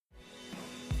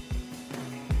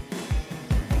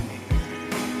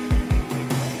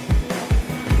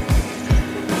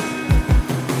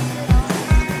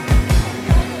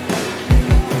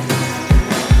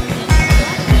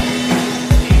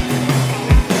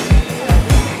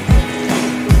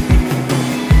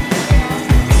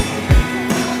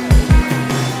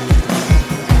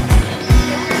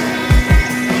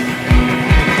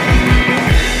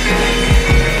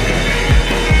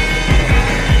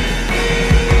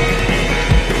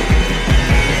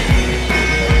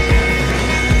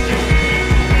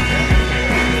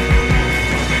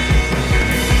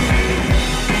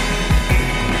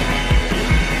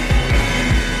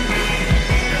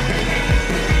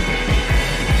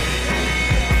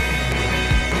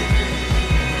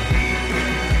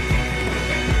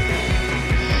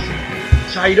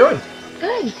how you doing?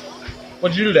 Good.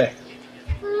 What'd you do today?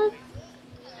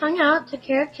 Hung out, took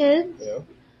care of kids, Yeah.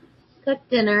 cooked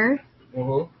dinner,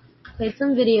 played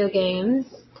some video games.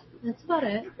 That's about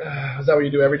it. Is that what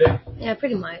you do every day? Yeah,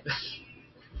 pretty much.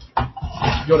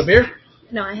 You want a beer?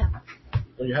 No, I have.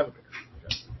 Oh, you have a beer.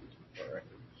 Okay. All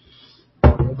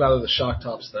right. I'm glad of the shock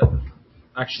tops that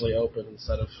actually open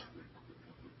instead of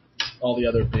all the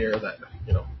other beer that,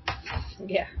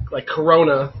 Yeah. like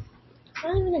Corona.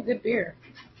 Not even a good beer.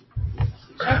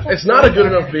 It's not a good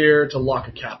enough beer to lock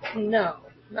a cap on. No,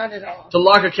 not at all. To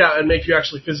lock a cap and make you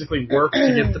actually physically work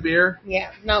to get the beer.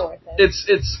 Yeah, not worth it.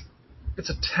 It's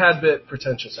a tad bit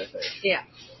pretentious, I think. Yeah.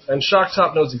 And Shock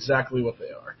Top knows exactly what they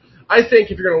are. I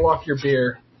think if you're going to lock your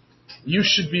beer, you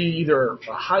should be either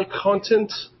a high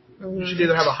content, you should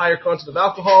either have a higher content of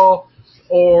alcohol,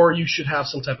 or you should have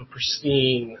some type of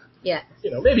pristine,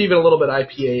 maybe even a little bit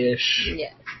IPA-ish.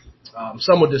 Yeah.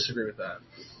 Some would disagree with that,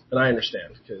 and I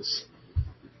understand, because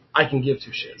I can give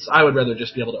two shits. I would rather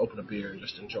just be able to open a beer and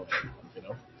just enjoy it,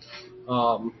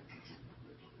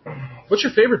 What's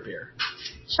your favorite beer?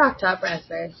 Shock Top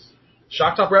Raspberry.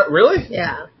 Shock Top really?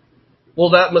 Yeah. Well,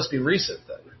 that must be recent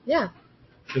then. Yeah.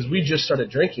 Because we just started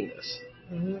drinking this.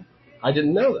 Mm-hmm. I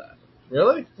didn't know that.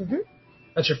 Really? Mm-hmm.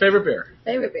 That's your favorite beer?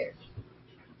 Favorite beer.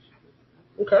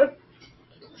 Okay.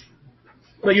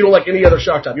 But you don't like any other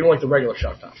Shock Top? You don't like the regular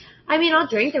Shock Top? I mean, I'll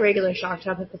drink the regular Shock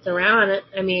Top if it's around.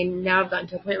 I mean, now I've gotten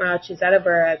to a point where I'll choose that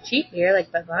over a cheap beer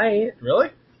like Bud Light. Really?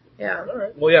 Yeah. All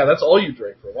right. Well, yeah, that's all you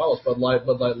drink for a while. It's Bud Light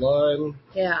Lime.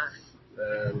 Yeah.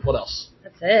 And what else?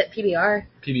 That's it. PBR.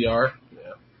 PBR.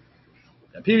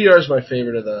 Yeah, PBR is my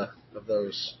favorite of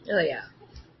those. Oh, yeah.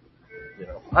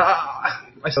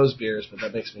 I suppose beers, but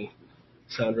that makes me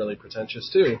sound really pretentious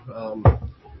too.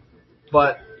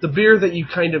 But the beer that you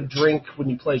kind of drink when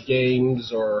you play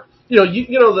games, or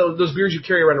those beers you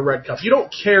carry around a red cup. You don't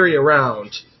carry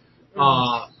around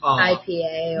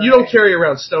IPA. You don't carry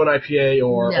around Stone IPA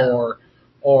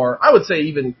or I would say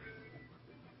even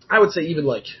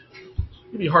like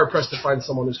you'd be hard pressed to find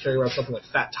someone who's carrying around something like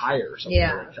Fat Tire or something.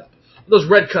 Yeah. In a red cup. Those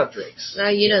red cup drinks. No,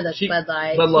 the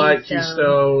Bud Light,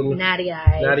 Keystone, Natty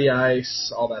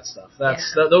Ice, all that stuff.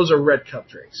 Those are red cup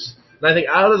drinks. And I think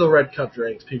out of the red cup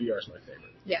drinks, PBR is my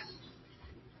favorite. Yeah.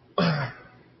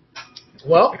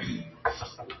 Well,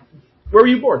 where were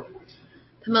you born?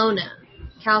 Pomona,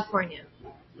 California.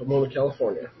 Pomona,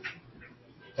 California.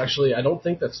 Actually, I don't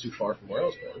think that's too far from where I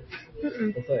was born.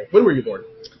 Mm-mm. Okay. When were you born?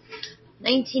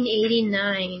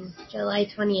 1989, July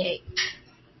 28th.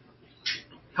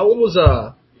 How old was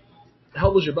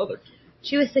your mother?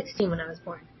 She was 16 when I was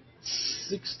born.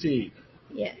 16.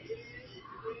 Yes.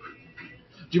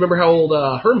 Do you remember how old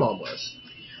her mom was?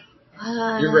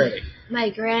 Your granny. My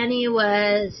granny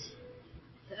was,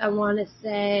 I want to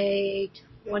say,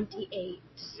 28.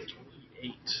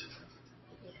 28.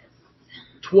 Yes.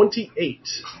 28.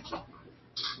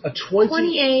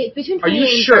 28, between 28 Are you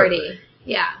and sure? 30.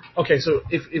 Yeah. Okay, so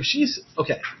if she's,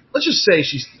 let's just say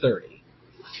she's 30.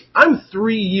 I'm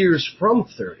 3 years from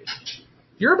 30.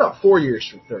 You're about 4 years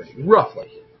from 30, roughly.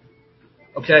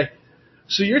 Okay?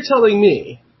 So you're telling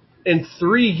me in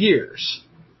 3 years,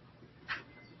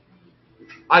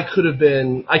 I could have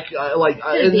been, in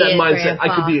that mindset, grandpa.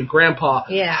 I could be a grandpa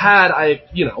had I,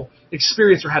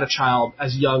 experienced or had a child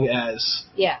as young as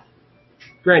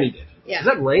Granny did. Yeah. Is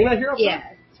that rain I hear up there?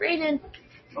 Yeah, it's raining.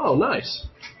 Oh, nice.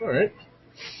 All right.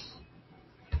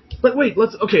 But wait,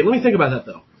 let me think about that,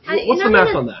 though. What's the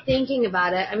math on that? Thinking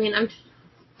about it, I mean,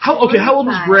 How old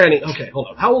was Granny? Okay, hold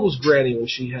on. How old was Granny when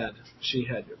she had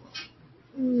your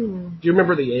mom? Do you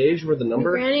remember the age? Remember the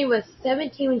number? My Granny was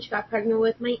 17 when she got pregnant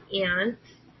with my aunt.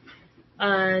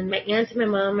 My aunt and my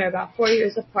mom are about 4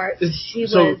 years apart.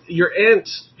 So your aunt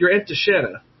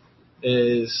DeShanna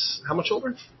is how much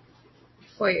older?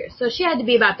 4 years. So she had to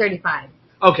be about 35.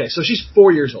 Okay, so she's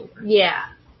 4 years older. Yeah.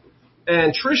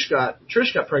 And Trish got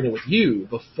pregnant with you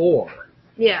before.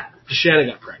 Yeah. DeShanna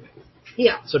got pregnant.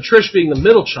 Yeah. So Trish, being the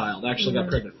middle child, actually got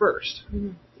pregnant first.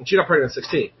 Mm-hmm. And she got pregnant at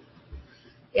 16.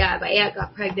 Yeah, my aunt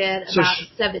got pregnant about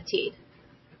 17.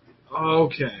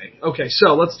 Okay.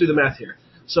 So let's do the math here.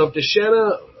 So if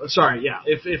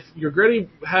if your granny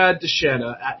had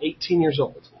DeShanna at 18 years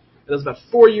old, and there's about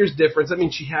 4 years difference, that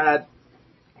means she had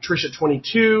Trish at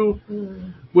 22,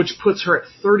 which puts her at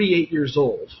 38 years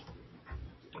old.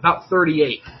 About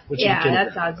 38.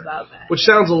 That sounds about bad. Which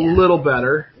sounds a little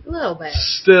better. A little bit.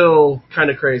 Still kind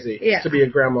of crazy to be a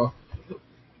grandma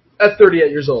at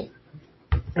 38 years old.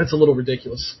 That's a little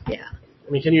ridiculous. Yeah. I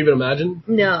mean, can you even imagine?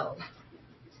 No.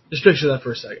 Just picture that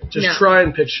for a second. Just try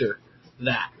and picture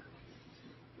that.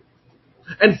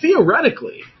 And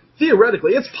theoretically,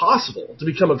 it's possible to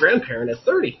become a grandparent at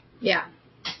 30. Yeah.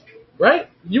 Right?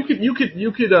 Your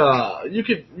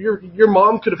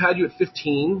mom could have had you at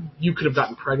 15. You could have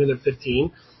gotten pregnant at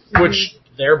 15, which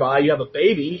thereby you have a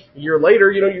baby. A year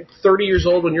later, you're 30 years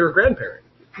old when you're a grandparent.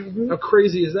 Mm-hmm. How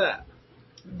crazy is that?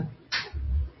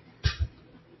 I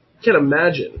can't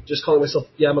imagine just calling myself,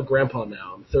 I'm a grandpa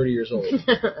now. I'm 30 years old.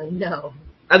 No.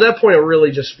 At that point, it really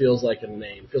just feels like a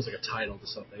name. It feels like a title to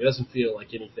something. It doesn't feel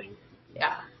like anything.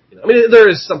 Yeah. I mean, there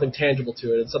is something tangible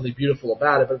to it and something beautiful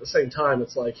about it, but at the same time,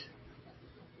 it's like,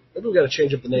 maybe we got to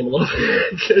change up the name a little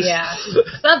bit. Yeah.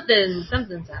 Something's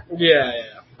happening.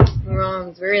 Yeah.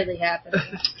 Wrong's really happening.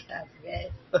 That's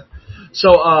good.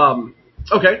 So,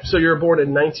 okay, so you were born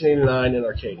in 1989 in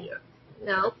Arcadia.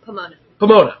 No, Pomona.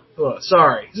 Pomona.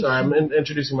 Sorry, I'm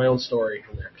introducing my own story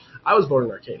from there. I was born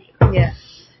in Arcadia. Yeah.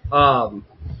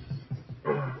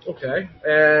 Okay,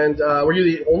 and were you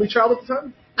the only child at the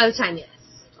time? At the time, yes.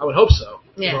 I would hope so.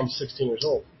 Yeah. I'm 16 years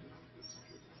old.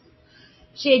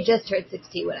 She had just turned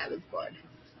 16 when I was born.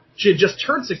 She had just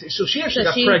turned 16, so she actually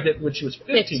got pregnant when she was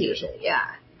 15 years old.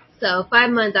 Yeah. So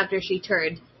 5 months after she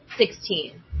turned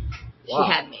 16, Wow. she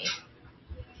had me.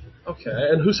 Okay,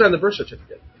 and who signed the birth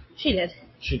certificate? She did.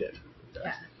 She did. Okay.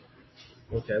 Yeah.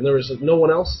 Okay, and there was no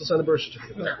one else to sign the birth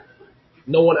certificate there?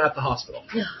 No one at the hospital?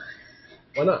 No.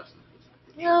 Why not?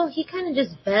 No, he kind of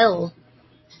just bailed.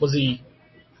 Was he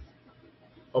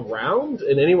around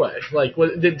in any way? Like,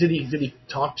 did he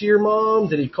talk to your mom?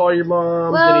 Did he call your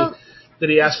mom? Well, did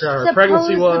he ask her how her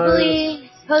pregnancy was?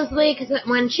 Supposedly, because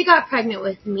when she got pregnant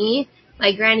with me,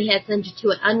 my granny had sent her to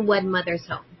an unwed mother's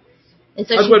home. And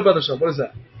so Unwed mother's home. What is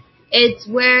that? It's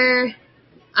where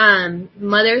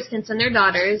mothers can send their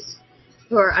daughters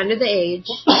who are under the age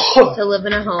to live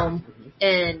in a home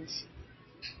and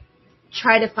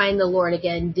try to find the Lord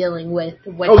again, dealing with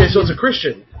what. Okay, so it's a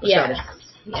Christian establishment. Yes.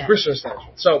 It's a Christian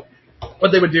establishment. So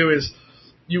what they would do is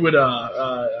you would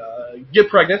get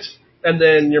pregnant, and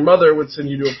then your mother would send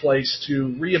you to a place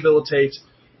to rehabilitate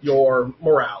your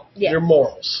morale, your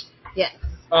morals. Yes.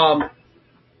 Can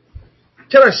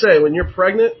I say, when you're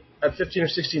pregnant at 15 or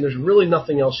 16, there's really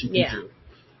nothing else you can do.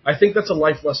 I think that's a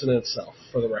life lesson in itself,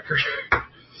 for the record.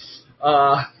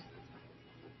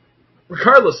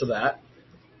 Regardless of that,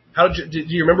 do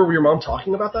you remember your mom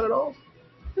talking about that at all?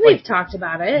 We've talked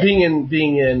about it. Being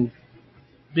in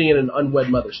an unwed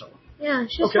mother's home. Yeah,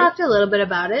 she's talked a little bit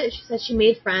about it. She said she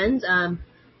made friends.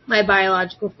 My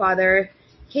biological father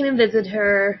came and visited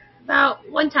her about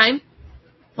one time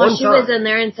while she was in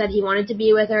there and said he wanted to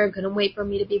be with her, couldn't wait for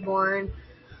me to be born,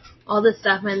 all this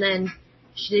stuff. And then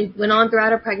she went on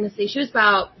throughout her pregnancy. She was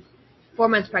about 4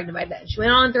 months pregnant by then. She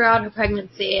went on throughout her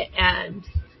pregnancy, and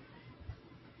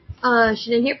she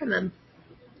didn't hear from him.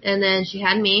 And then she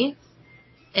had me,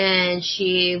 and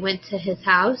she went to his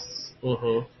house,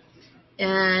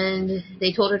 and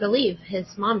they told her to leave.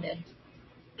 His mom did.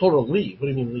 Told her to leave? What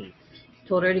do you mean leave?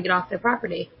 Told her to get off their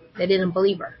property. They didn't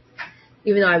believe her,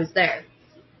 even though I was there.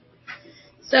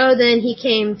 So then he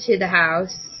came to the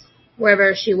house,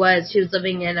 wherever she was. She was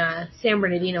living in San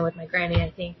Bernardino with my granny,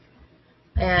 I think.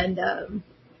 And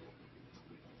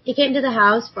he came to the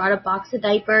house, brought a box of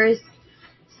diapers,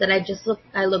 said I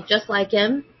looked just like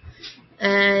him.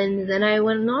 And then I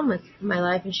went on with my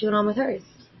life, and she went on with hers.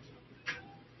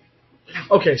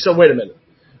 Okay, so wait a minute.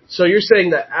 So you're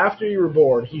saying that after you were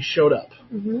born, he showed up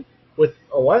with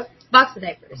a what? Box of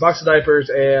diapers. A box of diapers,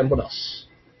 and what else?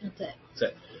 That's it.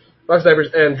 Box of diapers,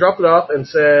 and dropped it off and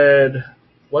said,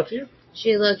 what to you?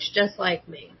 She looks just like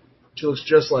me. She looks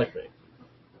just like me.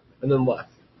 And then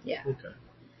left. Yeah. Okay.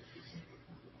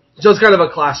 So it's kind of a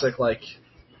classic, like...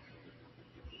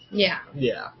 Yeah.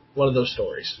 Yeah, one of those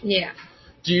stories. Yeah.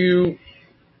 Do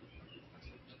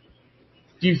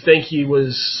you think he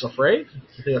was afraid? Do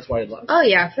you think that's why he left? Oh,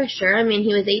 yeah, for sure. I mean,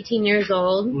 he was 18 years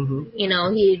old. Mm-hmm. You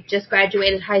know, he just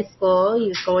graduated high school. He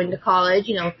was going to college,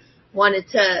 wanted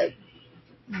to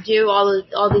do all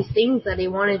these things that he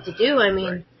wanted to do. I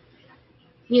mean,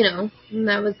 and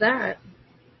that was that.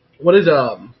 What did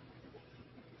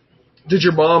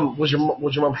was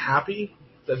your mom happy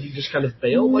that he just kind of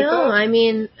bailed like that? No, I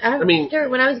mean,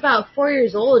 when I was about 4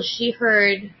 years old, she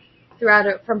heard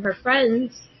from her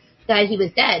friends that he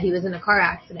was dead. He was in a car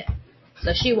accident.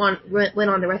 So she went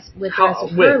on the rest of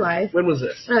her life. When was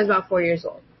this? When I was about 4 years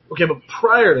old. Okay, but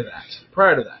prior to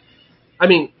that, I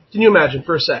mean, can you imagine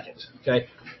for a second, okay,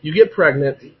 you get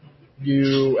pregnant, at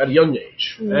a young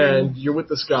age, and you're with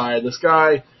this guy, and this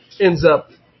guy ends up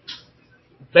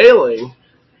bailing,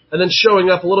 and then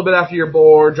showing up a little bit after you're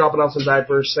born, dropping off some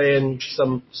diapers, saying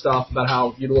some stuff about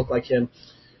how you look like him,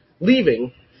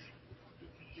 leaving.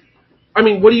 I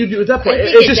mean, what do you do at that point?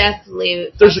 I think it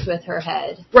definitely fucks with her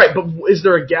head. Right, but is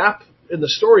there a gap in the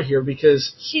story here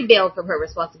because she bailed from her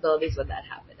responsibilities when that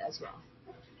happened as well.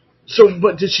 So,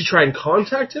 but did she try and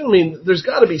contact him? I mean, there's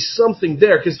got to be something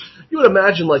there because you would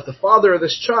imagine, like, the father of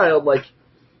this child, like,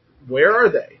 where are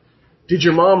they? Was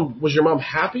your mom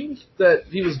happy that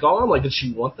he was gone? Like, did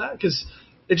she want that? Because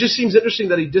it just seems interesting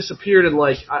that he disappeared and,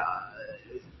 like,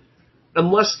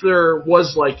 unless there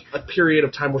was, like, a period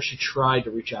of time where she tried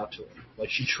to reach out to him. Like,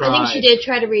 she tried. I think she did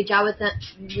try to reach out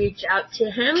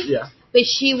to him. Yeah. But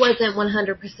she wasn't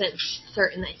 100%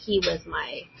 certain that he was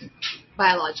my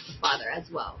biological father as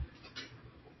well.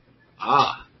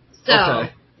 Ah. So.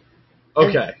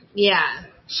 Okay. Yeah.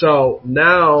 So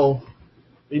now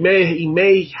he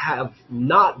may have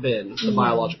not been the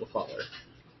biological father.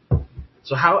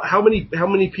 So how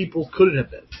many people could it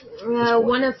have been?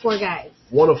 One of 4 guys.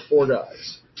 One of 4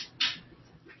 guys.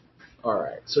 All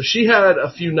right. So she had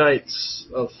a few nights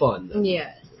of fun. Then,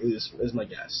 yes. Is my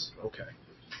guess. Okay.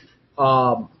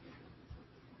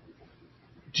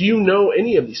 Do you know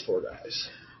any of these 4 guys?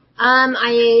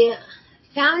 I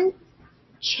found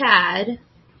Chad,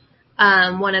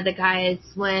 one of the guys,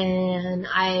 when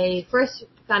I first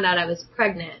found out I was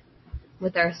pregnant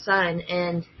with our son,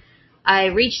 and I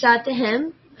reached out to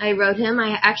him. I wrote him.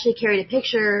 I actually carried a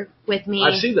picture with me.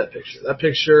 I've seen that picture. That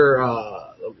picture.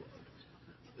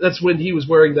 That's when he was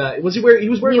wearing that. He was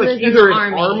wearing like either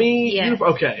an army yes.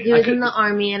 uniform? Okay. He was in the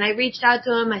army, and I reached out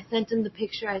to him. I sent him the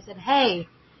picture. I said, hey,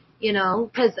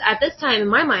 because at this time in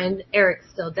my mind, Eric's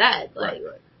still dead. Like,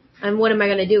 right. And what am I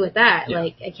going to do with that? Yeah.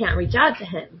 Like, I can't reach out to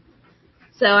him.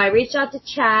 So I reached out to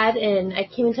Chad, and I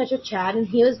came in touch with Chad, and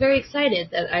he was very excited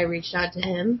that I reached out to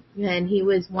him, and he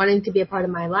was wanting to be a part of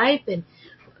my life, and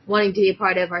wanting to be a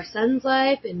part of our son's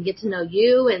life and get to know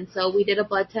you, and so we did a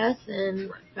blood test and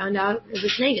found out it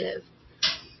was negative.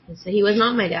 And so he was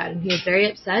not my dad, and he was very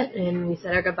upset, and we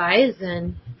said our goodbyes,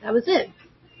 and that was it.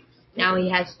 Now he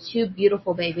has 2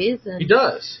 beautiful babies. And he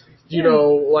does. Do you know,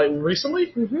 like,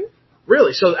 recently? Mm-hmm.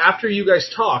 Really? So after you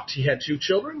guys talked, he had 2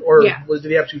 children? Or did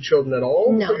he have 2 children at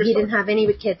all? No, he didn't have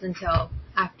any kids until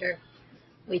after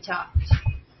we talked.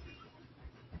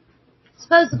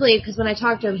 Supposedly, because when I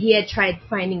talked to him, he had tried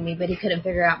finding me, but he couldn't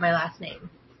figure out my last name.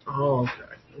 Oh,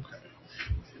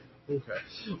 okay.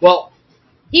 Well,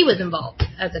 he was involved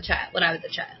as a child, when I was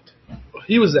a child.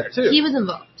 He was there, too? He was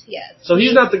involved, yes. So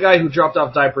he's not the guy who dropped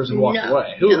off diapers and walked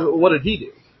away? No. What did he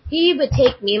do? He would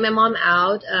take me and my mom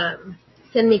out,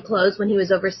 send me clothes when he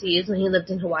was overseas, when he lived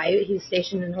in Hawaii. He was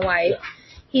stationed in Hawaii. Yeah.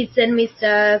 He'd send me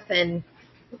stuff and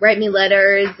write me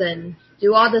letters and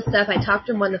do all this stuff. I talked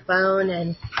to him on the phone,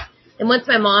 and once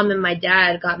my mom and my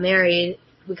dad got married,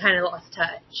 we kind of lost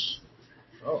touch.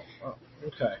 Oh,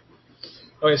 okay.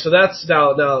 Okay, so that's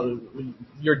now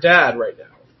your dad right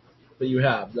now that you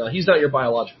have. Now, he's not your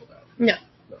biological dad. No.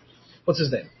 What's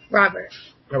his name? Robert.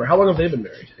 How long have they been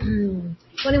married?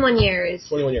 21 years.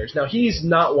 21 years. Now, he's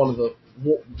not one of the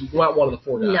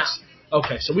 4 guys. No.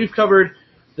 Okay, so we've covered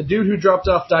the dude who dropped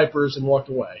off diapers and walked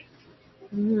away,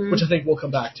 Mm-hmm. which I think we'll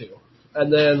come back to.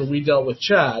 And then we dealt with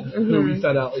Chad, who we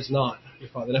found out is not your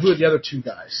father. Now, who are the other 2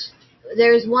 guys?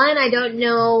 There's one I don't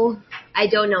know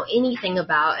anything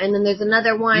about, and then there's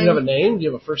another one. Do you have a name? Do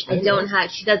you have a first name? I don't have.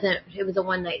 She doesn't. It was a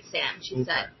one-night stand, she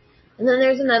said. And then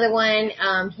there's another one.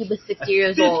 He was 60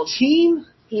 years old. 15?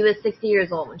 He was 60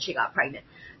 years old when she got pregnant.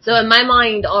 So in my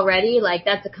mind already, like,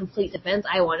 that's a complete defense.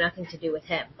 I want nothing to do with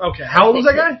him. Okay, how old was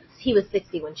that guy? He was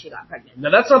 60 when she got pregnant.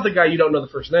 Now, that's not the guy you don't know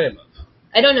the first name of.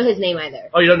 I don't know his name either.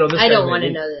 Oh, you don't know this guy's name? I don't want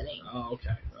to know the name. Oh,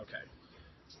 okay.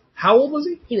 How old was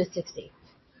he? He was 60.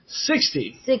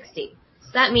 60? 60. So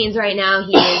that means right now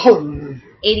he is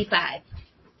 85.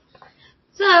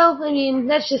 So, I mean,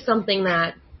 that's just something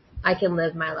that I can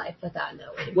live my life without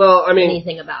knowing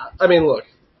anything about. I mean, look,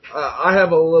 I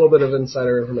have a little bit of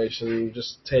insider information.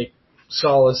 Just take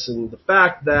solace in the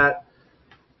fact that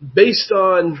based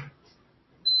on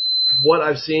what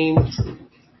I've seen,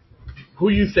 who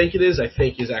you think it is, I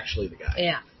think is actually the guy.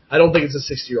 Yeah. I don't think it's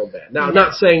a 60-year-old man. Now, I'm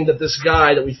not saying that this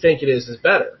guy that we think it is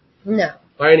better. No.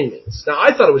 By any means. Now,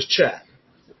 I thought it was Chad.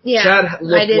 Yeah, Chad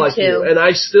looked I did like too. you, and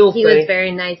I still think... He was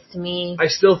very nice to me. I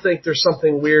still think there's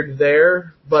something weird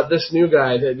there, but this new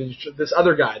guy, this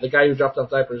other guy, the guy who dropped off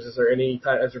diapers, has there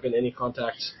been any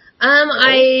contact?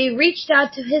 I reached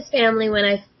out to his family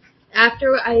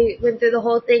after I went through the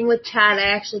whole thing with Chad. I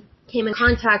actually came in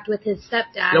contact with his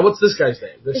stepdad. Now, what's this guy's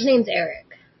name? His name's Eric.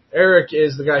 Eric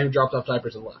is the guy who dropped off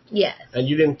diapers and left. Yes. And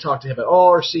you didn't talk to him at all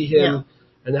or see him. No.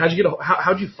 And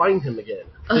how'd you find him again?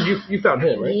 You found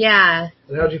him, right? Yeah.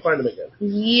 And how'd you find him again?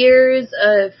 Years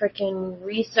of freaking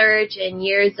research and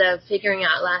years of figuring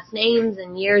out last names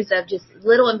and years of just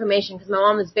little information because my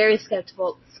mom was very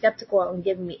skeptical on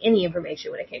giving me any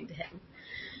information when it came to him.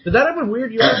 Did that ever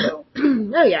weird you out, though?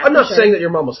 Oh, yeah. I'm not saying that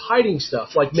your mom was hiding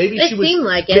stuff. Like, maybe she was... It seemed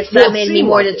like it. That made me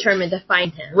more determined to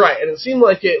find him. Right, and it seemed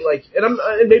like it, like... And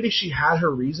maybe she had her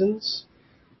reasons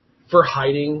for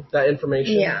hiding that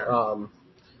information. Yeah.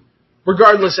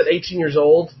 Regardless, at 18 years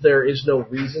old, there is no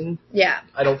reason. Yeah.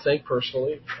 I don't think,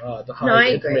 personally, to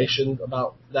hide information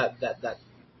about that's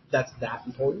that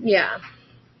important. Yeah.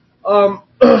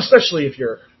 Especially if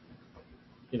you're,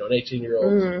 an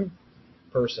 18-year-old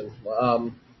person.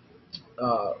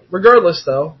 Regardless,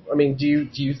 though, I mean, do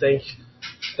you think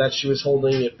that she was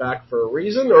holding it back for a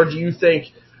reason, or do you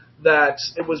think that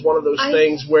it was one of those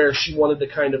things where she wanted to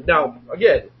kind of... Now,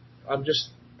 again, I'm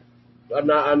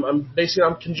basing it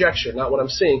on conjecture, not what I'm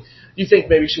seeing. Do you think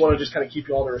maybe she wanted to just kind of keep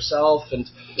you all to herself, and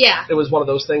it was one of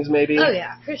those things, maybe? Oh,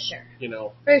 yeah, for sure.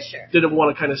 For sure. Didn't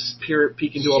want to kind of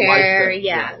peek into a life thing.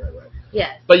 Yeah. Right.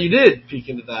 Yes. But you did peek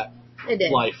into that I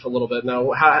life a little bit.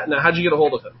 Now, how'd you get a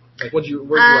hold of him? Like, where'd you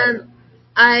write him?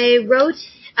 I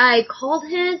called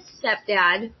his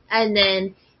stepdad, and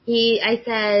then I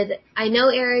said, I know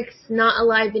Eric's not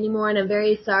alive anymore, and I'm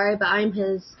very sorry, but I'm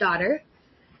his daughter.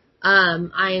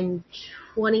 I'm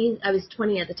 20, I was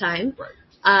 20 at the time. Right.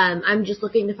 I'm just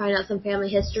looking to find out some family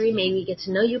history, maybe get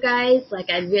to know you guys.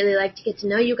 Like, I'd really like to get to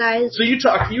know you guys. So you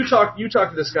talk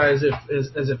to this guy as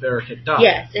if Eric had died.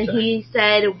 Yes, and he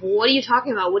said, what are you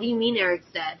talking about? What do you mean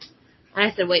Eric's dead?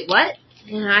 And I said, wait, what?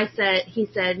 And he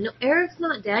said, no, Eric's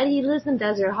not dead. He lives in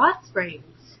Desert Hot Springs.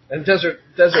 And Desert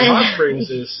Hot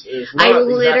Springs is not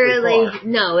exactly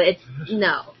far.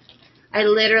 I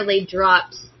literally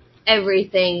dropped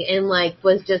everything and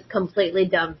was just completely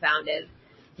dumbfounded.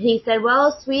 And he said,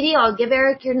 well, sweetie, I'll give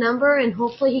Eric your number and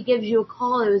hopefully he gives you a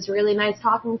call. It was really nice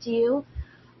talking to you.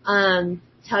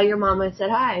 Tell your mom I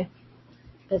said hi.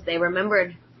 Because they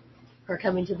remembered her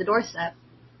coming to the doorstep.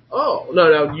 Oh,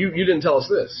 no, you didn't tell us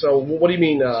this. So what do you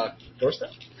mean,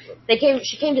 doorstep?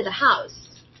 She came to the house.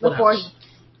 Before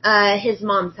his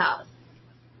mom's house.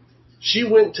 She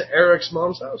went to Eric's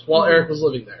mom's house while Eric was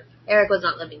living there? Eric was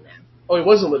not living there. Oh, he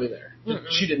wasn't living there? Mm-mm.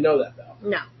 She didn't know that, though?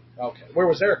 No. Okay. Where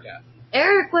was Eric at?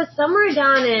 Eric was somewhere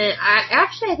down in... I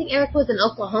think Eric was in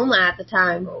Oklahoma at the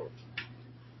time. Oh.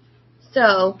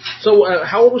 So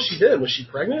how old was she then? Was she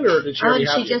pregnant, or did she already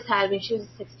have you? She just had me. She was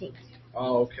 16.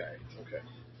 Oh, okay.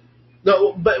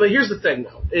 No, but here's the thing,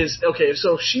 though.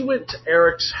 So she went to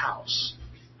Eric's house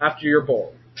after you're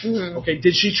born. Mm-hmm. Okay,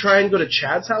 did she try and go to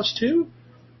Chad's house, too?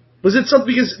 Was it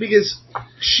something... Because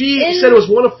she said it was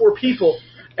one of 4 people...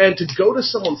 And to go to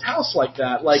someone's house like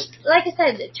that, like I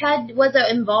said, Chad was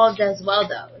involved as well,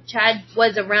 though. Chad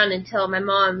was around until my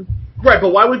mom. Right,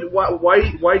 but why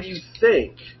do you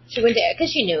think she went there?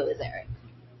 Because she knew it was Eric.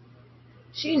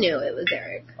 She knew it was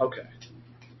Eric. Okay.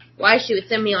 Why she would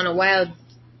send me on a wild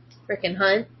freaking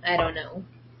hunt? I don't know.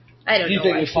 Do you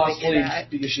think it's possibly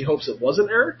because she hopes it wasn't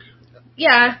Eric?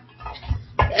 Yeah.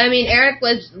 I mean, Eric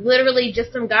was literally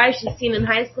just some guy she'd seen in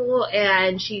high school,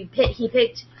 and he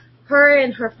picked her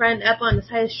and her friend up on the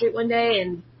side of the street one day,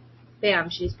 and bam,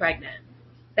 she's pregnant.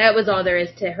 That was all there is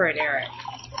to her and Eric.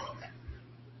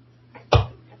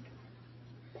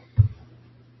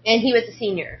 And he was a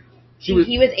senior. He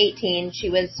was 18, she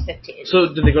was 15.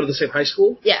 So did they go to the same high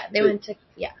school? Yeah, they went to,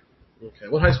 yeah. Okay,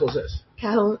 what high school is this?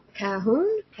 Calhoun?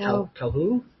 Calhoun?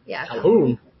 Yeah,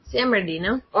 Calhoun. San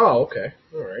Bernardino. Oh, okay.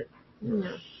 All right.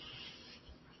 No.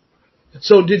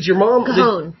 So did your mom...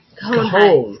 Cajon High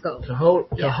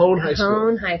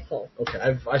School. Okay,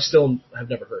 I still have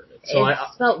never heard of it. So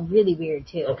it's spelled really weird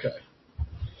too. Okay.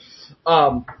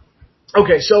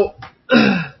 Okay, so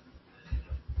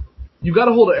you got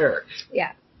a hold of Eric.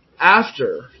 Yeah.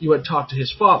 After you had talked to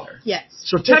his father. Yes.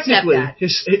 So technically,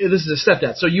 this is a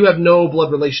stepdad. So you have no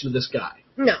blood relation to this guy.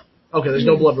 No. Okay, there's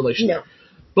no blood relation. No.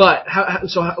 But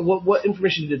what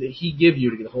information did he give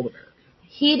you to get a hold of Eric?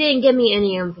 He didn't give me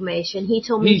any information. He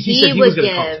told me he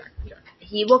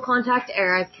will contact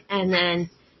Eric, and then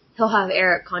he'll have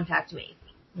Eric contact me.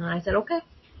 And I said, okay.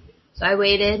 So I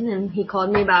waited, and he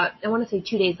called me about, I want to say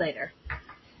 2 days later.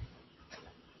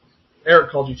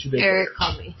 Eric called you 2 days later? Eric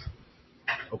called me.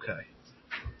 Okay.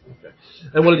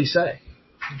 And what did he say?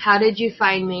 How did you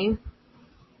find me?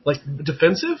 Like,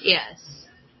 defensive? Yes.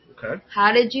 Okay.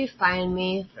 How did you find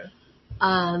me?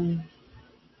 Okay.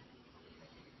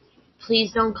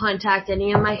 Please don't contact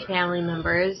any of my family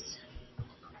members.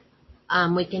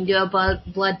 We can do a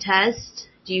blood test.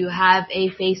 Do you have a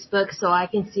Facebook so I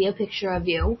can see a picture of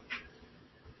you?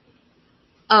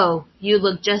 Oh, you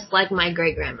look just like my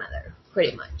great-grandmother,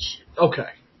 pretty much. Okay.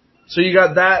 So you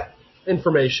got that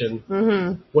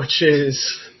information, which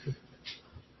is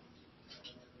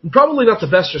probably not the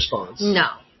best response.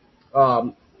 No.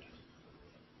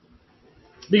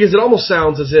 Because it almost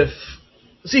sounds as if...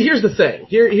 See, here's the thing.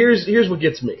 Here's what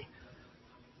gets me.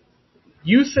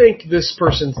 You think this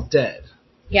person's dead.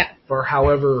 Yeah. For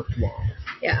however long.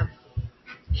 Yeah.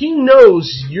 He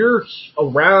knows you're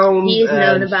around. He's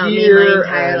known about me my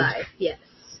entire life. Yes.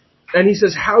 And he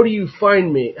says, "How do you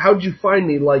find me? How did you find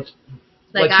me?" Like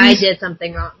I did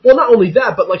something wrong. Well, not only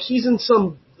that, but like he's in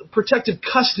some protective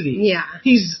custody. Yeah.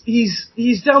 He's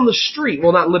down the street.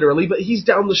 Well, not literally, but he's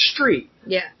down the street.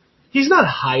 Yeah. He's not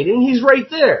hiding. He's right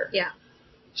there. Yeah.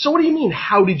 So what do you mean?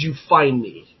 How did you find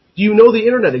me? Do you know the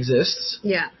internet exists?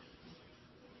 Yeah.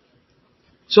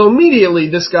 So immediately,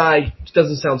 this guy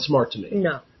doesn't sound smart to me.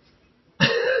 No.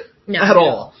 No. At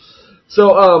all.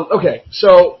 So, okay.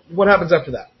 So, what happens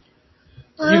after that?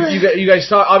 You guys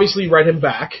talk, obviously write him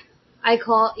back.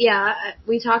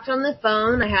 We talked on the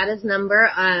phone. I had his number.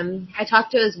 I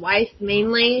talked to his wife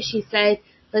mainly. She said,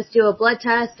 let's do a blood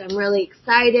test. I'm really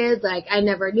excited. Like, I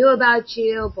never knew about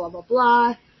you, blah, blah,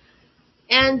 blah.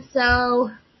 And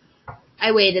so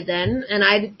I waited then, and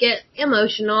I'd get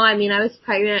emotional. I mean, I was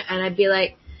pregnant, and I'd be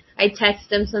like, I'd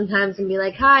text him sometimes and be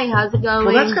like, hi, how's it going?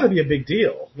 Well, that's got to be a big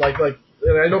deal. Like,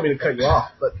 and I don't mean to cut you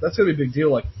off, but that's going to be a big deal.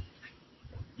 Like,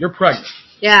 you're pregnant.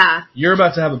 Yeah. You're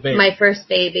about to have a baby. My first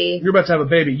baby. You're about to have a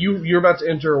baby. You're about to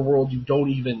enter a world you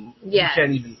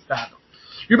can't even fathom.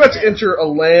 You're about to enter a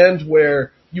land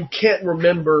where you can't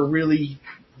remember really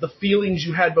the feelings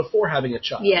you had before having a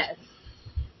child. Yes.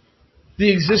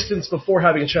 The existence before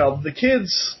having a child. The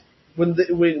kids, when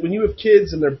you have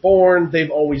kids and they're born,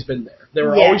 they've always been there. They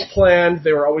were always planned.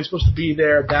 They were always supposed to be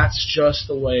there. That's just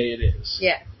the way it is.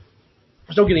 Yeah.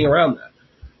 There's no getting around that.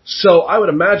 So I would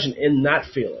imagine in that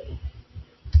feeling,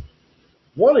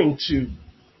 wanting to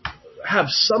have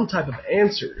some type of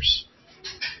answers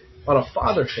on a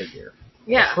father figure,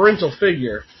 yeah, parental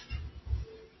figure,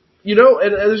 and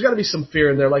there's got to be some fear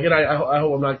in there. Like, and I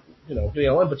hope I'm not, getting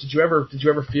on. But did you ever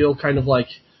feel kind of like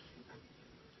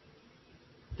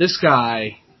this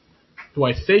guy, who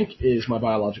I think is my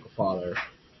biological father,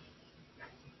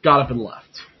 got up and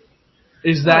left?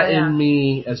 Is that in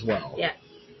me as well? Yeah.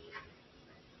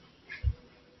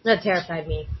 That terrified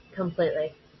me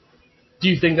completely. Do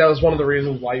you think that was one of the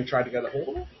reasons why you tried to get a hold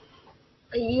of him?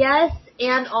 Yes,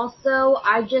 and also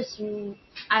I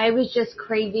was just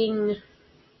craving.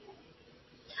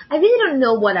 I really don't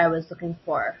know what I was looking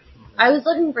for. I was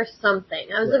looking for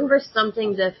something. I was looking for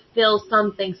something to fill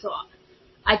something so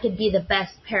I could be the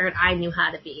best parent I knew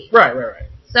how to be. Right.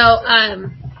 So,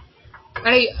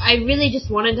 I really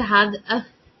just wanted to have a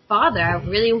father. I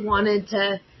really wanted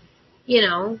to,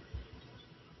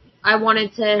 I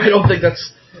wanted to. I don't think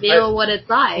that's feel what it's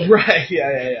like. Right.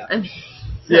 Yeah. I mean,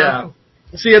 yeah.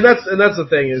 See, and that's the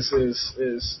thing is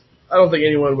I don't think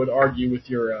anyone would argue with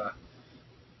your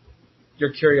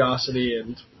curiosity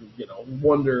and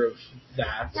wonder of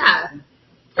that. Yeah.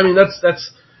 I mean that's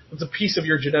a piece of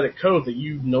your genetic code that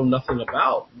you know nothing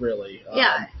about really.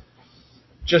 Yeah.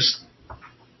 Just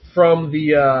from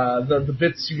the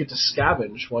bits you get to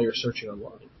scavenge while you're searching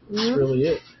online. Mm-hmm. That's really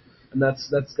it, and that's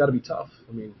got to be tough.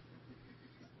 I mean.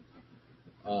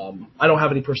 I don't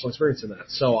have any personal experience in that,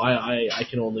 so I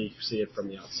can only see it from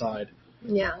the outside.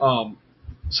 Yeah.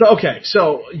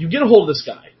 So you get a hold of this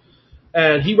guy,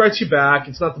 and he writes you back.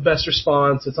 It's not the best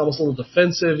response. It's almost a little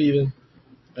defensive even.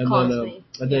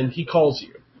 And then he calls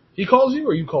you. He calls you,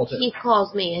 or you called him? He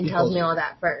calls me and tells me all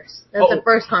that first. That's the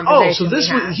first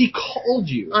conversation. He called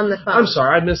you on the phone. I'm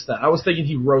sorry, I missed that. I was thinking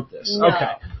he wrote this. No.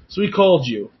 Okay, so he called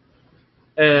you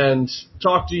and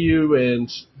talked to you, and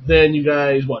then you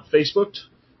guys Facebooked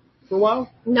for a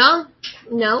while? No.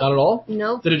 Not at all?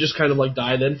 No. Did it just kind of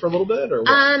die then for a little bit, or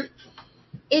what?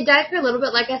 It died for a little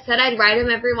bit. Like I said, I'd write him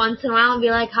every once in a while and be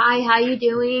like, "Hi, how you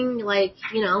doing?" Right.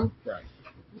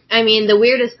 I mean, the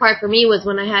weirdest part for me was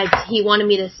when he wanted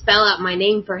me to spell out my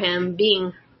name for him,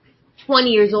 being 20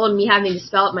 years old and me having to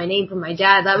spell out my name for my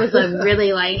dad. That was a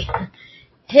really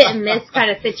hit and miss kind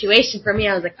of situation for me.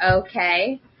 I was like,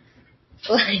 okay,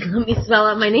 let me spell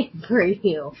out my name for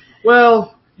you.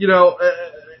 Well,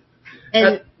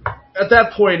 and at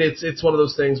that point, it's one of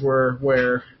those things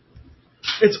where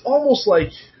it's almost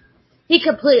like he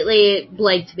completely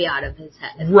blanked me out of his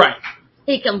head. Right.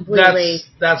 He completely.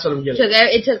 That's what I'm getting.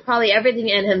 It took probably everything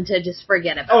in him to just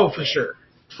forget about. Oh, for sure,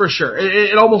 for sure.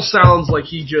 It almost sounds like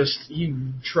he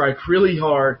tried really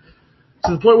hard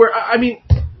to the point where I mean,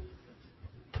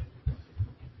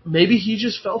 maybe he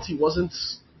just felt he wasn't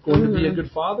going to be a good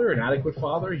father, an adequate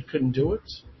father. He couldn't do it.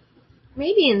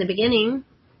 Maybe in the beginning.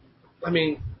 I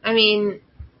mean, I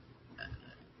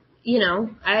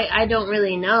don't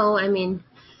really know. I mean,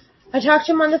 I talked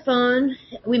to him on the phone.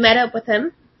 We met up with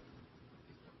him.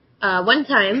 one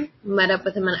time, met up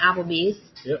with him at Applebee's.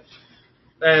 Yep.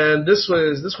 And this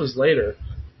was later,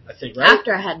 I think, right?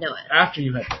 After I had Noah. After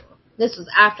you had Noah. This was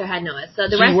after I had Noah. So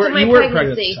the So rest of my you weren't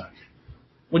pregnant pregnancy. at the time.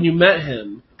 When you met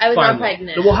him, I was finally. not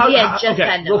pregnant. Well, He had just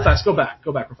had Noah. real fast. Go back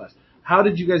real fast. How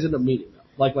did you guys end up meeting though?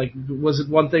 Like, was it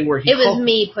one thing where he? It was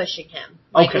me pushing him.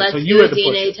 Like, Okay, let's so you do a had to push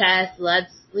DNA him. test.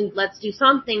 Let's do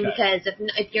something Okay. because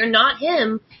if you're not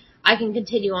him, I can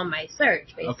continue on my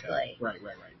search. Basically, Okay. Right.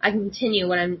 I can continue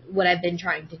what I've been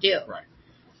trying to do. Right.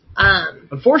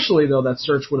 Unfortunately, though, that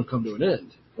search would have come to an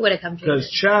end. Would have come to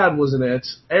Because Chad wasn't it.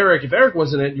 If Eric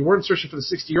wasn't it, you weren't searching for the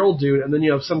 60-year-old dude, and then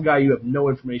you have some guy you have no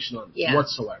information on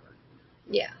whatsoever.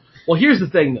 Yeah. Well, here's the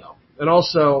thing, though. And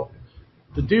also,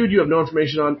 the dude you have no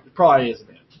information on probably isn't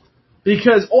it.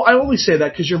 Because, I only say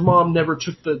that because your mom never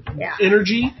took the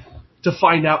energy to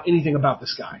find out anything about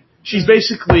this guy. She's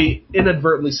basically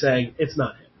inadvertently saying, it's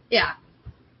not him. Yeah.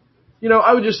 You know,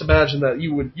 I would just imagine that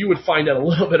you would find out a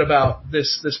little bit about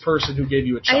this person who gave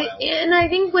you a child. I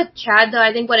think with Chad, though,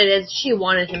 I think what it is, she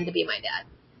wanted him to be my dad.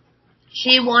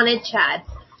 She wanted Chad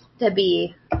to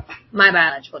be my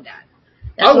biological dad.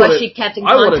 That's why she kept in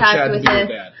contact with him.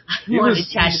 I wanted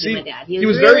Chad to be my dad. He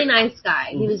was a really nice guy.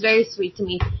 He was very sweet to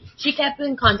me. She kept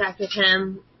in contact with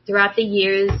him throughout the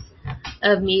years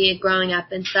of me growing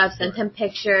up and stuff. Sent him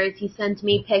pictures. He sent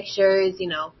me pictures, you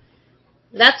know.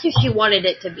 That's who she wanted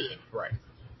it to be. Right.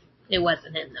 It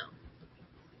wasn't him,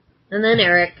 though. And then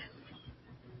Eric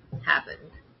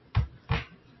happened.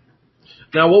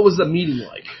 Now, what was the meeting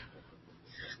like?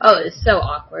 Oh, it was so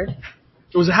awkward.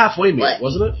 It was a halfway meeting,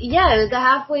 wasn't it? Yeah, it was a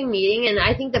halfway meeting, and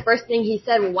I think the first thing he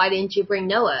said, well, why didn't you bring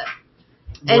Noah?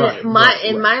 And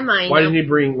in my mind, why didn't you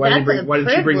bring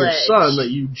your son that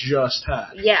you just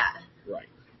had? Yeah. Right.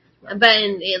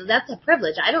 But that's a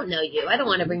privilege. I don't know you. I don't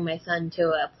want to bring my son to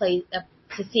a place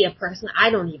to see a person I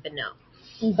don't even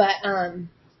know. But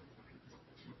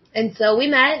and so we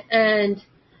met, and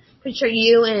pretty sure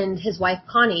you and his wife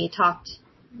Connie talked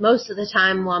most of the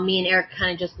time, while me and Eric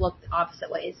kind of just looked opposite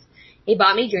ways. He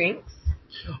bought me drinks.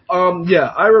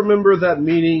 Yeah, I remember that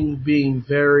meeting being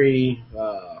very,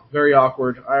 very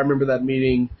awkward. I remember that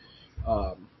meeting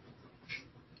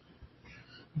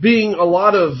being a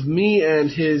lot of me and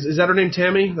his. Is that her name,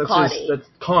 Tammy? That's Connie. That's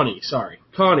Connie. Sorry,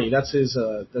 Connie. That's his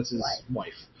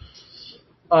wife.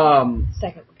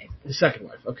 Second wife. His second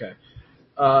wife. Okay.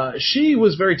 She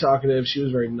was very talkative. She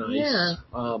was very nice. Yeah.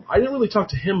 I didn't really talk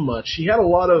to him much. He had a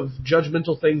lot of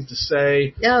judgmental things to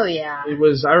say. Oh yeah.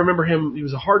 I remember him. He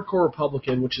was a hardcore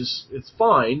Republican, it's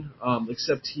fine.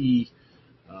 Except he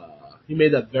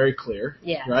made that very clear.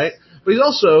 Yeah. Right. But he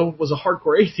also was a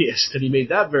hardcore atheist, and he made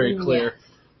that very clear.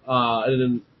 In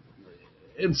an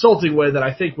insulting way that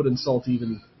I think would insult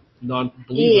even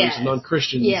non-believers and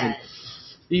non-Christians. Yes. And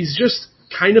he's just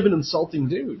kind of an insulting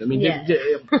dude. I mean,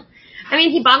 I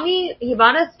mean, he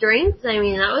bought us drinks. I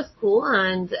mean, that was cool.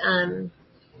 And,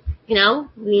 you know,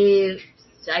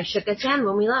 I shook his hand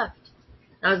when we left.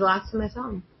 That was the last time I saw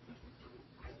him.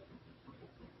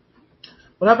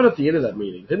 What happened at the end of that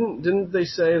meeting? Didn't they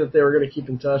say that they were going to keep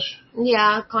in touch?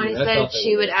 Yeah, Connie said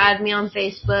she would add me on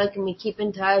Facebook and we keep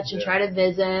in touch and try to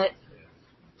visit.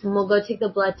 And we'll go take the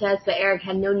blood test, but Eric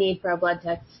had no need for a blood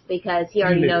test because he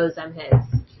already knows I'm his.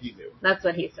 He knew. That's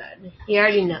what he said. He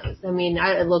already knows. I mean,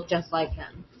 I look just like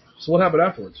him. So what happened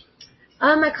afterwards?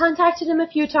 I contacted him a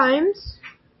few times.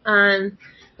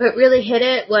 What really hit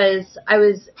it was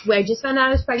I just found out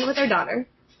I was pregnant with our daughter.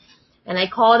 And I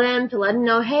called him to let him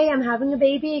know, hey, I'm having a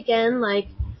baby again. Like,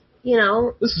 you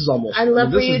know, this is almost. I'd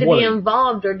love for you to be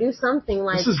involved or do something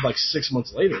like. This is like 6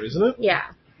 months later, isn't it? Yeah.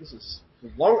 This is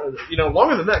longer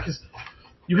than that because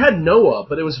you had Noah,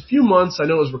 but it was a few months. I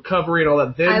know it was recovery and all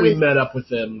that. Then we met up with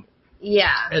them.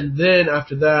 Yeah. And then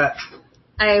after that,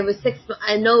 I know it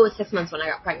was 6 months when I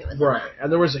got pregnant with him. Right,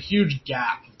 and there was a huge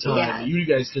gap of time. Yeah. You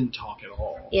guys didn't talk at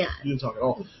all. Yeah. You didn't talk at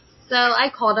all. So I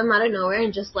called him out of nowhere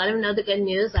and just let him know the good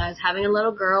news. I was having a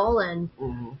little girl and,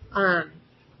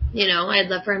 you know, I'd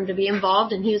love for him to be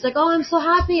involved. And he was like, oh, I'm so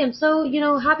happy. I'm so,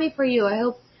 happy for you. I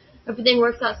hope everything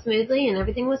works out smoothly, and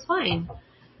everything was fine.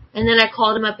 And then I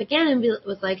called him up again and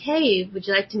was like, hey, would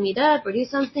you like to meet up or do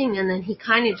something? And then he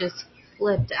kind of just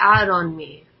flipped out on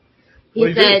me.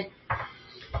 He said,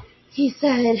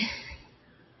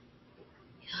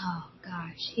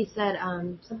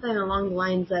 something along the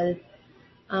lines of,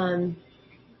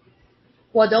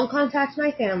 well, don't contact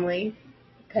my family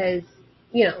because,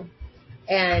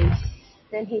 and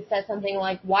then he said something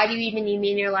like, why do you even need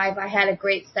me in your life? I had a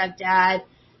great stepdad.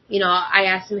 I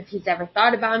asked him if he's ever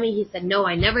thought about me. He said, no,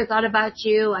 I never thought about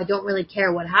you. I don't really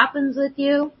care what happens with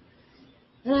you.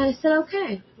 And I said,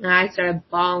 okay. And I started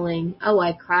bawling. Oh,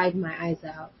 I cried my eyes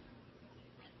out.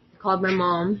 called my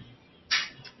mom.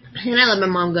 And I let my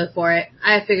mom go for it.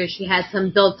 I figured she had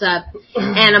some built-up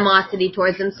animosity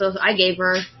towards him, so I gave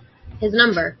her his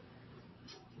number.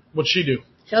 What'd she do?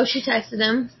 So she texted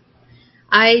him.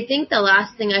 I think the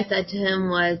last thing I said to him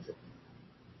was,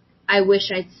 I wish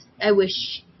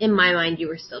in my mind you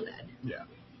were still dead. Yeah.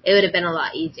 It would have been a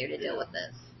lot easier to deal with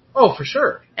this. Oh, for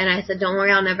sure. And I said, don't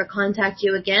worry, I'll never contact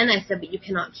you again. I said, but you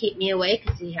cannot keep me away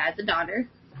because he has a daughter.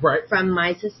 Right. From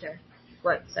my sister.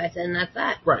 Right. So I said, and that's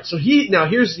that. Right. So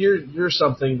here's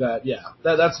something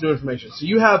that's new information. So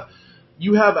you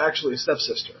have actually a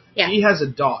stepsister. Yeah. He has a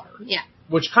daughter. Yeah.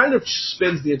 Which kind of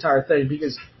spins the entire thing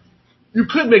because you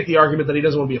could make the argument that he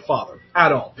doesn't want to be a father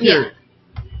at all. Period. Yeah.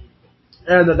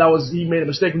 And he made a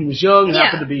mistake when he was young. It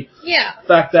happened to be the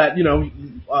fact that,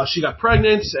 she got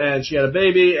pregnant and she had a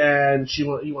baby and he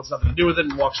wants nothing to do with it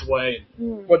and walks away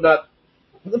and whatnot.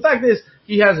 But the fact is,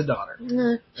 he has a daughter.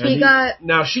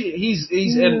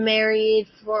 He's married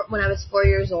when I was 4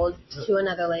 years old to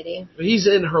another lady. He's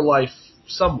in her life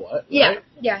somewhat. Yeah. Right?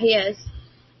 Yeah, he is.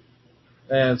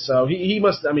 And so he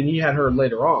must, he had her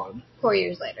later on. 4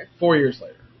 years later. 4 years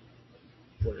later.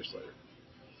 4 years later.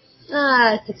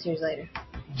 6 years later.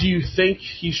 Do you think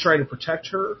he's trying to protect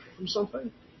her from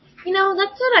something?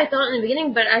 That's what I thought in the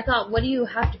beginning, but I thought, what do you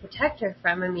have to protect her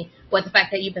from? The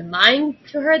fact that you've been lying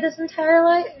to her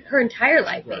her entire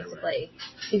life, basically. Right.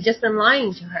 You've just been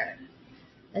lying to her.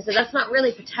 I said, that's not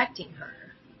really protecting her.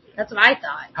 That's what I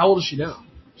thought. How old is she now?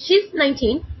 She's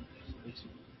 19.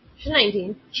 She's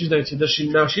 19. She's 19.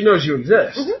 She knows you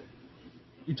exist. Mm-hmm.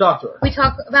 You talk to her. We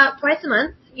talk about twice a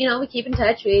month. We keep in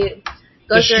touch. We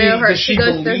go through her. She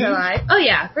goes through her life. Oh,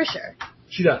 yeah, for sure.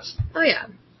 She does? Oh, yeah.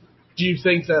 Do you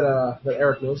think that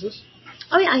Eric knows this?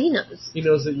 Oh, yeah, he knows. He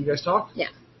knows that you guys talk? Yeah.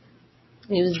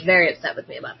 He was very upset with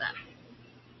me about that.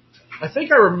 I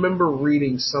think I remember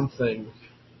reading something.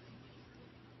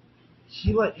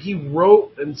 He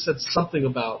wrote and said something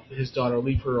about his daughter,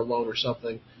 leave her alone or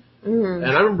something. Mm-hmm.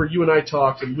 And I remember you and I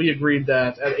talked, and we agreed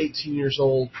that at 18 years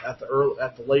old, at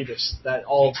the latest, that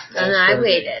all. And I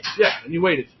waited. Yeah, and you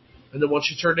waited. And then once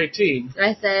she turned 18...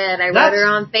 I said, I wrote her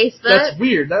on Facebook. That's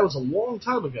weird. That was a long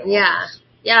time ago. Yeah.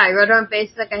 Yeah, I wrote her on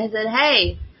Facebook. I said,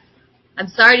 hey, I'm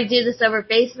sorry to do this over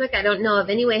Facebook. I don't know of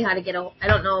any way I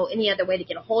don't know any other way to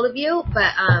get a hold of you,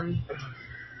 but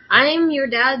I'm your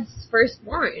dad's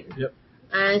firstborn. Yep.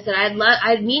 And I said,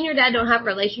 me and your dad don't have a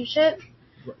relationship,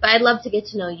 but I'd love to get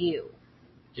to know you.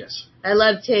 Yes. I'd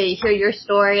love to hear your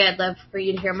story. I'd love for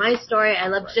you to hear my story. I'd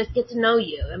love to just get to know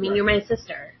you. You're my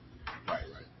sister. Right.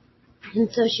 And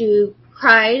so she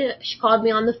cried. She called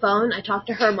me on the phone. I talked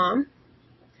to her mom.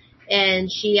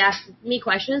 And she asked me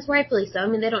questions, rightfully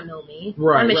so. They don't know me.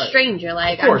 Right, I'm a stranger.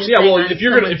 Of course, I'm just if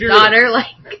you're gonna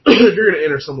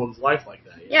enter someone's life like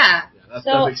that. Yeah.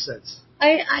 That makes sense.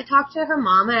 I talked to her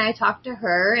mom and I talked to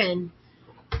her, and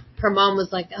her mom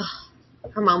was like, ugh.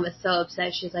 Her mom was so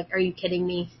upset. She's like, are you kidding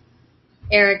me?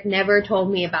 Eric never told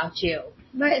me about you.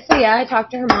 But so yeah, I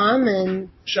talked to her mom and.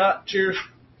 Shot. Cheers.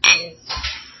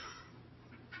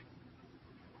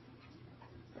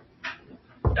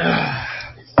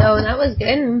 So that was good.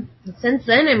 And since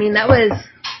then, that was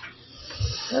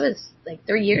like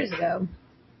 3 years ago.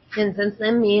 And since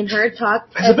then, me and her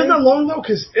talked. Has it been that long though?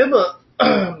 Because Emma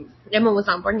was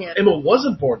not born yet. Emma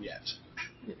wasn't born yet.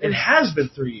 It has been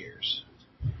 3 years.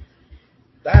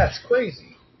 That's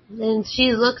crazy. And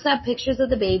she looks at pictures of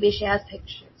the baby. She has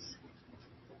pictures.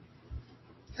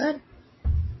 Good.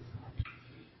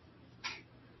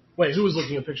 Wait, who was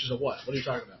looking at pictures of what? What are you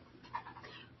talking about?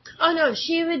 Oh no,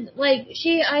 she would I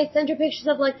sent her pictures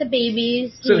of the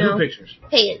babies. Send who pictures?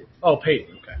 Peyton. Oh,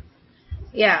 Peyton. Okay.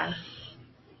 Yeah.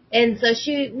 And so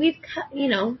we've kept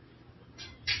in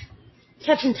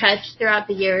touch throughout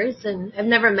the years, and I've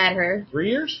never met her. 3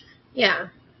 years? Yeah.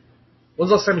 When's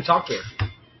the last time you talked to her?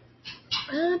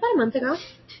 About a month ago.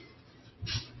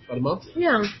 About a month?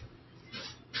 Yeah.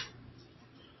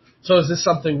 So is this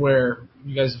something where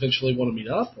you guys eventually want to meet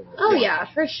up? Or oh, yeah,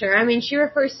 for sure. she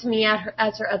refers to me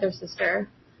as her other sister.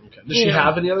 Okay. Does she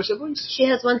have any other siblings? She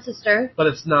has one sister. But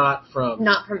it's not from...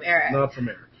 Not from Eric. Not from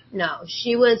Eric. No.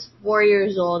 She was 4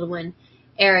 years old when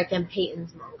Eric and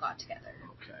Peyton's mom got together.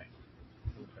 Okay.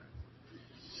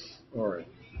 All right.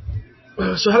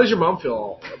 So how does your mom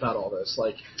feel about all this?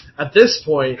 At this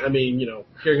point,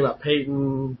 hearing about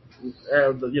Peyton,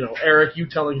 Eric, you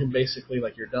telling him basically,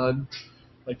 you're done.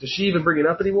 Does she even bring it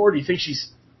up anymore? Do you think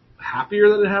she's happier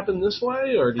that it happened this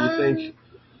way? Or do you think...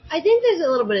 I think there's a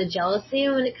little bit of jealousy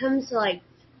when it comes to,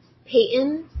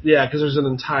 Peyton. Yeah, because there's an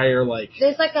entire,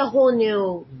 There's, a whole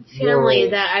new family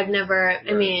that I've never...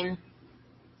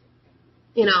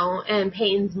 and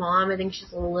Peyton's mom, I think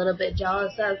she's a little bit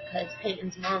jealous of because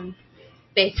Peyton's mom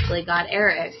basically got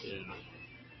Eric.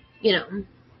 Yeah.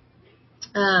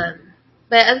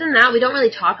 But other than that, we don't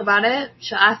really talk about it.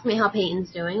 She'll ask me how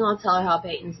Peyton's doing. I'll tell her how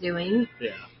Peyton's doing.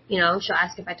 Yeah. She'll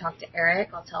ask if I talked to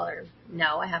Eric. I'll tell her,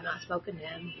 no, I have not spoken to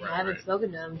him. Right, I haven't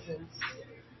spoken to him since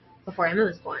before Emma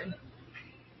was born.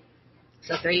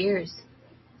 So 3 years.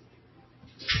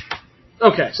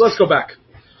 Okay, so let's go back.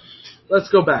 I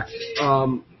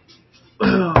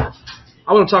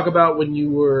want to talk about when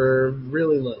you were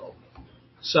really little.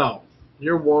 So,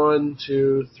 you're 1,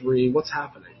 2, 3. What's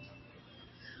happening?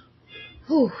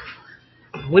 Whew.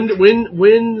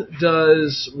 When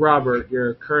does Robert,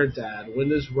 your current dad, when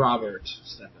does Robert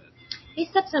step in? He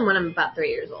steps in when I'm about 3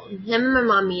 years old. Him and my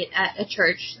mom meet at a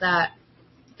church that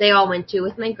they all went to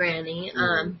with my granny.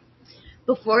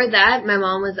 Before that, my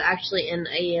mom was actually in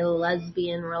a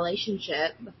lesbian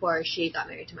relationship before she got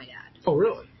married to my dad. Oh,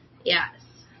 really? Yes.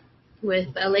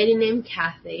 With a lady named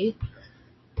Kathy,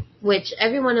 which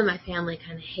everyone in my family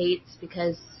kind of hates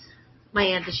because my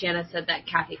Aunt Deshanna said that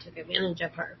Kathy took advantage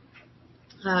of her.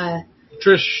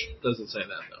 Trish doesn't say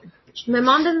that, though. My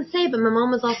mom doesn't say, but my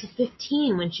mom was also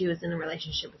 15 when she was in a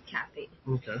relationship with Kathy.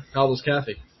 Okay. How old is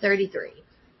Kathy? 33.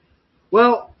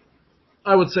 Well,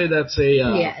 I would say that's a...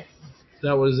 yes.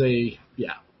 That was a...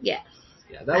 Yeah. Yes.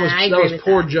 Yeah, that was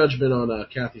poor judgment on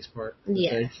Kathy's part.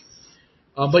 Yes.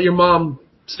 But your mom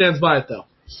stands by it, though.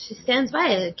 She stands by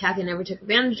it. Kathy never took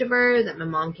advantage of her, that my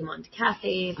mom came on to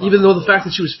Kathy. Even though the fact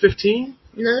that she was 15?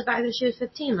 No, the fact that she was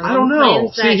 15. My I don't mom know.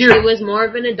 claims that she was more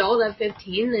of an adult at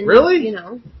 15 than, Really?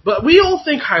 But we all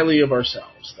think highly of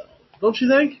ourselves, though. Don't you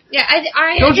think? Yeah,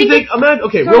 Don't you think?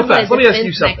 Okay, real fast. Let me ask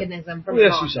you something.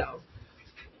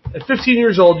 At 15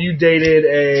 years old, you dated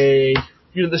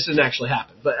this didn't actually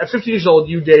happen, but at 15 years old,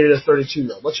 you dated a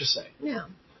 32-year-old, let's just say. Yeah.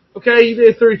 Okay, you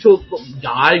dated a 32-year-old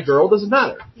guy, girl, doesn't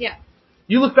matter. Yeah.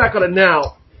 You look back on it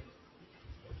now,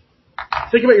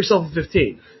 think about yourself at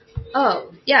 15.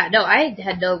 Oh, yeah, no, I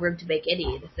had no room to make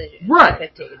any decision right. at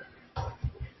 15.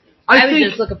 I was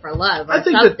just looking for love or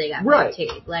something at 15.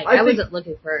 I wasn't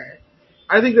looking for...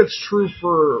 I think that's true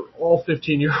for all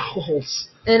 15-year-olds.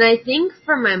 And I think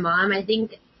for my mom, I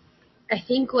think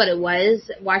what it was,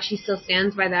 why she still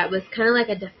stands by that, was kind of like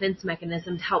a defense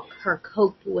mechanism to help her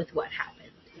cope with what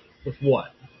happened. With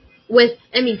what?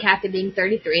 Kathy being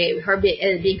 33, her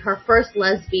being her first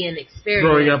lesbian experience.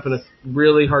 Growing up in a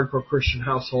really hardcore Christian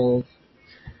household.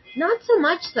 Not so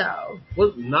much, though.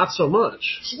 Well, not so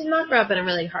much. She did not grow up in a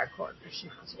really hardcore Christian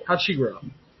household. How'd she grow up?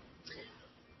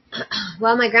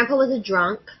 Well, my grandpa was a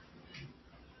drunk.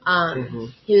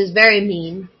 He was very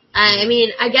mean.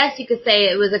 I guess you could say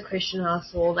it was a Christian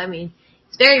household.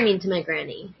 It's very mean to my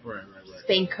granny. Right.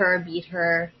 Spank her, beat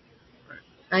her.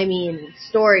 Right.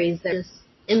 Stories that are just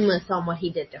endless on what he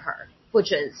did to her,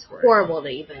 which is horrible to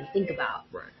even think about.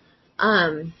 Right.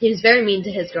 He was very mean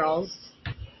to his girls.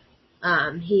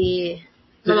 My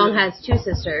mom has 2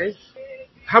 sisters.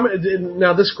 How many?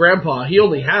 Now, this grandpa, he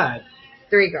only had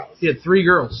 3 girls. He had 3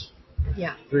 girls.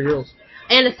 Yeah. 3 girls.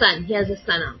 And a son. He has a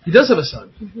son out. He does have a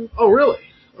son. Mm-hmm. Oh, really?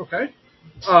 Okay.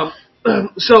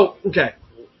 Okay.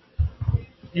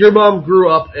 Your mom grew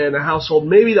up in a household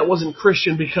maybe that wasn't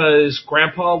Christian because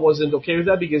Grandpa wasn't okay with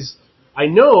that, because I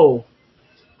know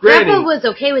Grandpa was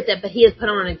okay with it, but he had put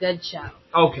on a good show.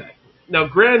 Okay. Now,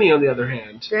 Granny, on the other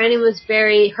hand... Granny was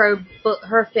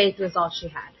her faith was all she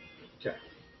had. Okay.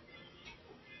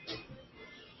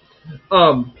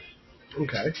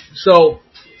 Okay. So,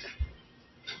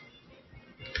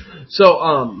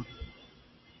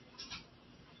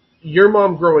 your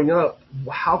mom growing up,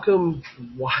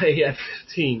 why at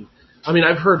 15?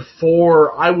 I've heard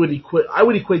 4, I would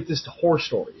equate this to horror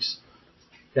stories.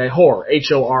 Okay, horror,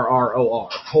 Horror.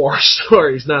 Horror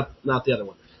stories, not the other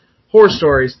one. Horror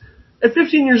stories. At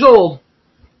 15 years old,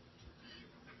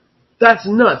 that's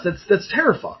nuts. That's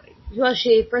terrifying. Well,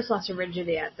 she first lost her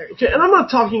virginity at 13. Okay, and I'm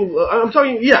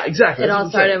talking, yeah, exactly. It all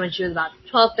started when she was about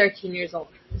 12, 13 years old.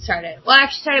 It started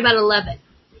about 11.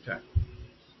 Okay.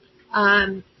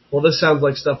 Well, this sounds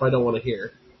like stuff I don't want to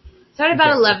hear. Started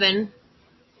about 11.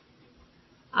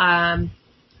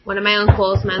 One of my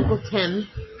uncles, my Uncle Tim,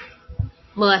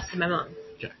 molested my mom.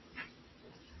 Okay.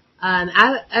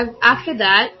 After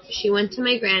that, she went to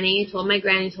my granny, told my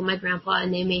grandpa,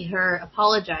 and they made her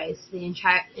apologize to the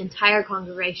entire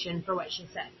congregation for what she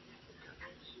said.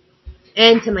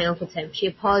 And to my Uncle Tim. She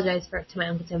apologized to my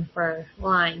Uncle Tim for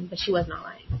lying, but she was not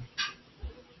lying.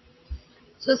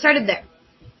 So it started there.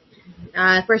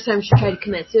 The first time she tried to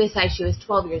commit suicide, she was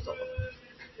 12 years old.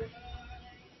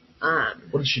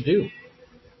 What did she do?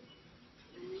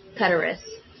 Cut her wrist.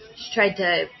 She tried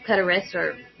to cut a wrist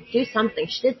or do something.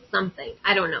 She did something.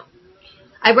 I don't know.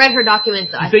 I read her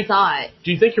documents, so I saw it.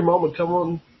 Do you think your mom would come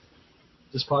on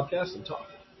this podcast and talk?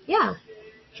 Yeah.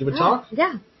 She would talk?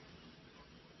 Yeah.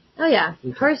 Oh, yeah.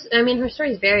 Okay. Her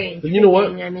story is very interesting. But you know what?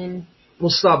 I mean... We'll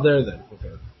stop there then.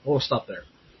 Okay. We'll stop there.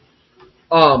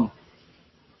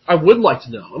 I would like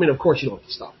to know. I mean, of course you don't have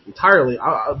to stop entirely.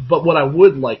 But what I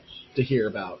would like to hear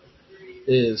about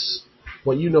is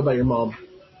what you know about your mom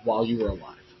while you were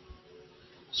alive.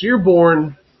 So you're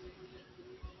born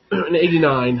in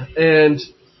 89, and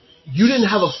you didn't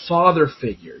have a father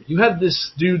figure. You had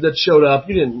this dude that showed up.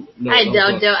 You didn't know. I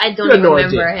don't even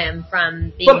remember him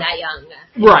from being that young.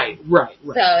 Right.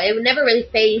 So it never really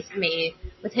fazed me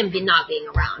with him not being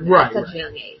around at such a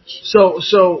young age. So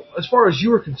as far as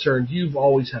you were concerned, you've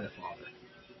always had a father.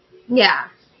 Yeah.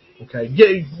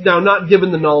 Okay. Now, not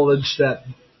given the knowledge that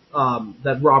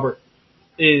Robert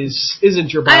isn't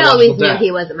your biological dad. I always knew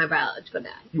he wasn't my biological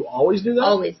dad. You always knew that?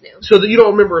 Always knew. So that you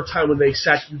don't remember a time when they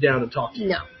sat you down and talked to you?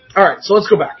 No. All right, so let's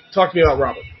go back. Talk to me about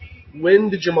Robert. When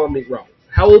did your mom meet Robert?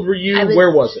 How old were you?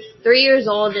 Where was it? 3 years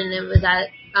old, and it was at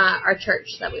our church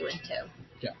that we went to.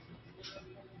 Yeah.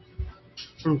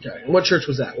 Okay. And what church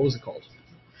was that? What was it called?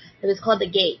 It was called The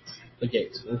Gate. The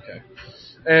Gate. Okay.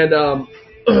 And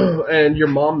and your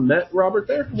mom met Robert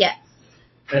there? Yes.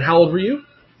 And how old were you?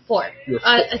 4. You were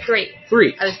 3.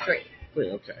 3. I was 3.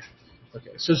 3. Okay.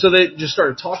 Okay. So they just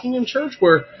started talking in church.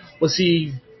 Where was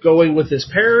he going with his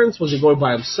parents? Was he going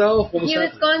by himself? What was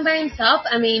was going by himself.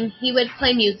 I mean, he would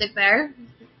play music there.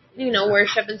 You know,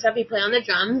 worship and stuff. He played on the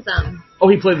drums.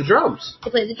 He played the drums. He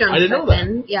played the drums. I didn't know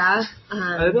that. Yeah.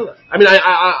 I didn't know that. I mean,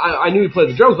 I knew he played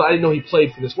the drums, but I didn't know he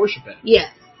played for this worship band.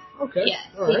 Yes. Okay. Yes,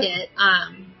 he did.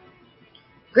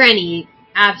 Granny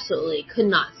absolutely could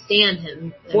not stand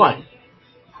him. Why?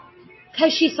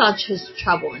 Because she saw his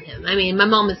trouble in him. I mean, my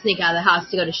mom would sneak out of the house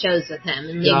to go to shows with him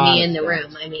and leave me in the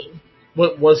room. I mean.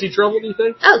 What, was he trouble, do you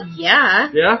think? Oh, yeah.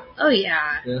 Yeah? Oh,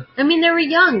 yeah. I mean, they were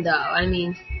young, though. I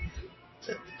mean,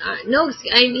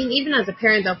 even as a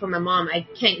parent, though, for my mom, I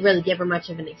can't really give her much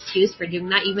of an excuse for doing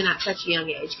that, even at such a young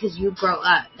age, because you grow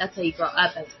up. That's how you grow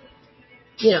up as,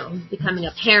 becoming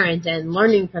a parent and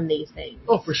learning from these things.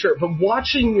 Oh, for sure. But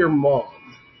watching your mom,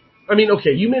 I mean,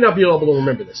 okay, you may not be able to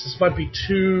remember this. This might be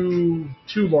too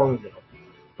long ago.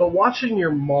 But watching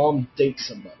your mom date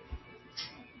somebody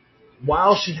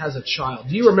while she has a child,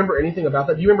 do you remember anything about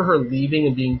that? Do you remember her leaving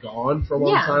and being gone for a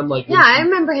long time? I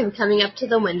remember him coming up to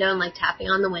the window and, tapping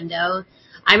on the window.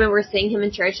 I remember seeing him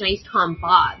in church, and I used to call him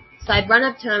Bob. So I'd run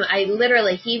up to him.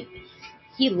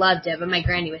 He loved it, but my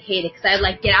granny would hate it, because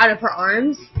I'd, get out of her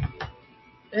arms,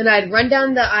 and I'd run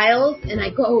down the aisles, and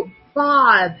I'd go,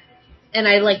 Bob. And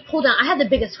I'd, pull down. I had the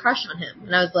biggest crush on him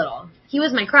when I was little. He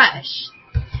was my crush.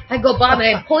 I'd go, Bob,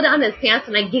 and I'd pull down his pants,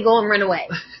 and I'd giggle and run away.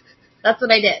 That's what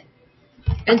I did.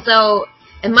 And so,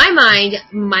 in my mind,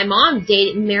 my mom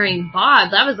marrying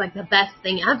Bob, that was the best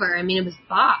thing ever. I mean, it was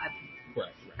Bob.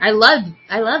 Right. I loved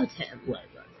him. Right.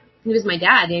 He was my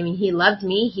dad. I mean, he loved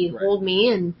me. He'd hold me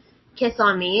and kiss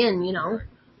on me and,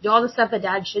 do all the stuff a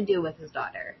dad should do with his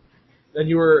daughter. And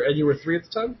you were 3 at the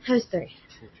time? I was 3.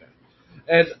 Okay.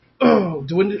 And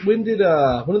when did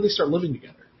they start living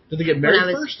together? Did they get married first?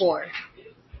 When I was 4.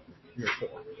 You were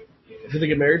 4. Did they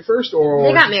get married first, or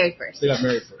they got married first? They got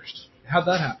married first. How'd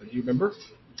that happen? Do you remember?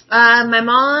 My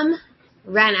mom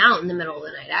ran out in the middle of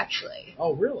the night, actually.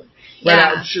 Oh, really? Yeah.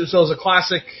 Ran out, so it was a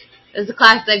classic. It was a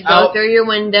classic. Go through your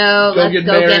window. Let's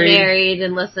go get married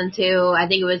and listen to. I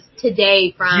think it was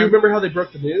Today from. Do you remember how they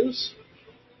broke the news?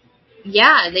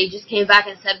 Yeah, they just came back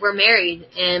and said we're married,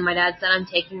 and my dad said I'm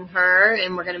taking her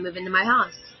and we're going to move into my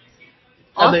house.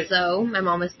 Also, my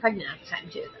mom was pregnant at the time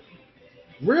too.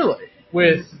 Really?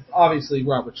 With obviously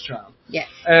Robert's child. Yes.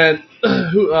 And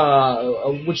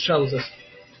which child was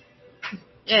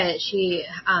this? She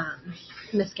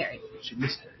miscarried. She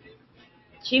miscarried.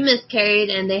 She miscarried,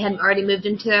 and they had already moved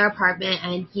into their apartment,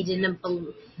 and he didn't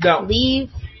believe.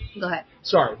 Go ahead.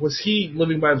 Sorry, was he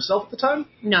living by himself at the time?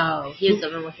 No, he was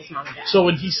living with his mom and dad. So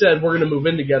when he said we're going to move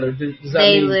in together, does that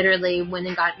mean... They literally went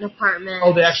and got an apartment.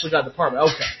 Oh, they actually got an apartment.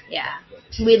 Okay. Yeah.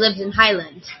 We lived in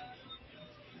Highland.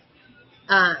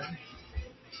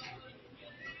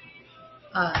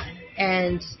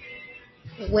 And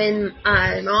when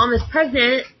my mom was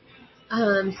pregnant,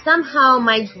 somehow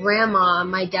my grandma,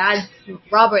 my dad's,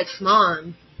 Robert's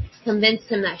mom, convinced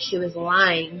him that she was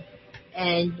lying.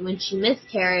 And when she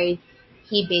miscarried,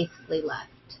 he basically left.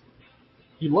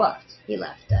 He left? He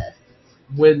left us.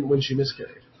 When she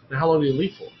miscarried? And how long did he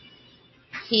leave for?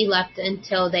 He left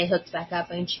until they hooked back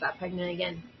up and she got pregnant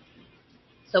again.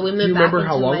 So we moved back. Do you remember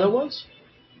how long that was?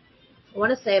 I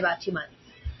want to say about 2 months.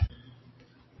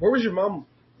 Where was your mom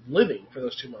living for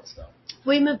those 2 months, though?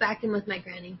 We moved back in with my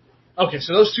granny. Okay,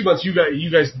 so those 2 months,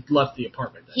 you guys left the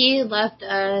apartment then. He left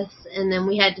us, and then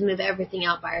we had to move everything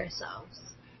out by ourselves.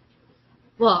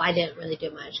 Well, I didn't really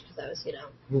do much because I was,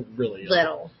 really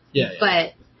little. Yeah.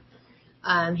 But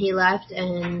he left,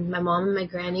 and my mom and my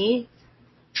granny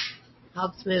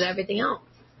helped move everything out.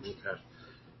 Okay.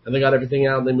 And they got everything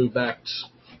out, and they moved back.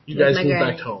 You guys moved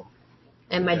back home.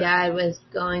 And my dad was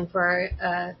going for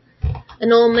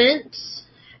annulment,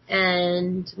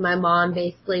 and my mom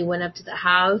basically went up to the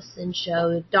house and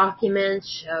showed documents,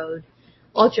 showed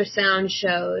ultrasound,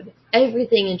 showed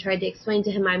everything, and tried to explain to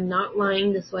him, I'm not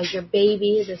lying, this was your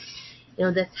baby,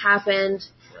 this happened,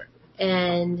 right.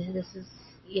 And this is,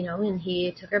 and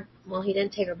he took her, well, he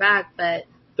didn't take her back, but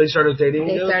they started dating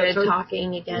again? They started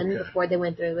talking again before they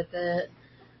went through with the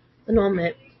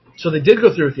annulment. So they did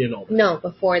go through with the annulment? No,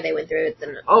 before they went through with the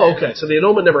annulment. Oh, okay, so the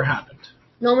annulment never happened.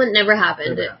 Annulment never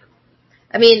happened.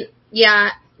 I mean,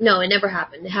 yeah, no, it never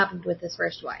happened. It happened with his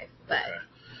first wife, but... Okay.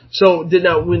 So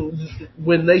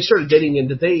when they started dating again,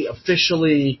 did they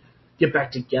officially get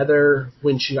back together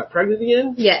when she got pregnant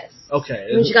again? Yes. Okay.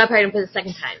 When she got pregnant for the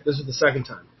second time. This was the second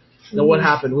time. Now what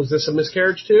happened? Was this a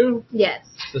miscarriage too? Yes.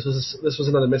 This was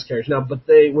another miscarriage. Now, but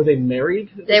were they married?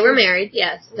 They were married.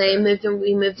 Yes. Okay. We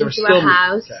moved into a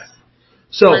house. Okay.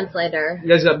 So months later, you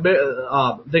guys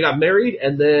they got married,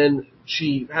 and then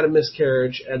she had a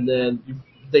miscarriage, and then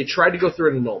they tried to go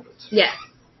through an annulment. Yes.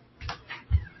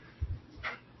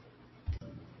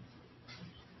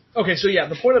 Okay, so yeah,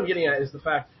 the point I'm getting at is the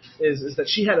fact is that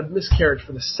she had a miscarriage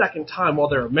for the second time while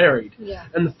they were married. Yeah.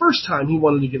 And the first time he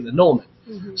wanted to get an annulment.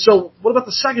 Mm-hmm. So what about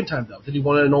the second time though? Did he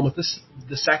want an annulment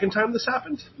the second time this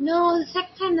happened? No, the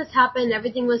second time this happened,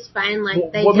 everything was fine.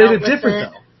 What made it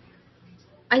different though?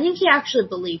 I think he actually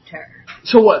believed her.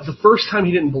 So what? The first time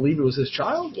he didn't believe it was his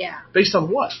child? Yeah. Based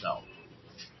on what though?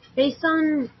 Based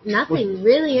on nothing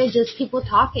really. It's just people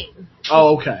talking.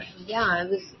 Oh, okay. Yeah, it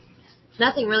was.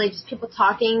 Nothing really, just people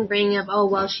talking, bringing up, oh,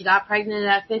 well, she got pregnant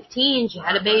at 15, she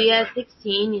had a baby at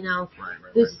 16,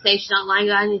 who's to say she's not lying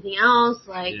about anything else,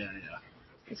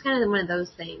 it's kind of one of those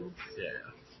things.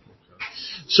 Yeah.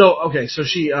 So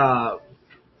she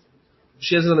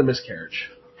has another miscarriage.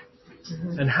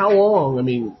 Mm-hmm. And how long were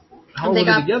they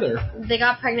together? They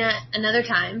got pregnant another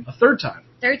time. A third time?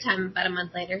 Third time, about a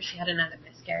month later, she had another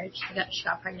miscarriage. She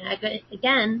got pregnant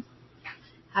again.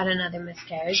 Had another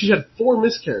miscarriage. She had 4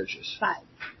 miscarriages.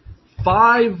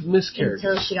 5 miscarriages.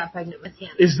 Until she got pregnant with him.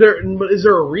 Is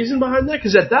there a reason behind that?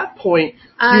 Because at that point,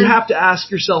 you have to ask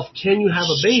yourself, can you have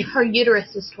a baby? Her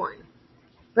uterus is torn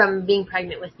from being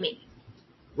pregnant with me.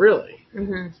 Really?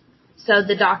 Mm-hmm. So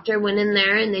the doctor went in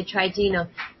there and they tried to,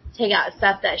 take out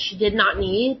stuff that she did not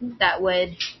need that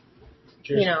would,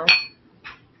 Cheers.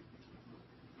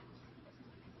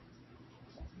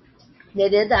 They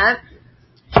did that.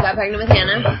 She got pregnant with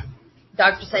Hannah.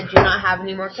 Doctor said, do not have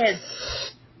any more kids.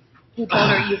 He told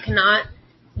her, you cannot,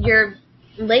 your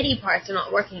lady parts are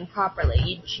not working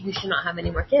properly. You should not have any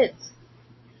more kids.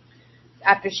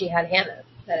 After she had Hannah,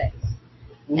 that is.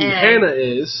 And Hannah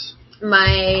is?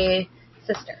 My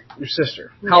sister. Your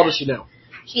sister. How old is she now?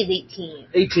 She's 18.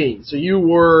 18. So you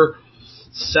were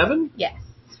 7? Yes.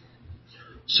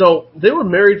 So they were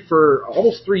married for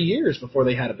almost 3 years before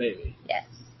they had a baby. Yes.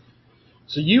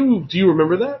 So do you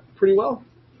remember that pretty well?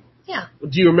 Yeah.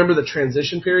 Do you remember the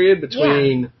transition period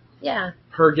between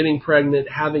her getting pregnant,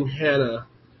 having Hannah?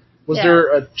 Was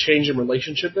there a change in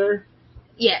relationship there?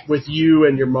 Yes. With you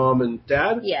and your mom and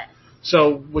dad? Yes.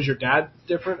 So was your dad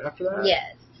different after that?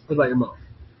 Yes. What about your mom?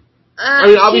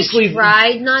 Obviously, she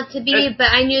tried not to be, but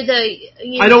I knew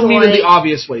I don't mean in the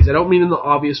obvious ways. I don't mean in the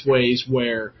obvious ways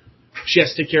where she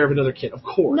has to take care of another kid. Of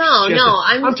course.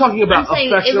 I'm talking about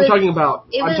affection. I'm talking about.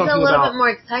 It was a little bit more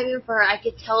excitement for her. I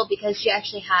could tell because she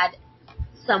actually had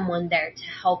someone there to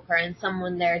help her and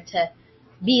someone there to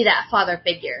be that father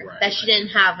figure that she didn't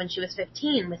have when she was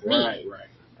 15 with me. Right.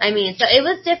 So it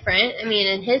was different.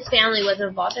 And his family was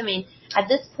involved. At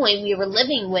this point, we were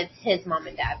living with his mom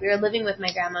and dad. We were living with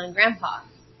my grandma and grandpa.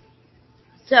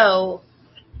 So,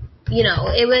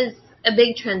 it was a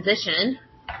big transition,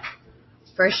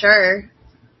 for sure.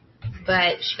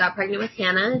 But she got pregnant with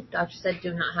Hannah. Doctor said,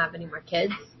 do not have any more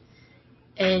kids.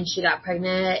 And she got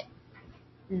pregnant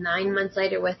 9 months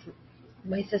later with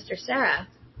my sister, Sarah.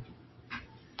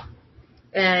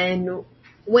 And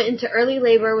went into early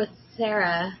labor with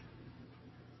Sarah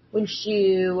when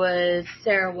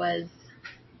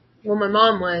my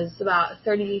mom was about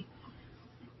 30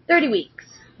 weeks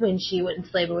when she went into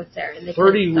labor with Sarah. And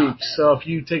 30 weeks. So if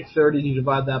you take 30 and you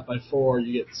divide that by 4,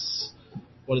 you get,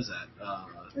 what is that?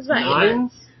 It's about 9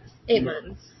 months. 8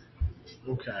 months.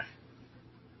 Okay.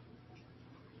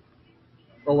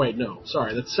 Oh wait, no,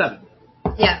 sorry, that's 7.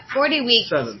 Yeah, 40 weeks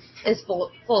 7 is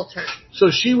full term. So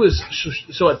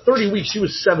so at 30 weeks she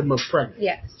was 7 months pregnant.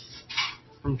 Yes.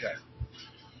 Okay.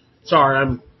 Sorry,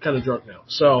 I'm kind of drunk now,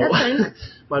 so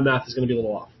my math is going to be a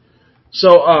little off.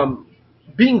 So,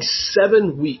 being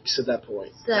 7 weeks at that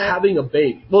point, having a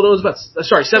baby. Well, it was about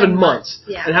 7 months,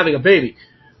 and having a baby.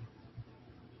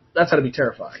 That's got to be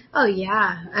terrifying. Oh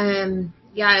yeah,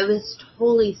 it was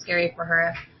totally scary for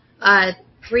her.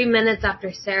 3 minutes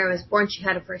after Sarah was born, she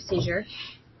had her first seizure,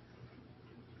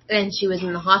 and she was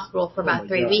in the hospital for about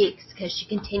 3 weeks because she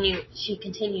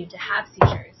continued to have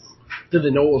seizures. Did they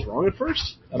know what was wrong at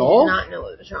first? All? They did not know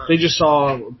what was wrong. They just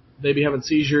saw baby having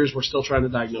seizures. We're still trying to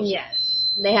diagnose it.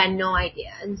 Yes. They had no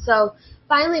idea. And so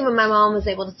finally when my mom was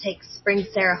able to bring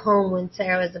Sarah home when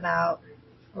Sarah was about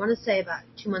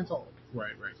 2 months old.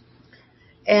 Right.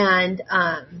 And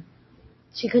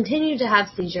she continued to have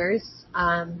seizures.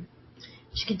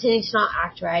 She continued to not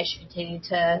act right. She continued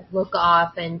to look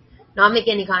off and not make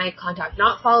any kind of contact,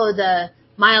 not follow the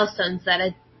milestones that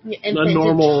an infant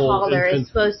and toddler is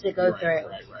supposed to go through.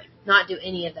 Right. Not do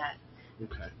any of that.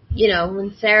 Okay.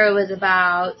 When Sarah was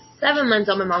about 7 months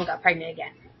old, my mom got pregnant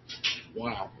again.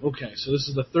 Wow. Okay, so this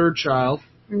is the third child.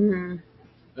 Mm-hmm.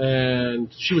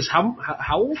 And she was how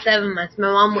old? 7 months.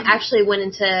 My mom actually went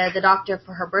into the doctor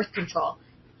for her birth control.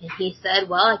 And he said,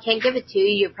 well, I can't give it to you.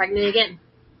 You're pregnant again.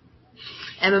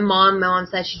 And my mom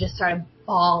said she just started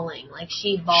bawling. Like,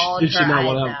 she bawled her eyes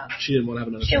out. She didn't want to have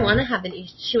another child. She didn't want to have any.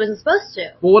 She wasn't supposed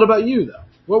to. Well, what about you, though?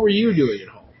 What were you doing at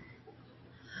home?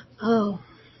 Oh.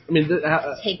 I mean,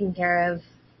 taking care of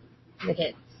the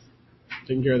kids.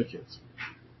 Taking care of the kids.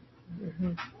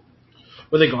 Mm-hmm.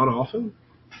 Were they gone often?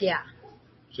 Yeah.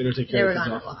 So they take care of the kids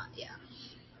often? They were gone a lot, yeah.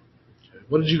 Okay.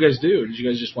 What did you guys do? Did you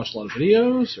guys just watch a lot of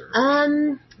videos?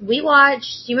 Or? We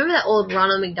watched, do you remember that old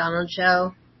Ronald McDonald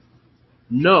show?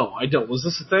 No, I don't. Was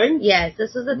this a thing? Yes,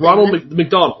 this was a thing. Ronald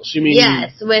McDonald's, you mean?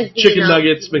 Yes, with chicken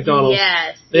nuggets, McDonald's.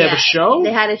 Yes. They have a show?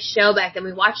 They had a show back then.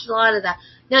 We watched a lot of that.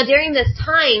 Now, during this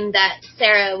time that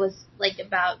Sarah was like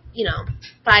about,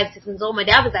 5, 6 months old, my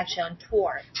dad was actually on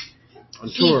tour. On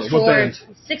tour? What band?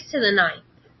 6 to the 9.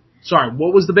 Sorry,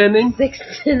 what was the band name? 6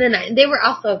 to the 9. They were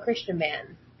also a Christian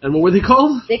band. And what were they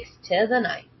called? 6 to the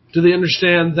 9. Do they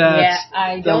understand that? Yeah,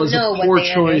 I don't know that was a poor what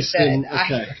they choice? Understood.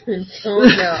 Okay. I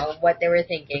don't know what they were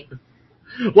thinking.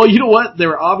 Well, you know what? They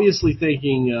were obviously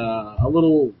thinking a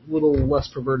little less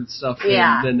perverted stuff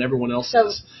than everyone else is.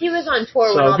 So he was on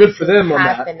tour when all good this for them was on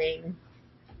happening.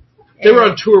 That. They were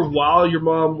on tour while your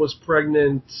mom was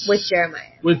pregnant with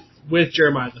Jeremiah. With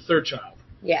Jeremiah, the third child.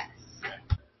 Yes.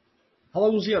 How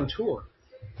long was he on tour?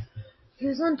 He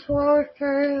was on tour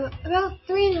for about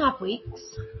 3.5 weeks.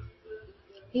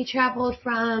 He traveled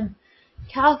from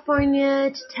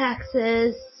California to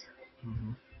Texas,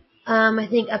 I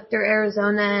think up through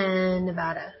Arizona and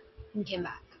Nevada, and came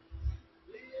back.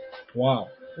 Wow.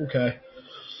 Okay.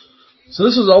 So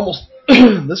this was almost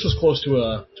this was close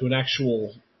to an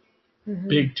actual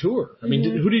big tour. I mean,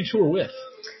 who did you tour with?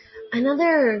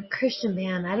 Another Christian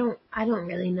band. I don't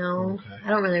really know. Okay. I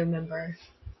don't really remember.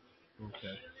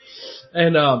 Okay.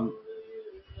 And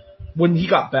when he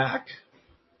got back,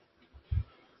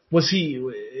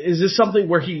 is this something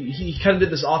where he kind of did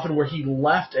this often where he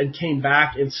left and came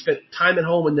back and spent time at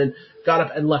home and then got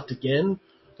up and left again?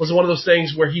 Was it one of those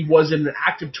things where he was in an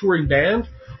active touring band,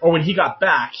 or when he got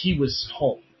back, he was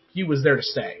home? He was there to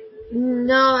stay?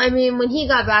 No, I mean, when he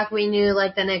got back, we knew,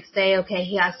 like, the next day, okay,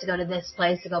 he has to go to this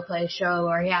place to go play a show,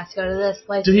 or he has to go to this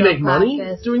place to go practice. Did he make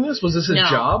money doing this? Was this his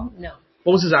job? No.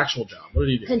 What was his actual job? What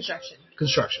did he do?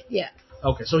 Construction. Yeah.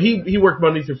 Okay, so he worked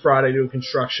Monday through Friday doing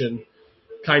construction,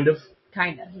 kind of?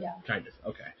 Kind of, yeah. Kind of,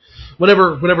 okay.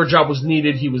 Whenever job was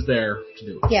needed, he was there to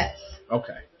do it. Yes.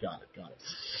 Okay, got it.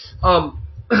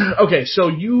 Okay, so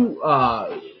you're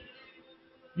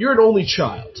an only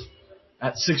child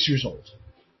at 6 years old.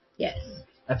 Yes.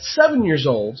 At 7 years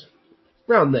old,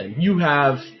 around then, you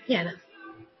have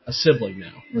a sibling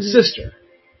now, a sister.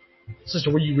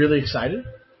 Sister, were you really excited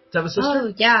to have a sister?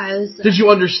 Oh, yeah. I was. Did you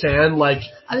understand, like...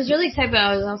 I was really excited, but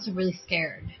I was also really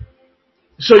scared.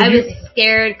 So I was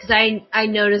scared because I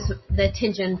noticed the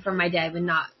attention from my dad would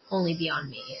not only be on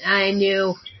me. And I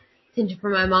knew attention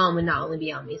from my mom would not only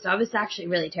be on me. So I was actually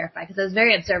really terrified because I was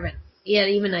very observant,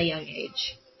 even at a young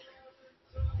age.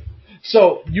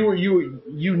 So you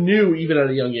knew even at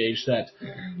a young age that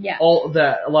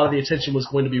a lot of the attention was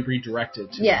going to be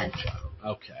redirected to your child.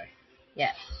 Okay.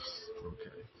 Yes.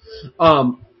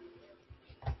 Okay.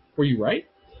 Were you right?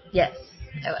 Yes,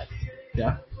 I was.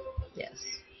 Yeah. Yes.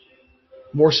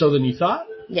 More so than you thought?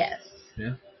 Yes.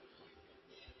 Yeah.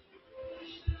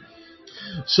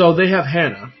 So they have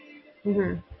Hannah.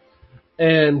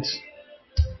 And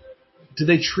did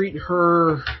they treat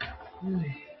her...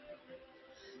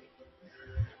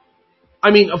 I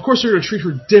mean, of course they're going to treat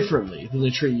her differently than they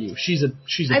treat you. She's a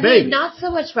baby. I mean, not so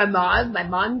much my mom. My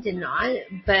mom did not.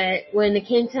 But when it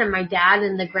came to my dad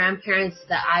and the grandparents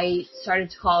that I started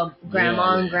to call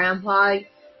grandma and grandpa,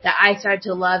 that I started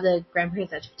to love the grandparents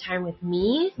that took time with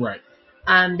me. Right.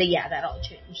 That all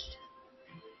changed.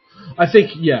 I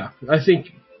think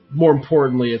more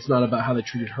importantly, it's not about how they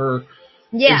treated her.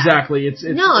 Yeah. Exactly. It has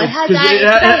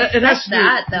that. It has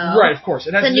that, though. Right, of course.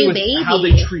 It has to do with how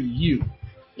they treat you.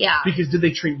 Yeah. Because did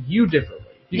they treat you differently?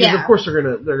 Because of course they're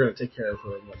gonna take care of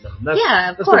her and whatnot. And that's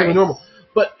that's perfectly normal.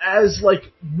 But as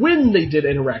when they did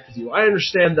interact with you, I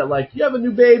understand that you have a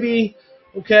new baby.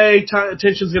 Okay,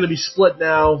 attention's going to be split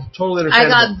now. Totally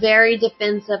understandable. I got very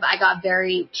defensive. I got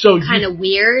very kind of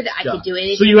weird. I could do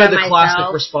anything. So you had the myself.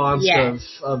 Classic response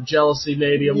of jealousy,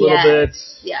 maybe a little bit.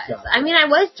 Yes. I mean, I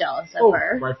was jealous of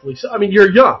her. Rightfully so. I mean,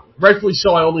 you're young. Rightfully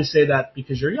so. I only say that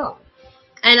because you're young.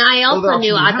 And I also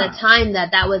knew at the time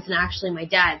that wasn't actually my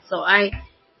dad. So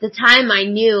the time I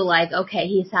knew, okay,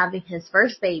 he's having his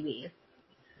first baby.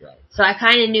 Right. So I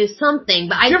kind of knew something,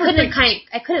 but I couldn't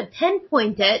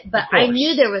pinpoint it, but I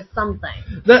knew there was something.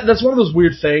 That's one of those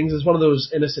weird things. It's one of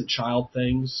those innocent child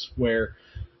things where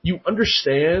you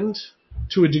understand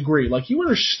to a degree. You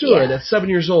understood at 7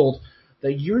 years old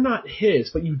that you're not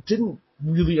his, but you didn't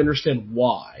really understand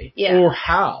why or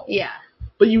how. Yeah.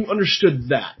 But you understood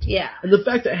that. Yeah. And the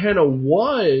fact that Hannah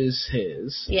was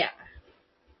his. Yeah.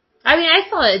 I mean,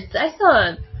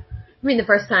 the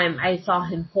first time I saw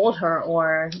him hold her,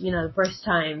 or, the first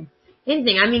time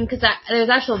anything. I mean, because there's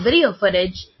actual video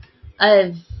footage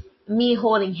of me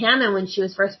holding Hannah when she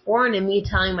was first born and me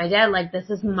telling my dad, this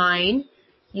is mine,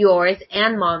 yours,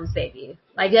 and mom's baby.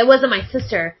 That wasn't my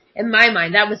sister. In my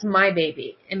mind, that was my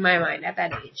baby. In my mind, at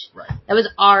that age. Right. That was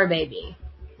our baby.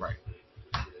 Right.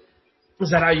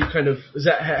 Is that how you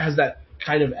has that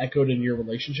kind of echoed in your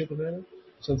relationship with Hannah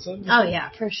since then? Oh, yeah,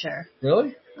 for sure.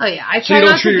 Really? Oh, yeah. I try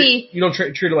not to be... You don't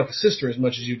treat her like a sister as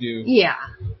much as you do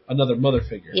another mother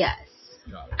figure. Yes.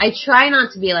 I try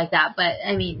not to be like that, but,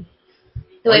 I mean,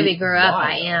 the way we grew up,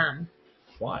 I am.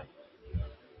 Why?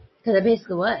 Because I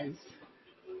basically was.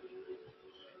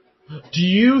 Do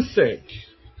you think...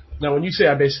 Now, when you say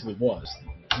I basically was,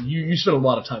 you spent a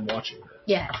lot of time watching her.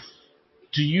 Yes.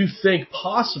 Do you think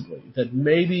possibly that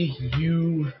maybe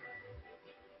you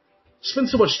spend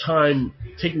so much time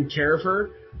taking care of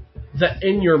her that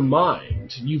in your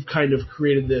mind you've kind of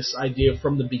created this idea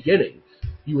from the beginning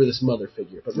you were this mother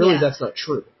figure, but really that's not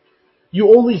true.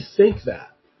 You only think that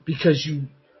because you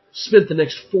spent the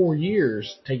next 4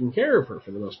 years taking care of her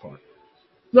for the most part.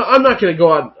 No, I'm not going to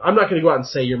go out and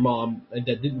say your mom and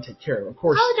dad didn't take care of her. Of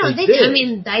course, they did. I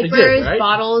mean, diapers,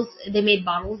 bottles. They made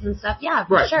bottles and stuff. Yeah,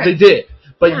 for sure. They did,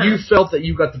 but you felt that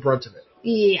you got the brunt of it.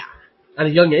 Yeah. At a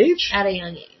young age. At a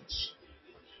young age.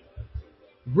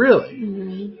 Really?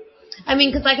 Mm-hmm. I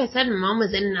mean, because like I said, my mom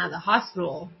was in and out of the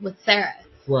hospital with Sarah.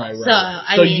 Right.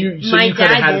 So you kind of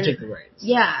had to take the reins.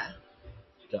 Yeah.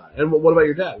 Got it. And what about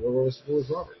your dad? Where was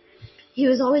Robert? He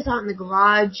was always out in the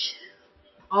garage,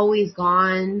 always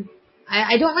gone.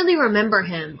 I don't really remember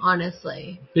him,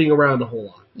 honestly. Being around a whole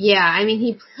lot. Yeah, I mean,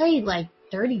 he played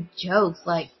dirty jokes,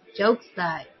 jokes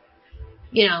that,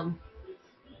 no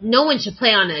one should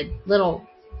play on a little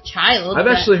child. I've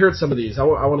actually heard some of these. I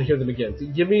want to hear them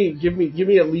again. Give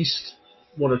me at least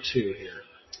one or two here.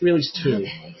 Give me at least two.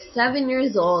 Okay, 7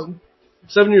 years old.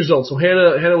 7 years old. So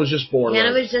Hannah was just born.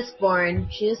 Hannah was just born.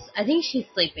 I think she's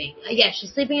sleeping. Yeah,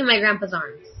 she's sleeping in my grandpa's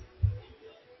arms.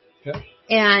 Okay.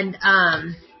 And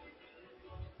I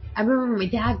remember my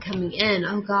dad coming in.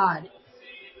 Oh God.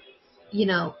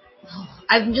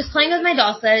 I'm just playing with my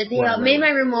doll set. They made my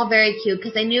room all very cute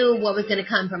because I knew what was going to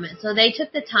come from it. So they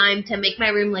took the time to make my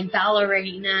room like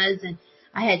ballerinas, and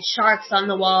I had sharks on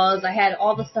the walls. I had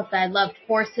all the stuff that I loved,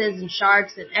 horses and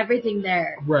sharks and everything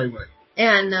there. Right.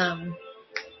 And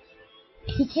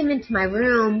he came into my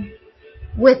room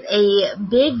with a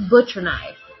big butcher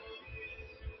knife,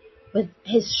 with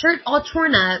his shirt all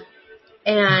torn up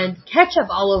and ketchup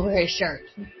all over his shirt.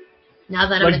 Now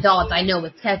that I'm an adult, I know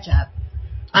it's ketchup.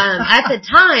 At the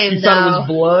time, you thought it was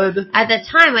blood? At the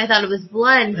time, I thought it was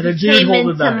blood, and he came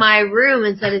into my room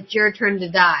and said, "It's your turn to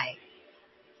die."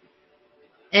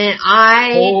 And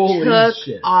I took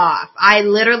off. I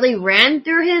literally ran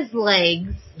through his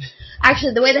legs.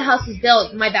 Actually, the way the house is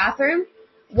built, my bathroom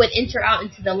would enter out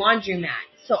into the laundromat.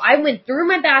 So I went through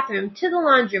my bathroom to the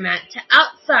laundromat to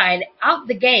outside, out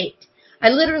the gate. I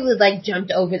literally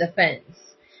jumped over the fence.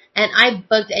 And I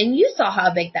booked, and you saw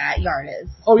how big that yard is.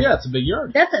 Oh yeah, it's a big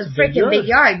yard. That's a freaking big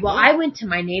yard. Well, I went to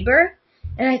my neighbor,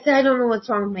 And I said, I don't know what's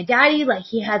wrong with my daddy. Like,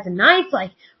 he has a knife. Like,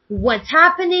 what's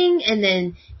happening? And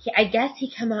then I guess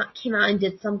he came out and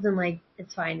did something like,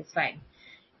 it's fine.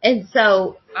 And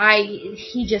so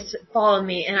he just followed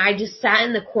me, and I just sat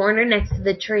in the corner next to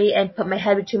the tree and put my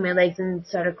head between my legs and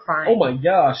started crying. Oh my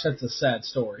gosh, that's a sad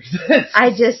story. I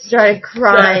just started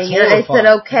crying, and I said,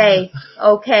 okay,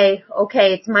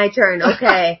 it's my turn,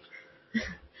 okay.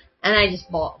 And I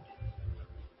just bawled.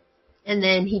 And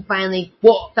then he finally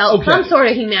felt some sort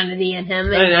of humanity in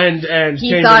him, and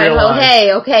he thought,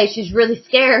 okay, she's really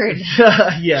scared.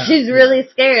 Yeah. She's really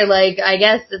scared. Like, I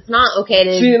guess it's not okay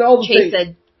to chase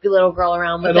a little girl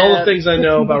around. And all the things I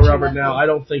know about Robert now, I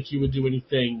don't think he would do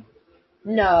anything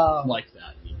like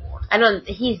that anymore.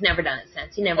 He's never done it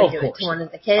since. He never did it to one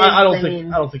of the kids. I don't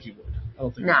think he would.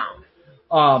 No.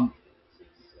 Do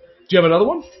you have another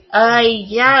one?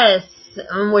 Yes.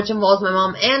 Which involves my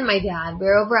mom and my dad. We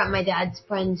were over at my dad's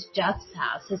friend Jeff's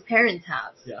house, his parents'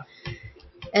 house. Yeah.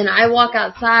 And I walk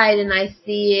outside and I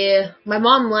see my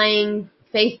mom laying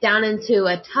face down into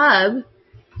a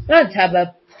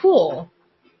pool.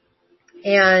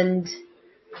 And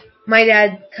my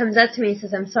dad comes up to me and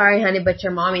says, I'm sorry, honey, but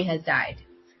your mommy has died.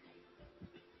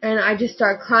 And I just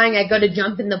start crying. I go to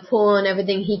jump in the pool and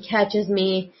everything. He catches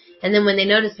me. And then when they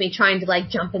notice me trying to,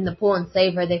 jump in the pool and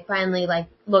save her, they finally,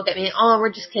 look at me. Oh,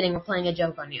 we're just kidding. We're playing a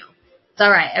joke on you. It's all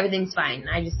right. Everything's fine.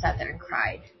 And I just sat there and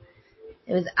cried.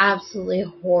 It was absolutely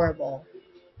horrible.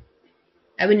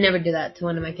 I would never do that to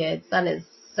one of my kids. That is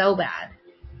so bad.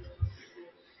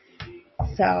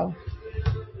 So,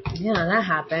 yeah, that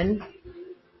happened.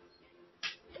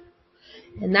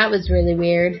 And that was really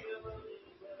weird.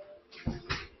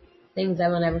 Things I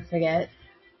will never forget,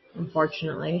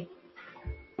 unfortunately.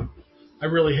 I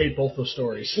really hate both those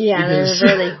stories. Yeah, they're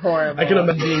really horrible. I can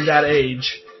imagine being that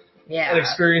age and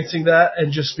experiencing that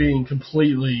and just being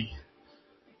completely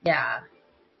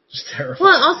just terrified.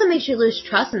 Well, it also makes you lose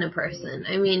trust in a person.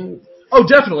 I mean... Oh,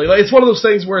 definitely. It's one of those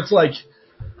things where it's like...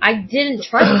 I didn't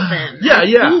trust them.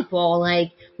 People.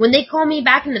 When they call me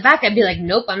back in the back, I'd be like,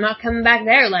 nope, I'm not coming back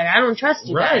there. I don't trust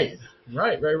you guys.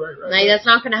 Right. That's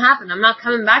not going to happen. I'm not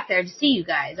coming back there to see you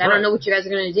guys. I don't know what you guys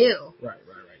are going to do. Right.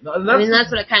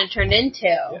 That's what it kind of turned into.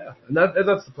 Yeah, and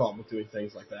that's the problem with doing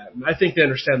things like that. And I think they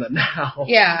understand that now.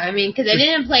 Yeah, because I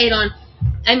didn't play it on...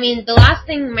 the last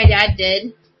thing my dad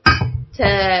did to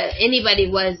anybody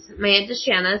was my Aunt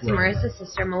Shanna, Marissa's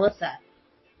sister, Melissa.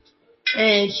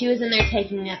 And she was in there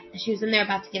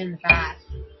about to get in the bath.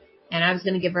 And I was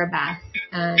going to give her a bath.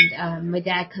 And my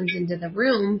dad comes into the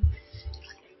room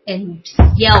and just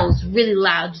yells really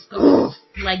loud, just goes,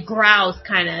 growls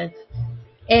kind of.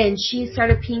 And she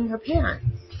started peeing her pants.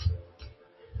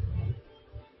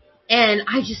 And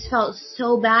I just felt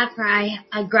so bad for her.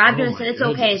 I grabbed her and said, it's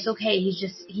okay. He's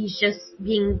just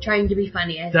trying to be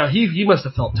funny. Now, he must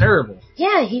have felt terrible.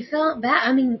 Yeah, he felt bad.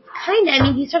 Kind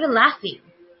of. He started laughing.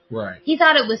 Right. He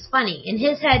thought it was funny. In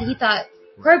his head, he thought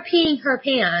her peeing her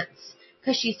pants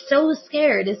because she's so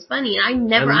scared is funny. And I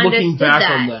never understood that. Looking back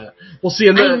on that. Well, see,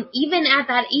 even at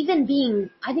that, I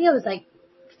think I was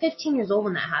 15 years old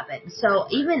when that happened. So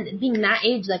even being that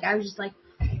age, I was just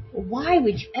why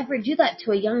would you ever do that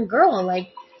to a young girl?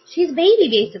 She's a baby,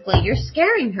 basically. You're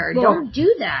scaring her. Well, don't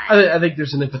do that. I think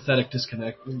there's an empathetic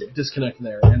disconnect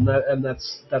there, and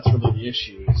that's really the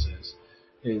issue.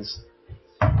 Is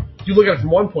you look at it from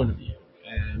one point of view,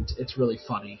 and it's really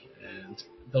funny, and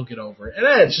they'll get over it, and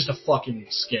it's just a fucking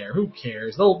scare. Who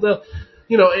cares? They'll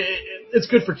it's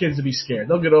good for kids to be scared.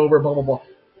 They'll get over it, blah blah blah.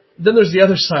 Then there's the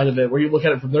other side of it where you look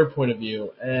at it from their point of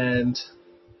view, and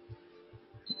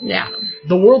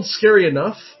the world's scary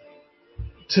enough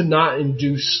to not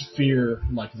induce fear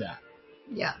like that.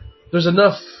 Yeah. There's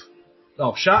enough...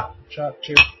 Oh, shot,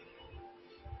 cheers.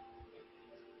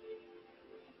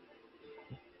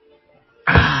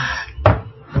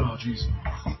 Oh, jeez.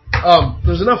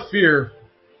 There's enough fear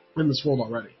in this world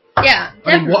already. Yeah,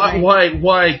 definitely.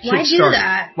 Why kickstart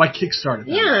that? Why kickstart it?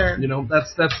 Yeah.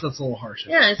 That's a little harsh.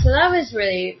 Yeah, so that was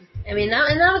really... that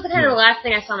was the kind of the last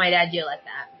thing I saw my dad do like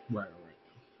that. Right.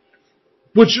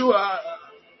 Which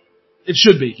it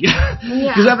should be,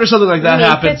 because after something like that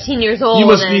happens, 15 years old, you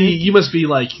must be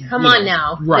like, come on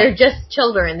now, right. They're just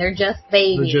children, they're just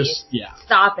babies.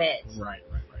 Stop it. Right.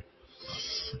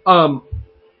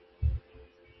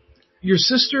 Your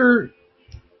sister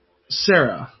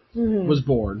Sarah was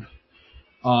born.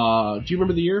 Do you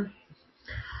remember the year?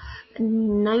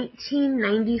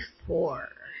 1994.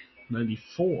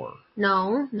 94.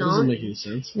 No. That doesn't make any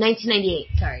sense.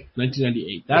 1998, sorry.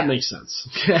 1998. That makes sense.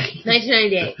 Okay.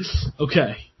 1998.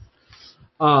 Okay.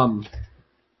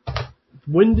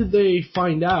 When did they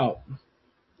find out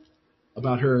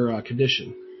about her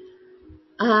condition?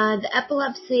 The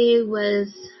epilepsy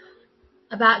was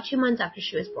about 2 months after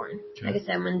she was born. Okay. Like I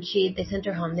said, when they sent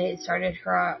her home, they started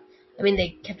her.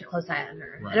 They kept a close eye on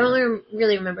her. Right. I don't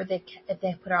really remember if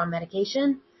they put her on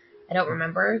medication. I don't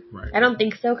remember. Right. I don't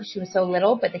think so because she was so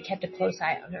little, but they kept a close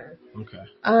eye on her. Okay.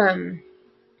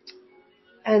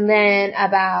 And then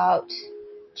about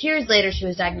 2 years later, she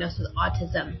was diagnosed with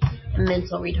autism and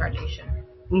mental retardation.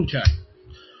 Okay.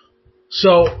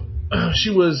 So she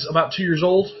was about 2 years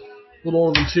old, a little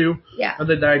older than 2. Yeah. And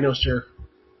they diagnosed her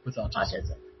with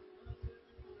autism.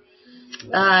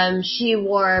 She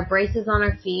wore braces on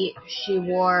her feet. She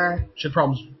had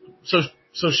problems.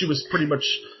 So she was pretty much.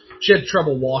 She had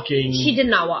trouble walking. She did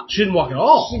not walk. She didn't walk at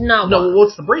all. She did not walk. No,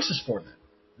 what's the braces for then?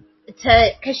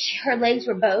 Because her legs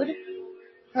were bowed.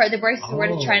 The braces were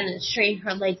to try and straighten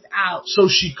her legs out. So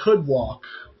she could walk.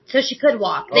 They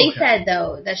said,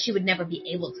 though, that she would never be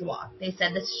able to walk. They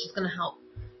said this is just going to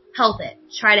help it.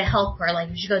 Try to help her, like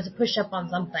if she goes to push up on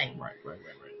something. Right.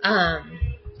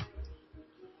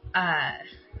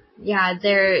 Yeah,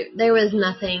 there was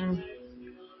nothing.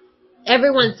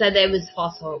 Everyone said that it was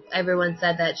false hope. Everyone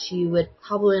said that she would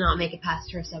probably not make it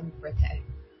past her 7th birthday.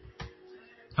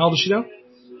 How old is she now?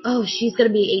 Oh, she's going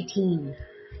to be 18.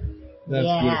 That's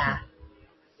beautiful.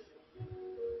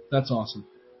 That's awesome.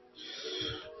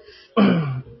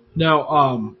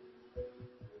 Now,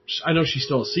 I know she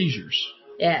still has seizures.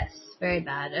 Yes, very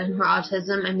bad. And her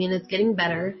autism, it's getting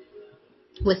better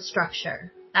with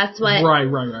structure. That's what...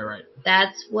 Right.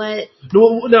 That's what...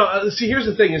 No, see, here's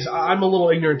the thing is I'm a little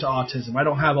ignorant to autism. I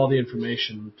don't have all the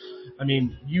information.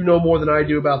 You know more than I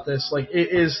do about this.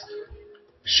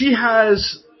 She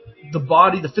has the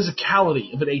body, the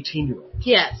physicality of an 18-year-old.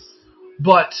 Yes.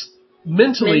 But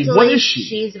mentally, what is she?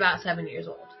 She's about 7 years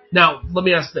old. Now, let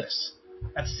me ask this.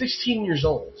 At 16 years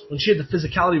old, when she had the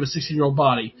physicality of a 16-year-old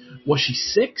body, was she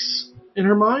 6 in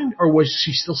her mind, or was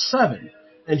she still 7?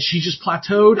 And she just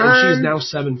plateaued, and she is now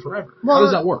 7 forever. How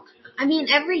does that work?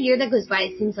 Every year that goes by,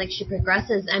 it seems like she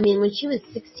progresses. When she was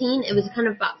 16, it was kind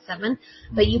of about 7,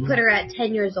 but you put her at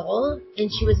 10 years old,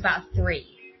 and she was about 3.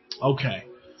 Okay.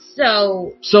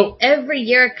 So every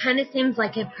year it kind of seems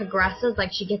like it progresses,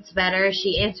 like she gets better,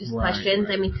 she answers questions.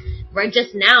 Right. Right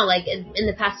just now, like in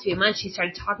the past few months, she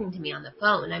started talking to me on the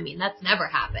phone. That's never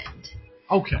happened.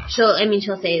 Okay. She'll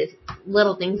say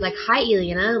little things like, "Hi,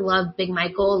 Elena, love Big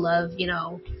Michael, love,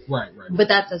 Right. But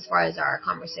that's as far as our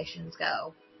conversations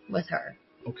go with her.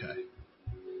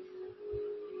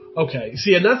 Okay.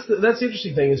 See, and that's the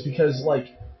interesting thing is because,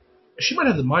 she might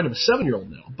have the mind of a 7-year-old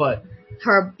now, but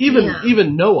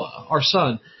even Noah, our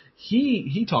son,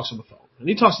 he talks on the phone. And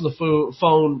he talks on the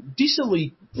phone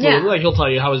decently fluently. Like, he'll tell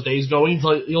you how his day's going.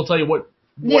 He'll tell you what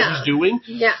he's doing.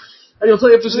 Yeah. And he'll tell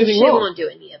you if there's anything wrong. She won't do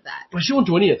any of that. Well, she won't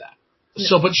do any of that.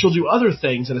 No. But she'll do other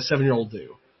things that a 7-year-old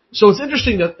do. So it's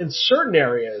interesting that in certain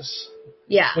areas,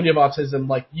 when you have autism,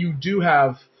 you do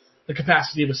have the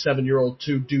capacity of a 7-year-old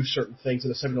to do certain things that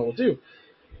a 7-year-old will do.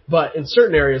 But in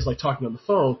certain areas, like talking on the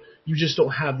phone, you just don't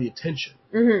have the attention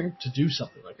to do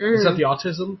something like that. Mm-hmm. Is that the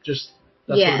autism? That's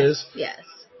what it is? Yes.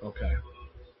 Okay.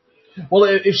 Well,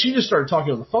 if she just started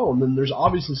talking on the phone, then there's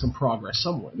obviously some progress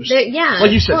somewhere.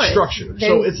 Like you said, structure.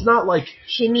 So it's not like...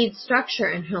 She needs structure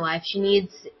in her life. She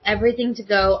needs everything to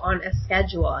go on a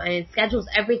schedule. And it schedules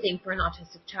everything for an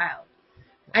autistic child.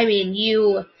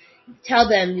 You tell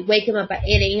them, you wake them up at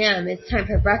 8 a.m., it's time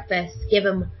for breakfast, give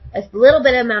them a little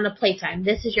bit amount of playtime.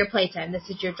 This is your playtime. This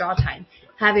is your draw time.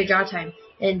 Have your draw time.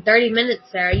 In 30 minutes,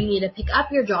 Sarah, you need to pick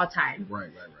up your draw time. Right.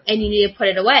 And you need to put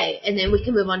it away. And then we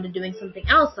can move on to doing something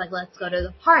else, like let's go to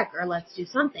the park or let's do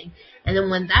something. And then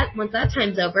once that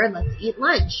time's over, let's eat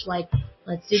lunch.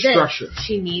 Let's do this. Structure.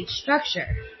 She needs structure.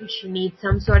 She needs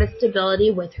some sort of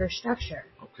stability with her structure.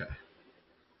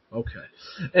 Okay.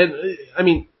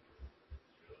 And,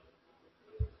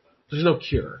 there's no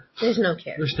cure. There's no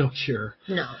cure.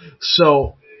 No.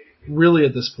 So, really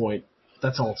at this point,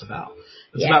 that's all it's about.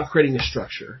 It's about creating a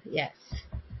structure. Yes.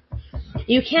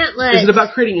 You can't let... Is it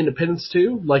about creating independence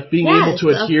too? Like being able to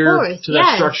adhere to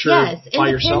that structure by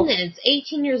yourself? Independence.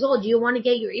 18 years old, you want to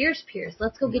get your ears pierced.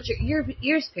 Let's go get your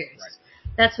ears pierced.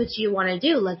 Right. That's what you want to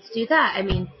do. Let's do that.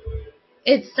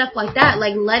 It's stuff like that.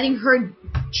 Like letting her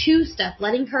choose stuff.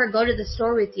 Letting her go to the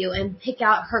store with you and pick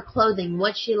out her clothing,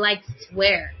 what she likes to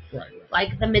wear. Right.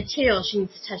 Like the material. She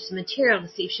needs to touch the material to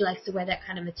see if she likes to wear that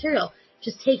kind of material.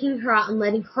 Just taking her out and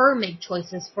letting her make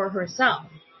choices for herself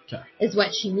is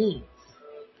what she needs.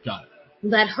 Got it.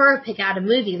 Let her pick out a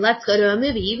movie. Let's go to a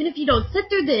movie. Even if you don't sit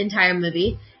through the entire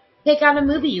movie, pick out a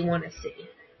movie you want to see.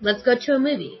 Let's go to a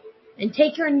movie. And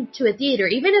take her into a theater,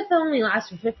 even if it only lasts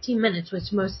for 15 minutes,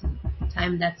 which most of the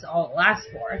time that's all it lasts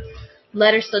for.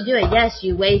 let her still do it. Yes,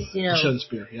 you waste,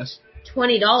 Shakespeare, yes.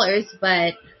 $20,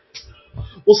 but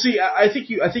well, see, I think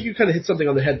you kind of hit something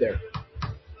on the head there.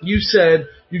 You said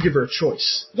you give her a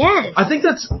choice. Yes. I think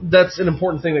that's an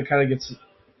important thing that kind of gets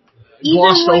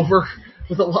glossed over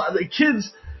with a lot of the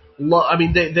kids.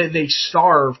 They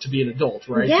starve to be an adult,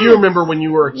 right? Yes. You remember when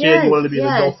you were a kid, you wanted to be an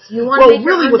adult. You want to make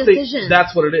your own decisions.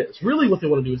 That's what it is. Really what they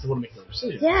want to do is they want to make their own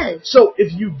decisions. Yes. So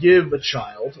if you give a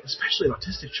child, especially an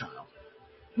autistic child,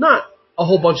 not a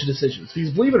whole bunch of decisions,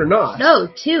 because believe it or not. No,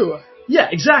 2. Yeah,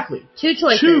 exactly. 2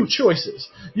 choices. 2 choices.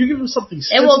 You give them something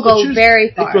simple. It will go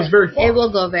very far. It goes very far. It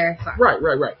will go very far.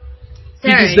 Right.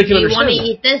 Sarah, do you want to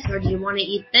eat this or do you want to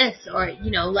eat this? Or,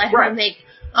 let her make...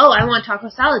 Oh, I want taco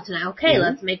salad tonight. Okay,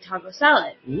 let's make taco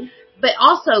salad. Mm-hmm. But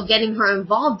also getting her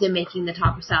involved in making the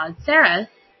taco salad. Sarah,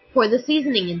 pour the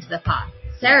seasoning into the pot.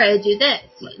 Sarah, do this.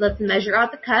 Right. Let's measure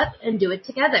out the cup and do it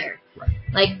together. Right.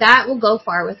 Like, that will go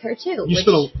far with her, too. You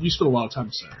spend a lot of time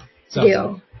with Sarah.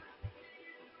 Do.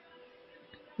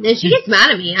 Then she gets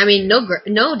mad at me. I mean,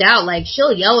 no doubt. Like,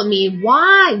 she'll yell at me,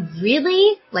 why?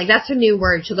 Really? Like, that's her new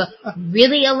word. She'll go,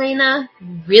 really, Elena?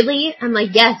 Really? I'm like,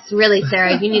 yes, really,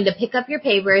 Sarah. You need to pick up your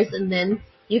papers and then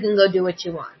you can go do what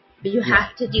you want. But you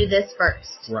have to do this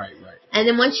first. Right. And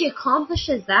then once she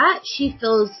accomplishes that, she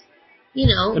feels,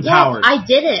 empowered. Yes, I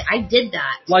did it. I did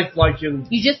that. Like in...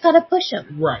 You just gotta push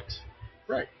them. Right.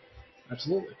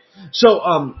 Absolutely. So,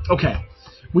 okay.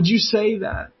 Would you say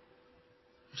that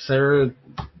Sarah...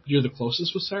 You're the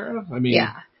closest with Sarah? I mean,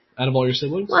 out of all your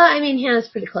siblings? Well, I mean, Hannah's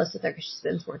pretty close with her because she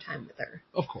spends more time with her.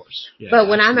 Of course. Yeah, but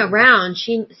when I'm around,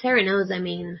 Sarah knows, I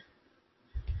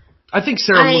think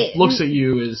Sarah looks at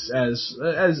you as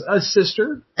a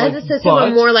sister. As a sister,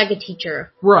 but more like a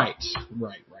teacher. Right.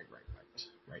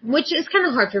 Which is kind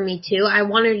of hard for me, too. I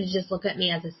want her to just look at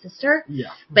me as a sister. Yeah.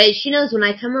 But she knows when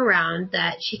I come around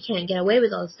that she can't get away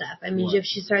with all this stuff. I mean, if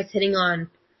she starts hitting on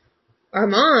our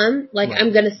mom,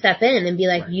 I'm going to step in and be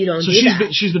like, you don't do that. So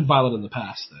she's been violent in the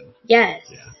past, then? Yes.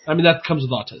 Yeah. I mean, that comes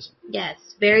with autism. Yes.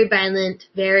 Very violent.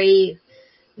 Very,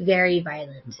 very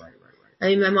violent. Right. I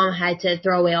mean, my mom had to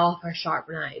throw away all of her sharp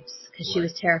knives because she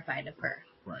was terrified of her.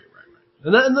 Right.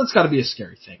 And that's got to be a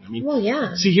scary thing. I mean, well,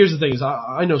 yeah. See, here's the thing: is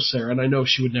I know Sarah, and I know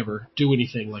she would never do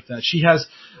anything like that. She has,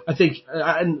 I think she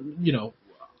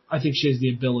has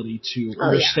the ability to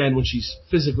understand when she's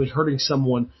physically hurting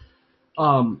someone.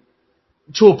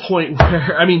 To a point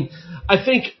where, I mean, I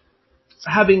think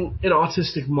having an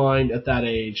autistic mind at that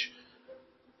age,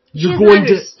 you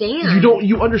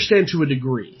understand to a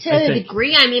degree.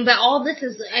 I mean, but all this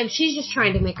is, and she's just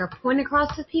trying to make her point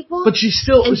across to people. But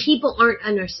people aren't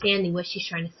understanding what she's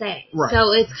trying to say. Right.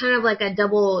 So it's kind of like a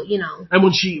double, And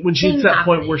when she hits that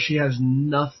point where she has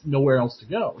nowhere else to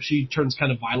go, she turns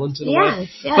kind of violent in a way.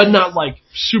 Yes. But not like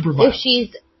super violent. If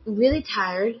she's really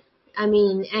tired, I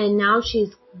mean, and now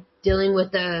she's dealing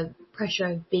with the pressure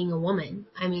of being a woman.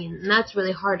 I mean, that's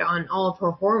really hard on all of her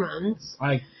hormones.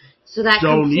 So that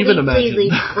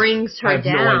completely brings her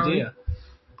down. I have no idea.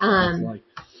 And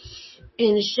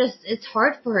it's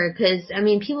hard for her because, I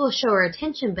mean, people show her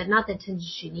attention, but not the attention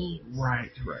she needs.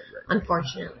 Right.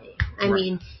 Unfortunately. I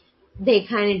mean, they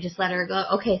kind of just let her go,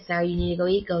 okay, Sarah, you need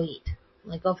to go eat.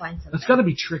 Like, go find something. That's got to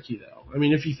be tricky, though. I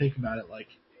mean, if you think about it, like,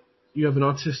 you have an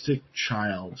autistic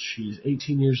child. She's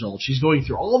 18 years old. She's going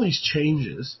through all these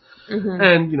changes. Mm-hmm.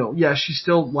 And, she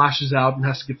still lashes out and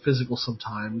has to get physical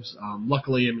sometimes.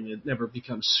 Luckily, I mean, it never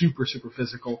becomes super, super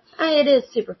physical. It is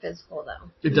super physical,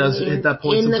 though. It does at that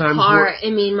point sometimes. In the car, I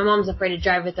mean, my mom's afraid to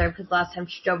drive with her because last time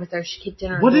she drove with her, she kicked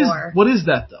in her door. What is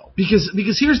that, though? Because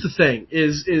here's the thing,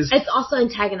 is... It's also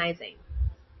antagonizing.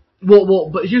 Well,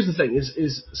 but here's the thing,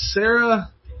 is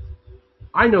Sarah...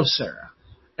 I know Sarah.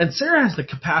 And Sarah has the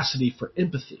capacity for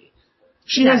empathy.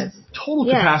 She has total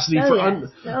capacity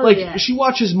for she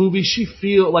watches movies. She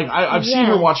feel like I've seen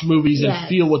her watch movies and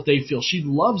feel what they feel. She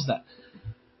loves that.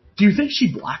 Do you think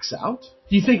she blacks out?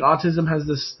 Do you think autism has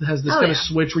this kind of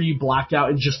switch where you black out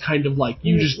and just kind of like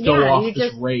you just go off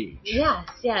this rage? Yes,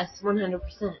 100%.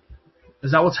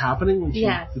 Is that what's happening when she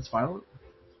gets violent?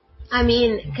 I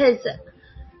mean,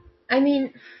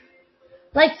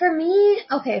 like, for me,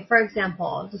 okay, for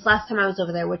example, this last time I was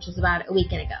over there, which was about a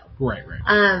weekend ago. Right.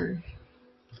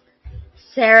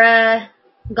 Sarah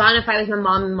got in a fight with my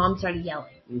mom, and Mom started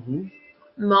yelling. Mm-hmm.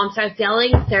 Mom starts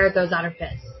yelling, Sarah throws out her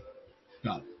fist.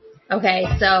 Got it. Okay,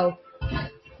 so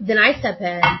then I step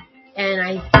in, and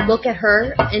I look at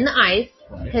her in the eyes,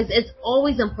 because it's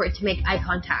always important to make eye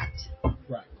contact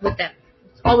with them.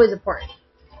 It's always important.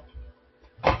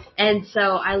 And so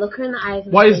I look her in the eyes.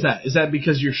 Why is that? Is that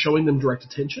because you're showing them direct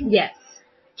attention? Yes.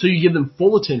 So you give them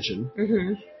full attention,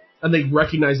 and they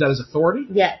recognize that as authority?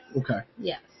 Yes. Okay.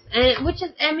 Yes. And which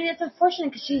is, I mean, it's unfortunate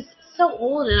because she's so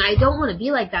old, and I don't want to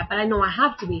be like that, but I know I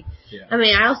have to be. Yeah. I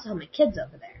mean, I also have my kids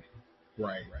over there.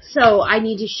 Right. So I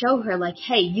need to show her, like,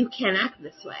 hey, you can't act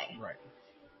this way. Right.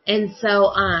 And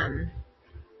so,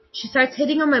 she starts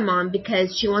hitting on my mom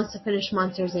because she wants to finish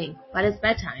Monsters, Inc., but it's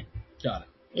bedtime. Got it.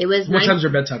 It was What time's her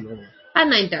bedtime normally? At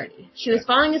 9:30. She was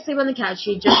falling asleep on the couch.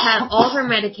 She just had all her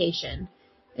medication.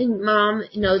 And Mom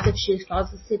knows if she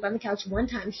falls asleep on the couch one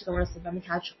time, she's going to want to sleep on the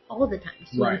couch all the time.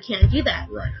 So you can't do that.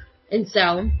 Right. And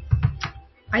so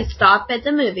I stop at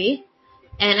the movie,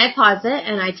 and I pause it,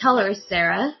 and I tell her,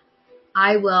 Sarah,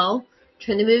 I will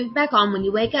turn the movie back on when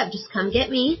you wake up. Just come get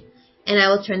me, and I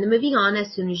will turn the movie on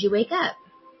as soon as you wake up.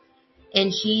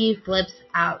 And she flips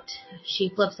out. She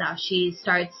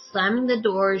starts slamming the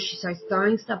doors. She starts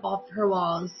throwing stuff off her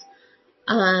walls.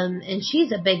 And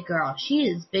she's a big girl. She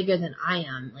is bigger than I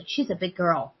am. Like, she's a big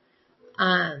girl.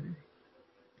 And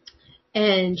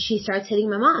she starts hitting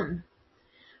my mom.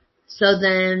 So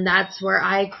then that's where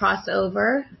I cross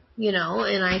over,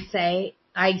 and I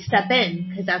step in,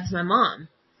 because that's my mom.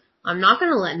 I'm not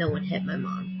going to let no one hit my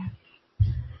mom.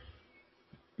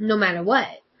 No matter what.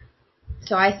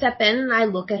 So I step in and I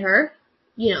look at her,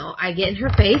 I get in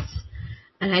her face,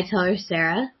 and I tell her,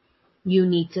 Sarah, you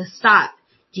need to stop.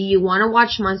 Do you want to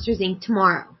watch Monsters, Inc.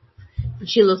 tomorrow? And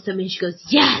she looks at me and she goes,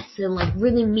 yes, and like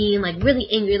really mean, like really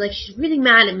angry, like she's really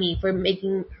mad at me for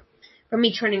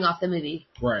me turning off the movie.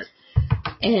 Right.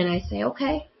 And I say,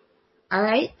 okay, all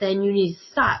right, then you need to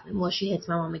stop. And she hits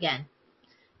my mom again.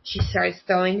 She starts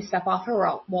throwing stuff off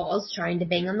her walls, trying to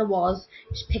bang on the walls.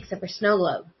 She picks up her snow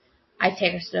globe. I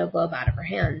take her snow globe out of her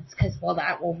hands because,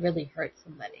 that will really hurt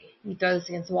somebody. You throw this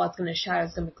against the wall, it's going to shatter,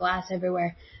 there's going to be glass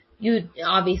everywhere.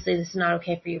 Obviously, this is not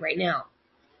okay for you right now.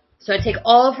 So I take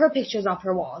all of her pictures off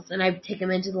her walls, and I take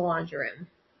them into the laundry room.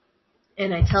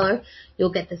 And I tell her,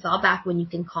 you'll get this all back when you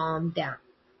can calm down.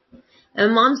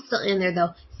 And Mom's still in there,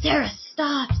 though. Sarah,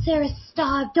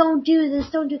 stop, don't do this,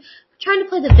 I'm trying to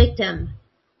play the victim.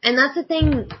 And that's the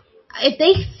thing, if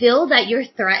they feel that you're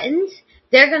threatened,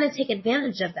 they're going to take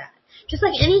advantage of that. Just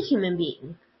like any human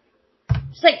being.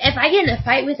 Just like if I get in a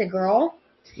fight with a girl,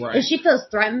 and she feels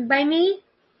threatened by me,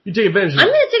 you take advantage of I'm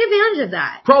going to take advantage of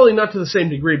that. Probably not to the same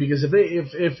degree, because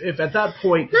if at that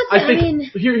point,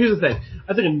 here's the thing.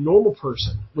 I think a normal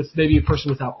person, with maybe a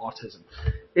person without autism,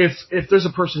 if there's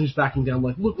a person who's backing down,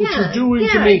 like, look what you're doing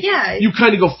to me, you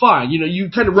kind of go fine. You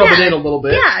kind of rub it in a little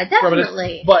bit. Yeah,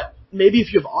 definitely. But maybe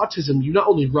if you have autism, you not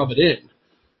only rub it in,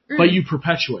 but you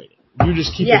perpetuate it. You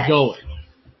just keep it going.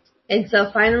 And so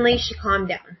finally she calmed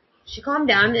down.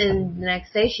 And the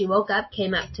next day she woke up,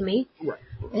 came up to me,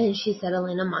 and she said,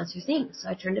 Elena, Monsters, Inc. So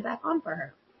I turned it back on for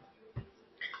her.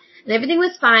 And everything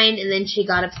was fine, and then she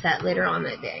got upset later on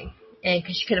that day, and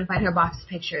because she couldn't find her box of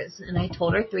pictures. And I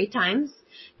told her 3 times,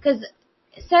 because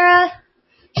Sarah,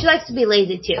 she likes to be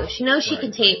lazy too. She knows she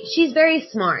can she's very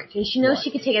smart, and she knows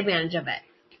she can take advantage of it.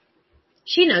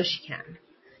 She knows she can.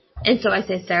 And so I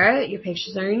say, Sarah, your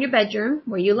pictures are in your bedroom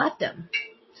where you left them.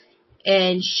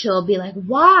 And she'll be like,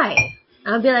 why?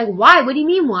 And I'll be like, why? What do you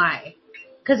mean, why?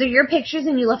 Because they're your pictures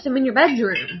and you left them in your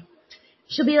bedroom.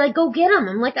 She'll be like, go get them.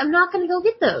 I'm like, I'm not going to go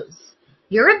get those.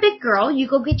 You're a big girl. You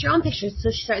go get your own pictures.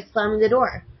 So she starts slamming the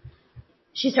door.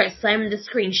 She starts slamming the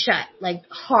screen shut, like,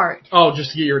 hard. Oh,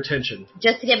 just to get your attention.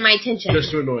 Just to get my attention. Just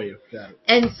to annoy you. Got it.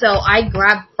 And so I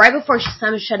grab, right before she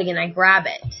slams it shut again, I grab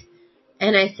it.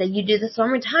 And I said, you do this one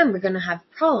more time, we're going to have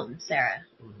problems, Sarah.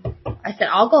 I said,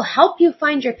 I'll go help you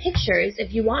find your pictures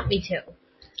if you want me to.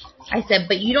 I said,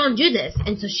 but you don't do this.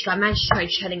 And so she got mad. She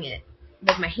tried shutting it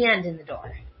with my hand in the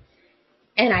door.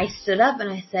 And I stood up and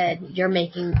I said,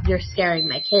 you're scaring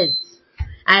my kids.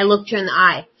 And I looked her in the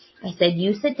eye. I said,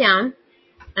 you sit down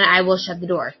and I will shut the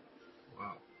door.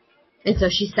 Wow. And so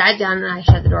she sat down and I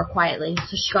shut the door quietly.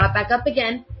 So she got back up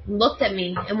again, looked at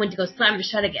me, and went to go slam it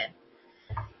shut again.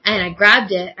 And I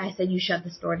grabbed it. I said, you shut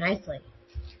this door nicely.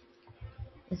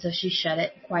 And so she shut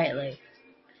it quietly.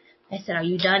 I said, are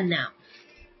you done now?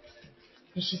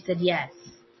 And she said, yes.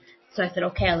 So I said,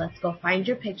 okay, let's go find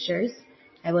your pictures.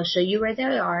 I will show you where they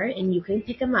are, and you can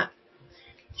pick them up.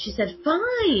 She said,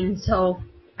 fine. So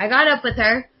I got up with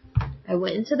her. I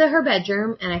went into her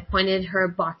bedroom, and I pointed her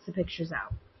box of pictures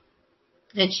out.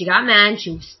 And she got mad.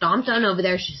 She stomped on over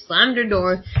there. She slammed her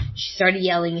door. She started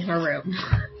yelling in her room.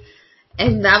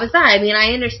 And that was that. I mean,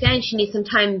 I understand she needs some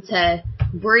time to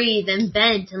breathe and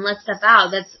vent and let stuff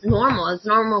out. That's normal. It's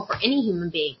normal for any human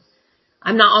being.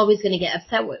 I'm not always going to get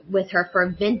upset with her for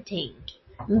venting,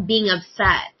 being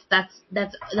upset.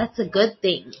 That's a good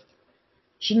thing.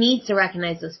 She needs to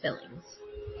recognize those feelings.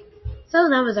 So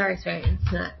that was our experience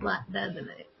the other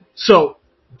night. So,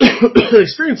 an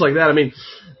experience like that, I mean,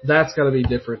 that's got to be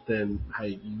different than how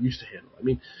you used to handle it. I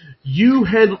mean, you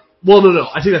handle... Well, no,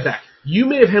 I take that back. You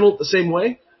may have handled it the same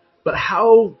way, but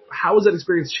how has that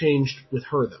experience changed with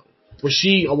her, though? Was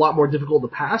she a lot more difficult in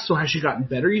the past, so has she gotten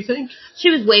better, you think? She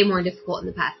was way more difficult in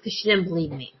the past because she didn't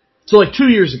believe me. So, like, 2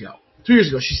 years ago,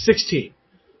 she's 16.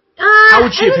 How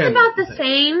would she have handled it? It was about the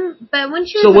same, but when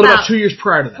she was So what about 2 years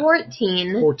prior to that?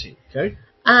 14. 14, okay.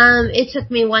 It took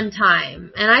me one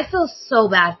time, and I feel so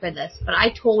bad for this, but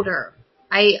I told her.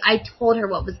 I told her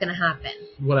what was going to happen.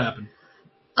 What happened?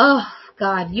 Oh,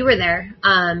 God, you were there.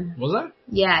 Was I?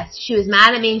 Yes, she was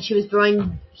mad at me, and she was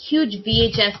throwing huge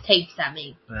VHS tapes at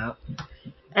me. Yeah.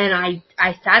 And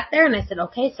I sat there, and I said,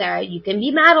 okay, Sarah, you can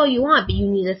be mad all you want, but you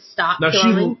need to stop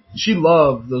throwing. She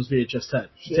loved those VHS tapes.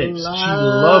 She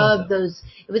loved those.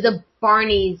 It was a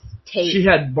Barney's tape. She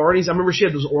had Barney's. I remember she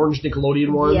had those orange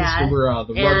Nickelodeon ones. Yes. Remember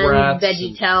the Rugrats. And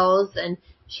VeggieTales, and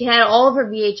she had all of her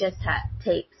VHS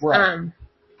tapes. Right.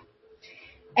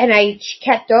 And she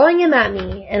kept throwing them at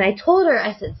me, and I told her,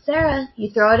 I said, Sarah,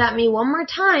 you throw it at me one more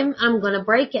time, I'm going to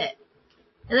break it.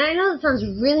 And I know that sounds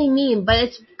really mean, but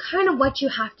it's kind of what you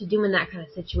have to do in that kind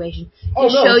of situation to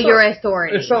show your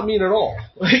authority. It's not mean at all.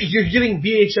 You're getting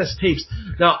VHS tapes.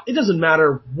 Now, it doesn't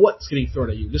matter what's getting thrown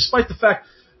at you, despite the fact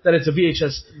that it's a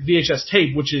VHS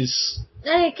tape, which is...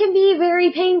 It can be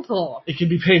very painful. It can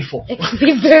be painful. It can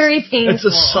be very painful. It's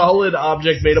a solid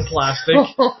object made of plastic.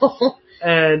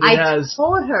 And I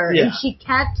told her, and she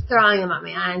kept throwing them at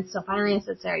me. And so finally I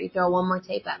said, Sarah, you throw one more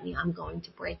tape at me, I'm going to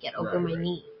break it over my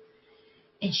knee.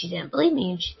 And she didn't believe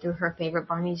me, and she threw her favorite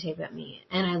Barney tape at me.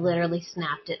 And I literally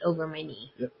snapped it over my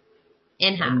knee. Yep.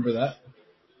 In half. I remember that.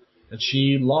 And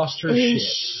she lost her shit.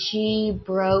 She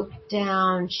broke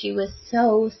down. She was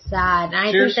so sad. And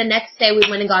I think the next day we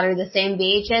went and got her the same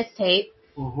VHS tape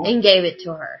and gave it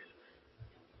to her.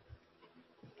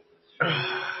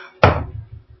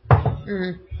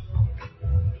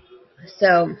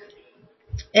 So,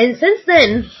 and since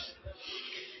then,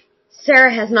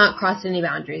 Sarah has not crossed any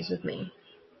boundaries with me.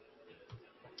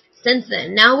 Since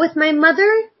then. Now with my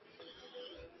mother,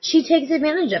 she takes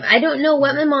advantage of it. I don't know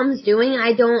what my mom's doing.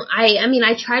 I mean,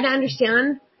 I try to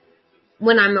understand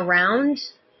when I'm around.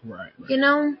 Right. You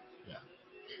know? Yeah.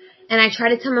 And I try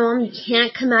to tell my mom, you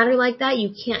can't come at her like that.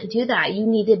 You can't do that. You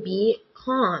need to be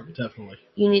calm. Definitely.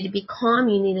 You need to be calm.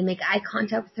 You need to make eye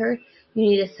contact with her. You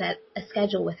need to set a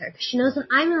schedule with her. Because she knows when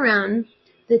I'm around,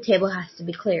 the table has to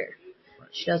be clear. Right.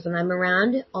 She knows when I'm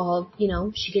around,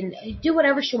 she can do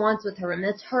whatever she wants with her room.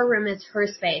 That's her room. It's her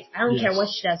space. I don't care what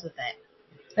she does with it.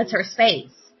 That's her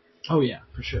space. Oh, yeah,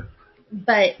 for sure.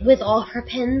 But with all her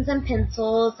pens and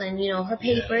pencils and, her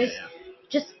papers,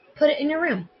 just put it in your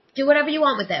room. Do whatever you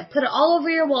want with it. Put it all over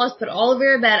your walls. Put it all over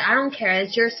your bed. I don't care.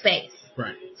 It's your space.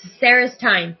 Right. It's Sarah's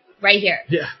time. Right here.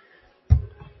 Yeah.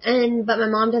 But my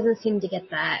mom doesn't seem to get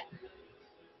that.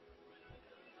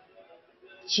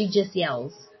 She just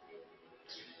yells.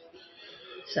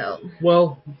 So.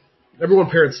 Well, everyone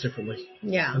parents differently.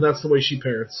 Yeah. And that's the way she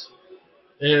parents.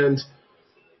 And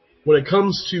when it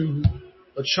comes to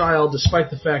a child,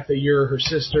 despite the fact that you're her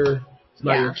sister, it's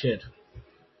not your kid.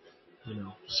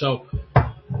 So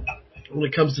when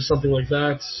it comes to something like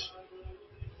that,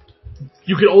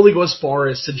 you can only go as far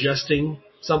as suggesting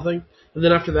something, and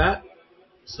then after that,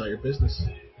 it's not your business.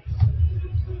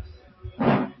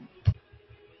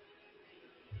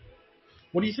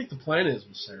 What do you think the plan is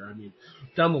with Sarah? I mean,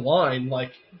 down the line,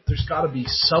 there's got to be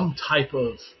some type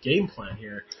of game plan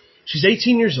here. She's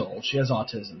 18 years old. She has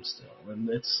autism still, and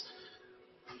it's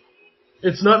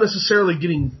not necessarily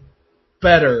getting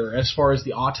better as far as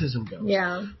the autism goes.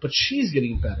 Yeah. But she's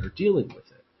getting better dealing with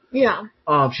it. Yeah.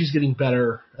 She's getting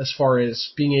better as far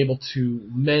as being able to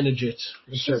manage it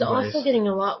in certain ways. She's also getting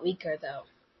a lot weaker, though,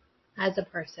 as a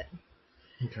person.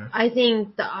 Okay. I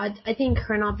think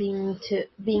her not being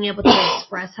able to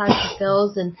express how she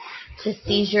feels and the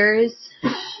seizures,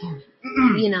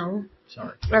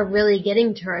 are really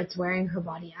getting to her. It's wearing her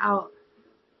body out.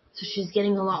 So she's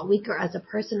getting a lot weaker as a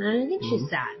person, and I think she's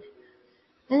sad.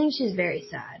 I think she's very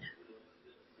sad.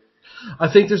 I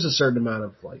think there's a certain amount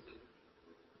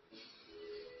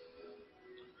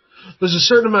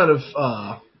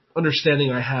of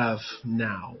understanding I have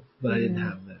now that I didn't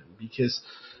have then, because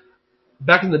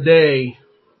back in the day,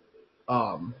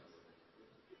 I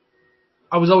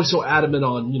was always so adamant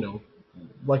on,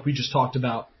 like we just talked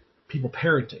about, people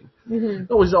parenting.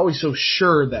 I was always so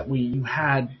sure that you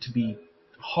had to be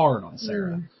hard on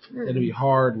Sarah. And to be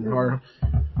hard and hard.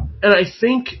 And I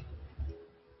think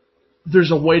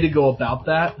there's a way to go about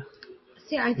that.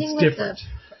 See, I think it's different.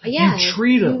 You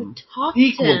treat them talk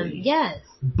equally. to them, yes.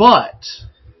 But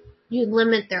you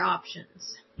limit their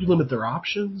options. you limit their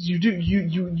options.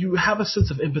 You have a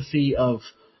sense of empathy of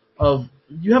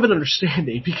you have an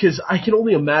understanding, because I can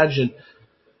only imagine,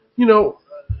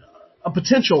 a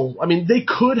potential. I mean, they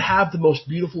could have the most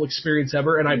beautiful experience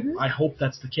ever, and I hope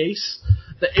that's the case.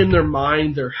 That in their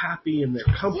mind they're happy and they're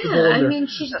comfortable. Yeah, I mean,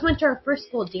 she just went to her first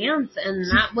school dance, and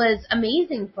that was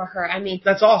amazing for her. I mean,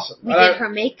 that's awesome. We did her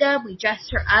makeup, we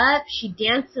dressed her up, she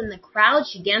danced in the crowd,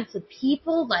 she danced with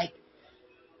people, but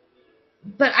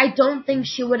I don't think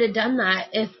she would have done that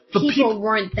if people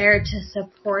weren't there to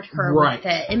support her with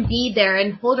it and be there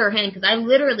and hold her hand. Because I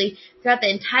literally, throughout the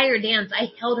entire dance, I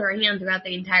held her hand throughout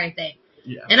the entire thing.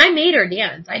 Yeah. And I made her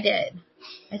dance. I did.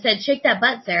 I said, shake that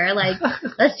butt, Sarah.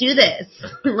 Let's do this.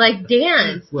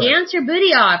 Dance. Right. Dance your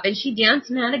booty off. And she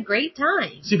danced and had a great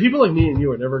time. See, people like me and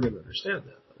you are never going to understand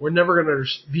that. We're never going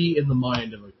to be in the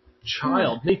mind of a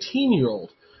child, an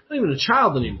 18-year-old. Not even a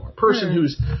child anymore. A person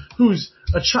who's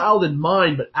a child in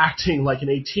mind but acting like an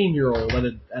 18-year-old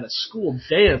at a school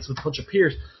dance with a bunch of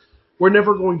peers. We're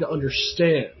never going to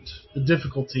understand the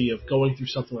difficulty of going through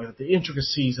something like that, the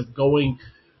intricacies of going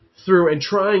through and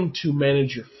trying to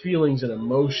manage your feelings and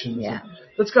emotions. Yeah.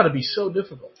 That's got to be so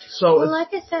difficult. So, well, like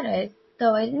I said, I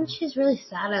think she's really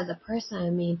sad as a person. I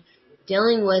mean,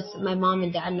 dealing with my mom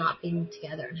and dad not being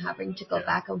together and having to go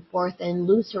back and forth and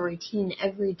lose her routine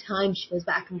every time she goes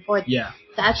back and forth. Yeah.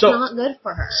 That's not good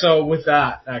for her. So with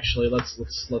that, actually, let's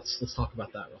talk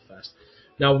about that real fast.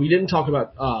 Now, we didn't talk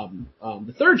about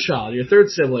the third child, your third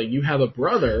sibling. You have a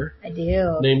brother. I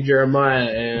do. Named Jeremiah,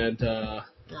 and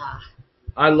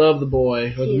I love the boy.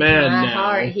 He's a man now.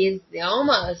 Heart. He's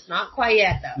almost, not quite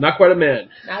yet though. Not quite a man.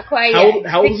 Not quite yet.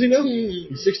 How old is he now?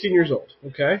 He's 16 years old.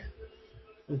 Okay.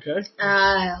 Do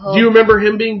Do you remember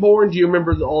him being born? Do you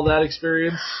remember all that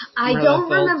experience? I don't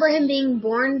remember him being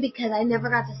born because I never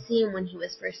got to see him when he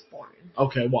was first born.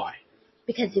 Okay, why?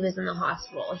 Because he was in the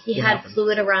hospital. He had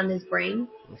fluid around his brain.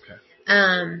 Okay.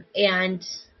 And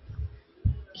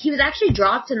he was actually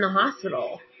dropped in the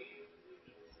hospital.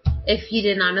 If you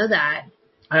did not know that.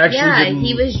 I actually didn't.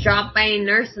 He was dropped by a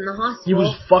nurse in the hospital. He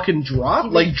was fucking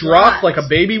dropped? Dropped like a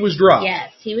baby was dropped?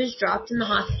 Yes, he was dropped in the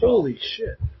hospital. Holy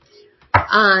shit.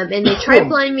 And they tried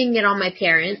blaming it on my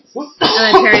parents. And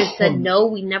my parents said, no,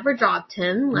 we never dropped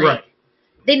him. Right.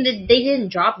 They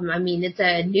didn't drop him. I mean, it's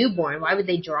a newborn. Why would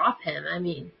they drop him? I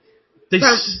mean.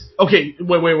 Okay,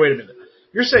 wait a minute.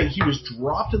 You're saying he was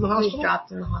dropped in the hospital? He was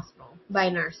dropped in the hospital by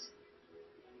a nurse.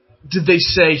 Did they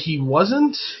say he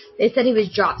wasn't? They said he was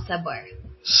dropped somewhere.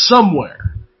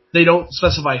 Somewhere. They don't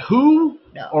specify who?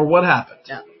 No. Or what happened?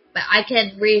 No. But I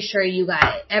can reassure you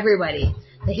guys, everybody,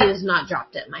 that he was not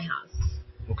dropped at my house.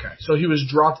 Okay, so he was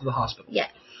dropped to the hospital. Yes.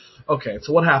 Okay,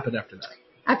 so what happened after that?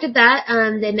 After that,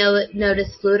 they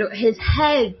noticed fluid. His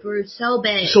head grew so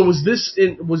big. So was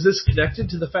this connected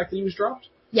to the fact that he was dropped?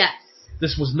 Yes.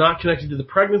 This was not connected to the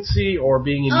pregnancy or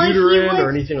being in uterine or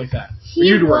anything like that?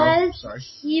 He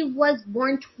was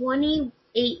born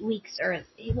 28 weeks early.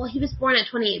 Well, he was born at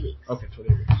 28 weeks. Okay,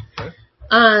 28 weeks. Okay.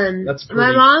 That's pretty.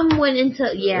 My mom went into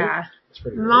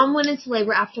My mom went into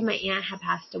labor after my aunt had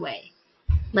passed away.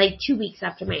 2 weeks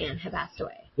after my aunt had passed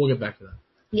away. We'll get back to that.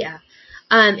 Yeah.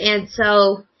 And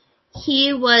so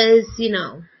he was,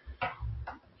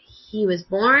 he was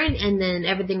born and then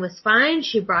everything was fine.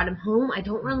 She brought him home. I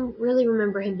don't really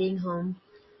remember him being home.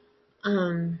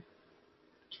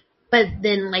 But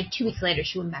then 2 weeks later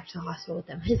she went back to the hospital with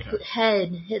him. His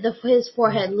head, his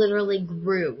forehead literally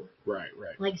grew. Right.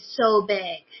 So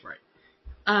big. Right.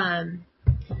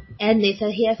 And they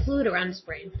said he had fluid around his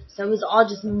brain. So it was all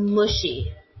just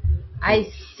mushy.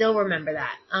 I still remember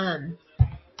that.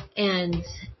 And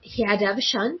he had to have a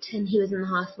shunt, and he was in the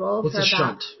hospital What's for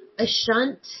shunt? A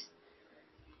shunt.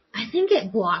 I think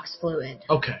it blocks fluid.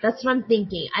 Okay. That's what I'm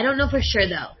thinking. I don't know for sure,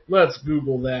 though. Let's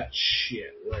Google that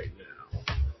shit right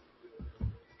now.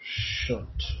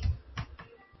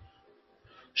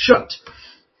 Shunt.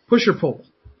 Push or pull.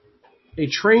 A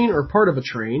train or part of a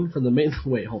train from the main...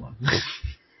 Wait, hold on.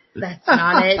 That's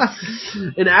not it.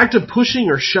 An act of pushing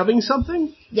or shoving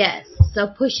something? Yes. So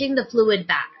pushing the fluid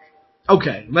back.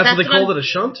 Okay. That's what they called it, a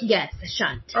shunt? Yes, a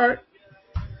shunt. All right.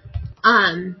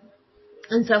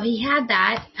 And so he had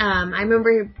that. I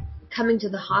remember coming to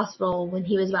the hospital when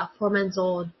he was about 4 months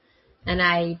old, and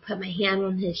I put my hand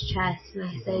on his chest, and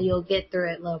I said, "You'll get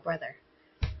through it, little brother."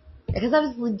 Because I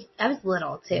was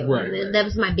little, too. Right. That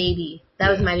was my baby. That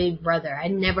was my baby brother. I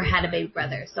never had a baby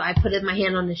brother. So I put my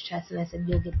hand on his chest, and I said,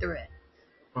 "You'll get through it."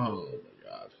 Oh, my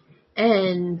God.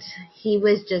 And he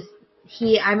was just...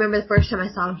 I remember the first time I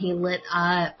saw him, he lit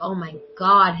up. Oh, my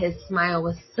God. His smile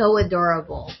was so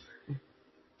adorable.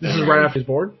 This is right after he was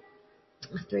born?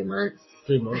 3 months.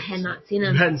 3 months. I had not seen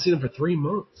him. You hadn't seen him for 3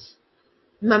 months.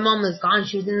 My mom was gone.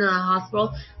 She was in the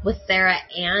hospital with Sarah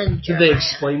and Jeremiah. Did they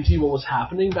explain to you what was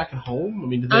happening back at home? I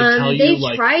mean, did they tell you, They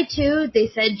tried to. They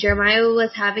said Jeremiah was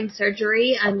having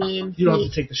surgery. I mean... You don't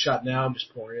have to take the shot now. I'm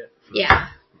just pouring it. Yeah.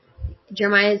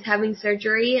 Jeremiah is having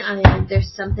surgery. And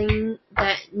there's something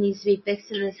that needs to be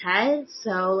fixed in his head.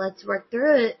 So let's work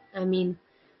through it. I mean,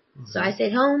 so I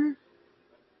stayed home.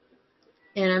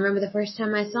 And I remember the first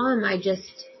time I saw him, I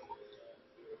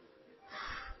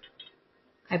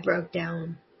broke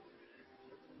down.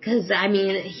 Because, I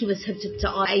mean, he was hooked up to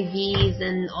all IVs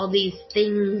and all these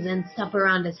things and stuff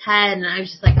around his head. And I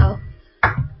was just like, oh.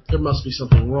 There must be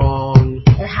something wrong.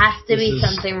 There has to be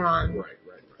something wrong. Right.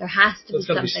 There has to be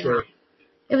something wrong.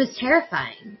 It was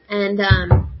terrifying. And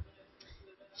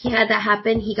he had that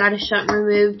happen. He got a shunt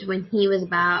removed when he was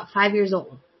about 5 years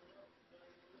old.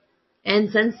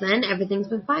 And since then, everything's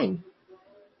been fine.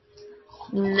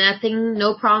 Nothing,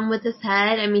 no problem with his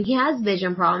head. I mean, he has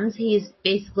vision problems. He's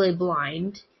basically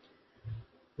blind.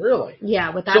 Really?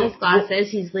 Yeah, without his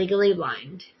glasses, he's legally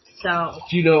blind. So.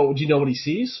 Do you know what he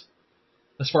sees?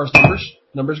 As far as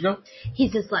numbers go?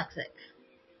 He's dyslexic.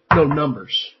 No,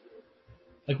 numbers.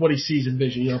 Like what he sees in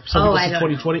vision, you know, something I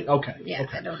don't 20/20. Okay. Yeah,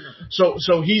 okay. I don't know.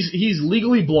 So he's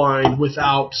legally blind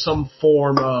without some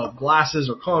form of glasses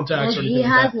or contacts or anything he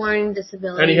has like that. learning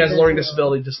disability. And he has learning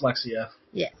disability, dyslexia.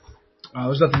 Yes.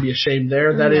 There's nothing to be ashamed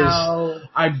there. That is,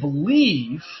 I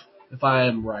believe, if I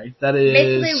am right, that is...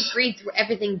 Basically reads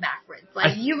everything backwards.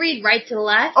 Like, you read right to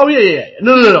left. Oh, yeah.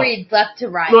 No. You read left to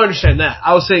right. No, I understand that.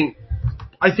 I was saying,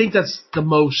 I think that's the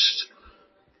most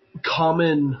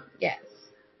common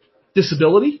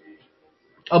disability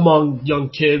among young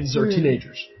kids or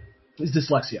teenagers, is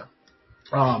dyslexia.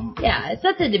 Yeah, it's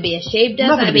nothing to be ashamed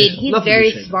of. I mean, he's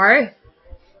very smart.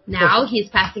 Now he's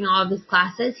passing all of his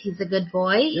classes. He's a good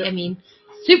boy. Yep. I mean,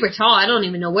 super tall. I don't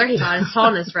even know where he got his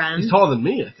tallness from. He's taller than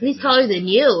me, I think. He's taller than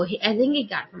you. I think he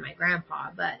got it from my grandpa,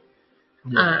 but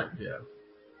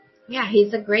yeah,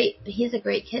 he's a great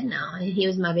kid now, and he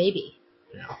was my baby.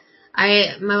 Yeah.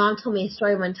 My mom told me a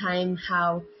story one time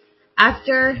how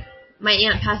after my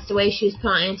aunt passed away, she was put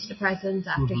on antidepressants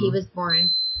after he was born,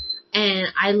 and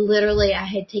I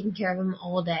had taken care of him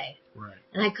all day. Right.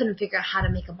 And I couldn't figure out how to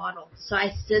make a bottle. So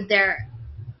I stood there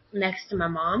next to my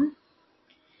mom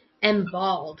and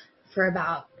bawled for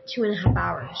about 2.5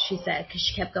 hours, she said, because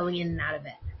she kept going in and out of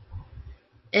it.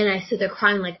 And I stood there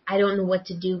crying like, I don't know what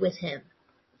to do with him.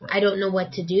 Right. I don't know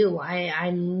what to do.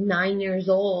 I'm 9 years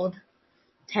old,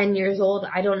 10 years old.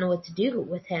 I don't know what to do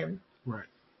with him. Right.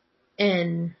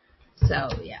 And so,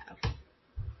 yeah.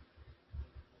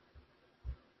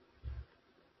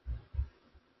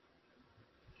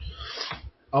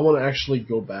 I want to actually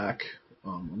go back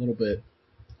a little bit,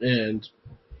 and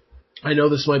I know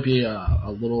this might be a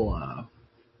little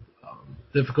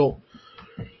difficult,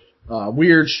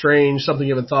 weird, strange, something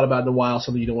you haven't thought about in a while,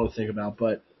 something you don't want to think about,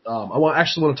 but I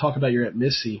actually want to talk about your Aunt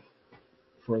Missy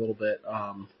for a little bit.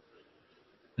 Now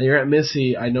your Aunt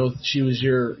Missy, I know she was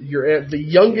your aunt, the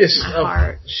youngest of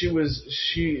heart.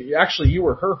 Actually you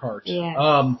were her heart.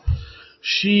 Yeah.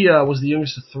 She was the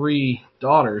youngest of 3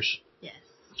 daughters.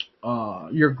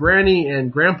 Your granny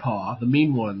and grandpa, the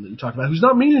mean one that you talked about, who's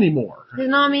not mean anymore. He's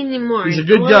not mean anymore. He's a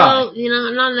good guy. You know,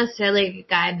 not necessarily a good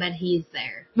guy, but he's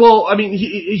there. Well, I mean,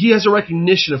 he has a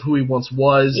recognition of who he once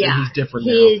was, and he's different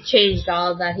now. He changed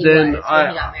all that he was when he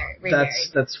got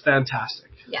remarried. That's fantastic.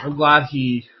 Yeah. I'm glad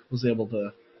he was able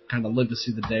to kind of live to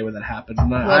see the day when that happened. And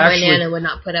my Nana would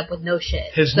not put up with no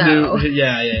shit. His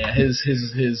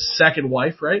second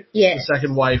wife, right? Yes. The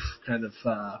second wife kind of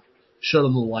showed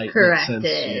him the light. Corrected.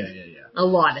 Yeah. A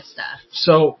lot of stuff.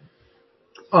 So,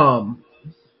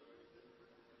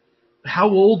 how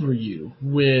old were you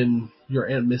when your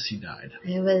Aunt Missy died?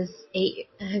 I was 8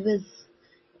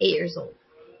 years old.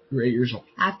 You were 8 years old.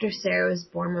 After Sarah was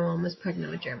born, my mom was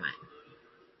pregnant with Jeremiah.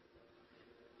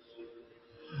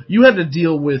 You had to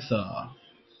deal with a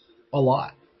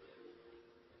lot.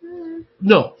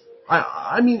 No,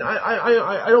 I mean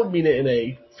I don't mean it in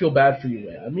a feel bad for you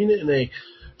way. I mean it in a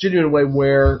genuine way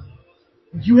where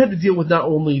you had to deal with not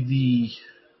only the...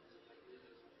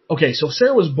 Okay, so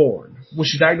Sarah was born. Was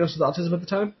she diagnosed with autism at the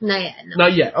time? Not yet. No.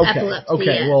 Not yet. Okay. Epilepsy, okay.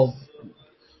 Yes. Well,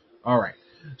 all right.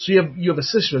 So you have a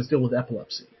sister that's dealing with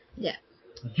epilepsy. Yeah.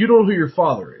 You don't know who your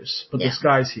father is, but this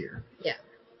guy's here. Yeah.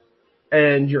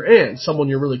 And your aunt, someone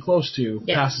you're really close to,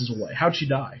 passes away. How'd she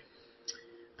die?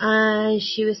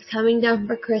 She was coming down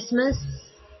for Christmas.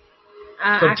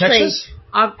 From Texas?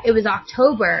 It was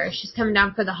October. She's coming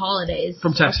down for the holidays.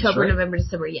 From Texas, October, right? November,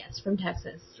 December. Yes, from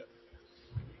Texas.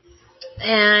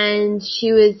 And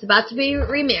she was about to be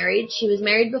remarried. She was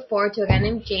married before to a guy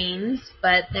named James,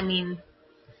 but, I mean,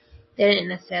 they didn't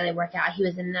necessarily work out. He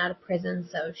was in and out of prison,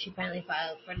 so she finally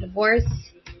filed for divorce.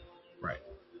 Right.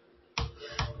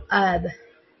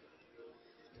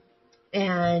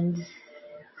 And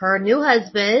her new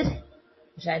husband,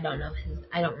 which I don't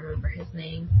remember his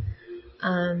name.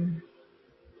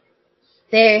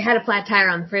 They had a flat tire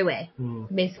on the freeway.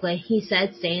 Basically, he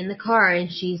said, "Stay in the car,"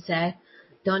 and she said,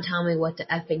 "Don't tell me what to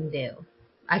effing do.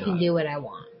 I can do what I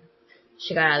want."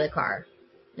 She got out of the car.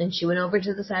 Then she went over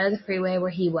to the side of the freeway where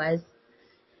he was.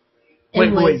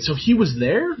 Wait, so he was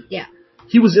there? Yeah.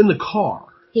 He was in the car?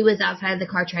 He was outside the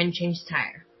car trying to change the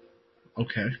tire.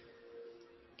 Okay.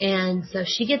 And so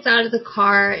she gets out of the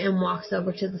car and walks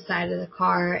over to the side of the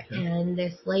car, and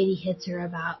this lady hits her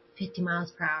about 50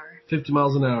 miles per hour. 50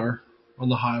 miles an hour on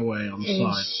the highway on the side.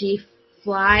 And she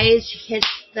flies, she hits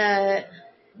the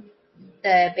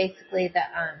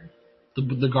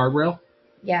guardrail?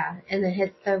 Yeah, and then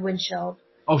hits the windshield.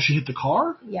 Oh, she hit the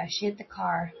car? Yeah, she hit the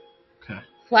car. Okay.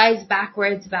 Flies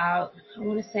backwards about, I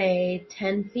want to say,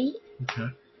 10 feet. Okay.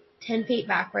 10 feet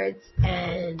backwards,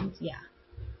 and yeah,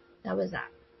 that was that.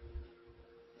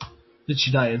 Did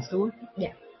she die instantly?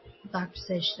 Yeah. The doctor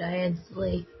said she died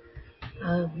instantly.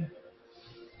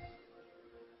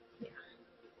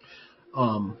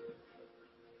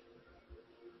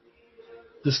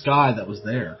 This guy that was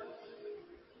there,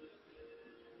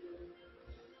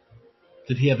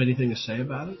 did he have anything to say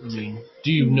about it? I mean,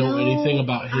 do you know anything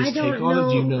about his take on it?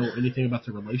 Do you know anything about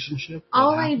the relationship?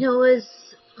 All I know is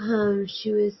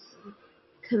she was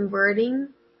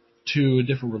converting. To a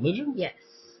different religion? Yes.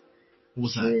 What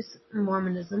was that? She was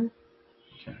Mormonism.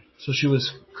 Okay. So she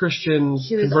was Christian,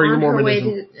 she was converting on to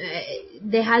Mormonism.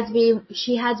 Mormonism.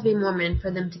 She had to be Mormon for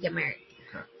them to get married.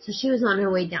 Okay. So she was on her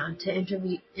way down to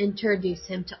introduce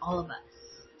him to all of us.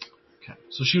 Okay.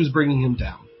 So she was bringing him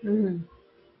down. Mm-hmm.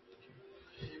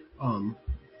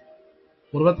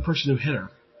 What about the person who hit her?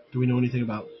 Do we know anything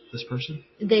about this person?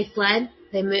 They fled.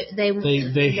 They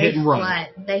hit and run.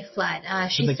 They fled.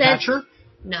 Did they catch her?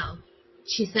 No.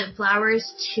 She sent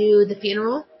flowers to the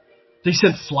funeral. They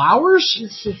sent flowers? She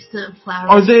sent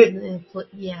flowers. Are they?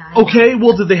 Yeah. Okay.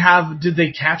 Well, did they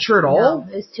catch her at all?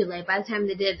 No, it was too late. By the time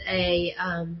they did a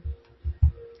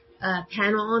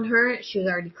panel on her, she was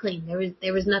already clean.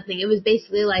 There was nothing. It was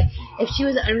basically like if she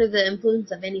was under the influence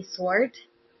of any sort,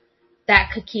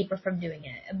 that could keep her from doing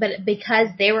it. But because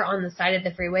they were on the side of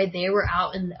the freeway, they were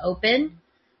out in the open.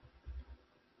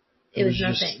 It was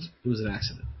nothing. It was an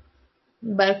accident.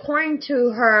 But according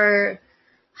to her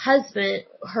husband,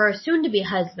 her soon-to-be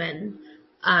husband,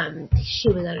 she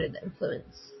was under the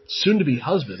influence. Soon-to-be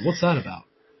husband? What's that about?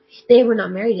 They were not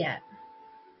married yet.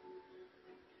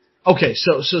 Okay,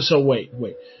 so wait.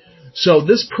 So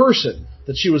this person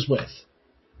that she was with,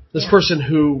 this person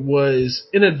who was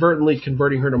inadvertently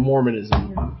converting her to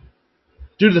Mormonism,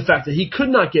 due to the fact that he could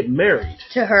not get married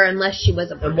to her unless she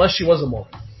was a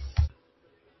Mormon.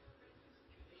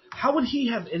 How would he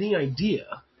have any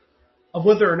idea of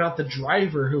whether or not the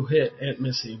driver who hit Aunt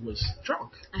Missy was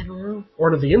drunk? I don't know.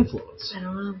 Or under the influence? I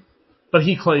don't know. But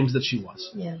he claims that she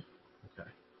was. Yeah. Okay.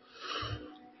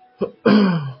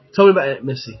 Tell me about Aunt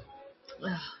Missy.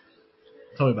 Ugh.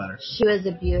 Tell me about her. She was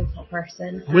a beautiful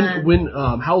person.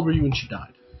 How old were you when she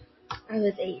died? I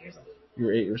was 8 years old. You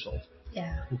were 8 years old.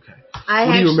 Yeah. Okay.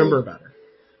 What do you remember about her?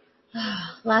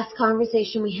 Last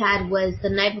conversation we had was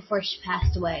the night before she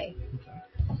passed away. Okay.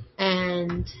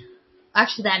 And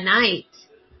actually that night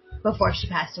before she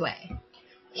passed away,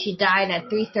 she died at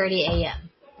 3:30 a.m.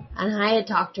 And I had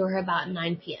talked to her about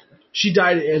 9 p.m. She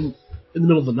died in the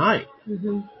middle of the night?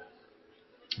 Mm-hmm.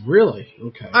 Really?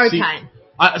 Okay. Our time.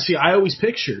 I always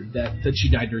pictured that she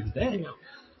died during the day. No.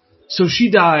 So she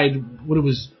died when it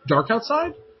was dark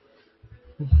outside?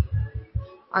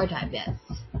 Our time, yes.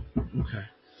 Okay.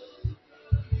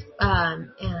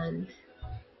 And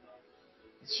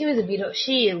she was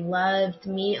she loved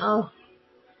me. Oh,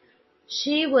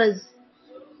 she was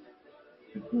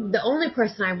the only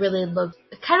person I really looked,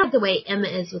 kind of like the way Emma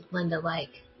is with Linda,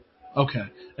 like. Okay.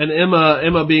 And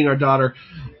Emma being our daughter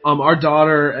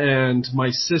and my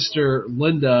sister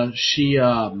Linda, she,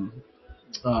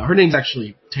 her name's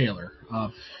actually Taylor.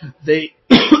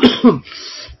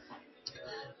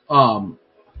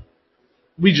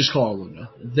 We just call her Linda.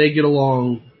 They get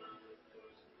along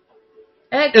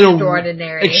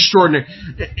extraordinary.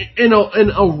 In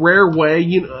a rare way.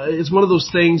 You know, it's one of those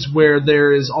things where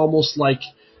there is almost like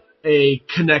a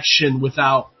connection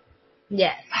without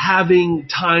having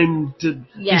time to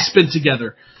be spent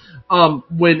together.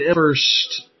 When it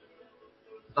first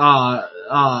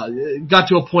got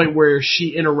to a point where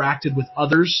she interacted with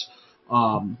others,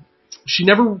 she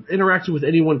never interacted with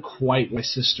anyone quite like my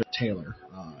sister Taylor,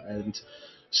 and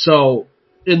so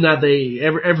in that they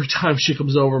every time she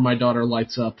comes over, my daughter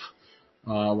lights up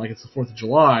like it's the 4th of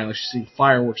July, like she's seeing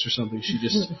fireworks or something. She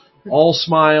just all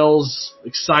smiles,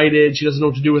 excited. She doesn't know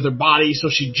what to do with her body, so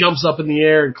she jumps up in the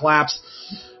air and claps.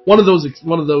 One of those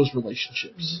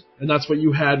relationships, and that's what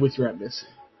you had with your Aunt Missy.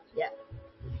 Yeah.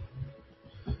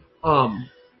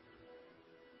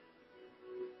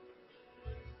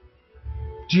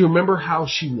 Do you remember how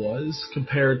she was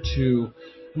compared to?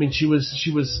 I mean, she was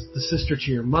the sister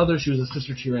to your mother. She was a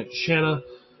sister to your Aunt Shanna.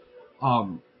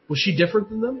 Was she different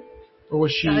than them, or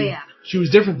was she? Oh yeah. She was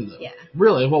different than them. Yeah.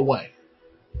 Really? In what way?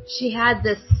 She had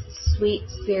this sweet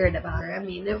spirit about her. I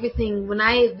mean, everything. When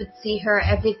I would see her,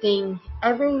 everything,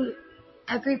 every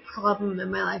problem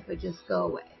in my life would just go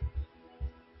away.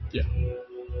 Yeah.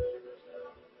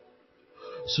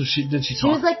 So she talk? She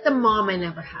was like the mom I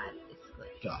never had, basically.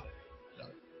 Got it.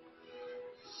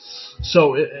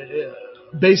 So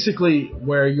basically,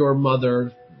 where your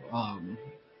mother,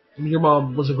 your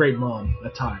mom was a great mom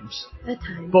at times. At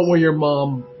times. But where your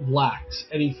mom lacked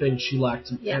anything, she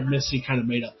lacked, Yeah. and Missy kind of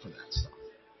made up for that stuff.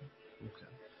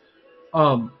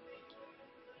 Okay.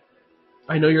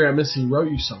 I know your Aunt Missy wrote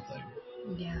you something.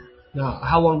 Yeah. Now,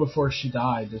 how long before she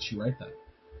died did she write that?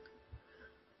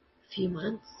 A few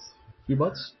months. A few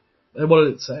months? And what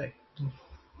did it say?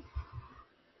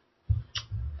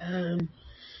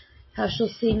 How she'll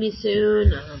see me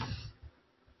soon,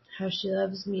 how she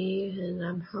loves me, and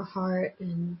I'm her heart,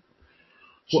 and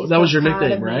Well, that was your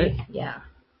nickname, me. right? Yeah.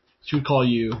 She would call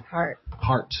you Heart.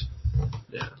 Heart.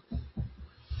 Yeah.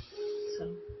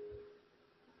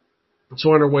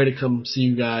 So on her way to come see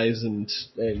you guys and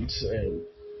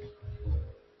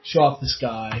show off this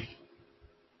guy.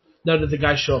 Now, did the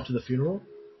guy show up to the funeral?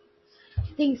 I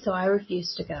think so. I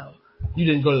refused to go. You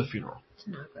didn't go to the funeral?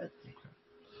 To not go.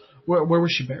 Where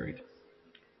was she buried?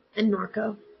 In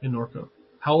Norco. In Norco.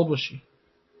 How old was she?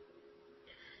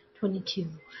 22.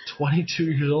 22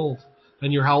 years old.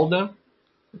 And you're how old now?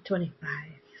 I'm 25.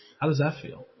 How does that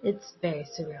feel? It's very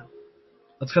surreal.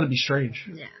 That's got to be strange.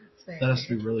 Yeah, it's very That has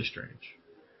to be really strange.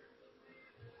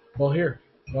 Well, here.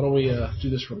 Why don't we do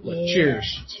this real quick? Yeah,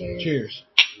 Cheers. Cheers. Cheers.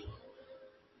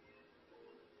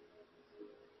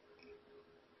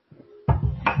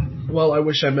 Well, I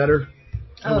wish I met her.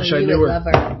 I wish I knew you would her. love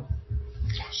her.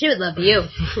 She would love you.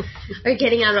 Or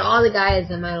getting out of all the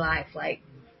guys in my life, like,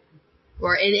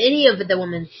 or in any of the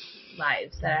women's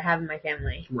lives that I have in my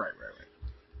family. Right.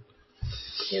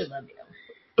 She would love you.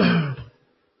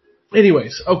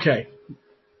 Anyways, okay.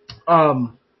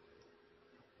 Now,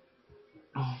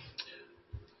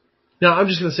 I'm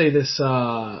just going to say this,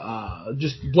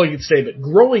 just blanket statement.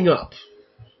 Growing up,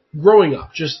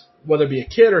 just whether it be a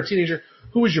kid or a teenager,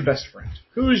 who was your best friend?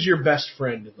 Who is your best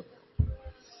friend in the world?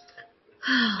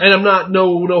 And I'm not,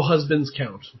 no husbands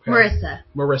count. Okay? Marissa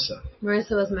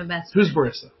was my best friend. Who's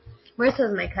Marissa? Marissa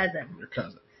was my cousin. Your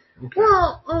cousin. Okay.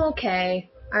 Well, okay.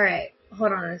 Alright,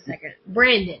 hold on a second.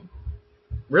 Brandon.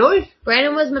 Really?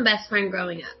 Brandon was my best friend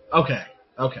growing up. Okay.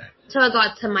 Till I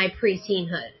got to my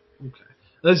pre-teenhood. Okay.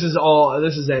 This is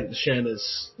Aunt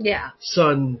Shanna's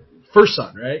son, first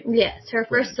son, right? Yes, her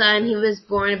first son. He was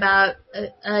born about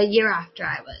a year after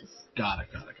I was. Got it.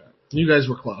 You guys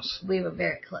were close. We were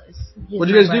very close. What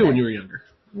did you guys do when you were younger?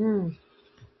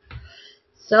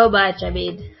 So much. I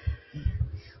mean,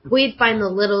 we'd find the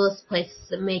littlest places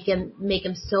that make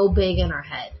him so big in our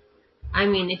head. I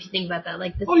mean, if you think about that,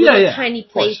 like this tiny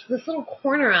place, this little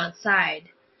corner outside.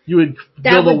 You would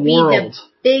build a world. That would be the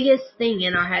biggest thing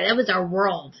in our head. That was our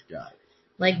world. Got it.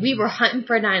 Like, we were hunting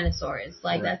for dinosaurs.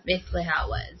 Like, that's basically how it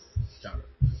was. Got it.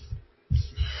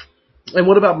 And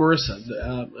what about Marissa?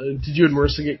 Did you and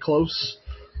Marissa get close?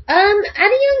 At a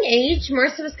young age,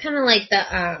 Marissa was kind of like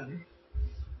the,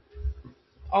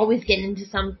 always getting into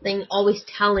something, always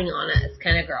telling on us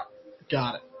kind of girl.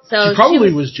 Got it. So she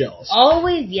probably was jealous.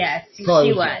 Always, yes, she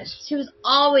was. She was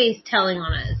always telling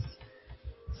on us.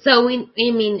 So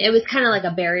it was kind of like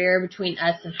a barrier between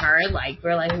us and her. Like,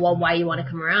 we're like, well, why you want to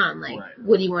come around? Like,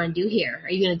 what do you want to do here?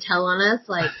 Are you going to tell on us?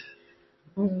 Like,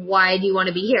 why do you want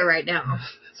to be here right now?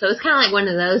 So it was kind of like one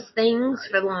of those things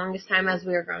for the longest time as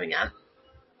we were growing up.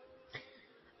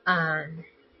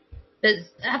 But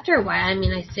after a while,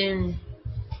 I soon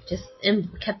just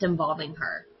kept involving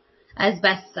her as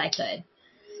best as I could.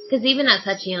 Because even at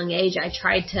such a young age, I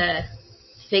tried to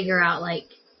figure out, like,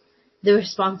 the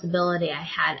responsibility I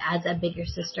had as a bigger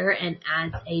sister and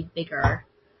as a bigger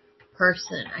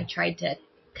person. I tried to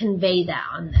convey that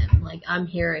on them. Like, I'm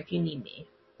here if you need me.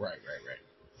 Right.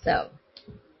 So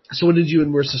when did you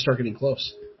and Marissa start getting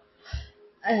close?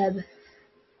 I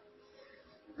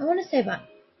want to say about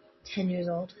 10 years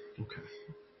old. Okay.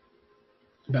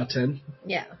 About 10?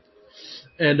 Yeah.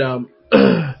 And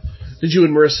did you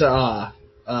and Marissa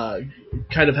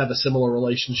kind of have a similar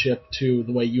relationship to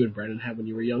the way you and Brandon had when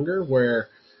you were younger, where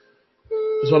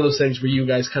it was one of those things where you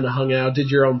guys kind of hung out, did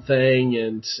your own thing,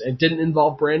 and didn't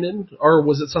involve Brandon? Or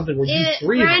was it something where you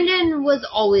three... Brandon was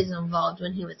always involved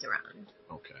when he was around.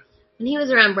 Okay. When he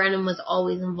was around, Brandon was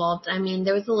always involved. I mean,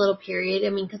 there was a little period,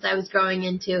 because I was growing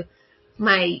into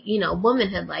my,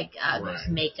 womanhood, like, there's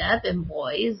makeup and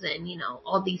boys and,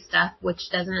 all these stuff, which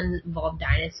doesn't involve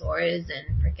dinosaurs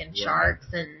and freaking sharks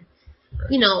and,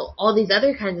 all these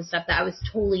other kinds of stuff that I was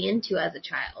totally into as a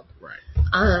child.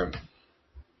 Right.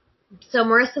 So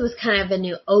Marissa was kind of a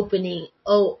new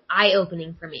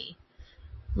eye-opening for me.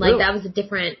 Like, really? That was a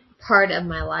different part of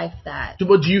my life that...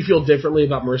 But do you feel differently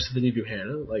about Marissa than you do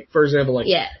Hannah? Like, for example, like,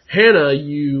 yes. Hannah,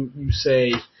 you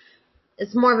say...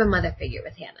 It's more of a mother figure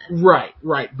with Hannah. Right.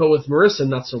 But with Marissa,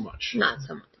 not so much. Not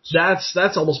so much.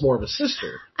 That's almost more of a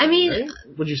sister. I mean...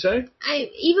 Right? Would you say?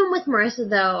 Even with Marissa,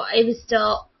 though, it was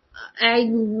still... I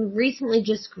recently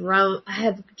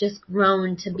have just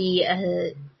grown to be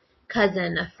a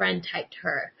cousin, a friend type to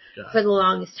her. Yeah. For the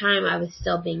longest time, I was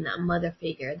still being that mother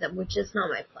figure, which is not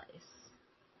my place.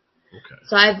 Okay.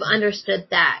 So I've understood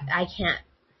that I can't.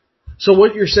 So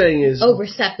what you're saying is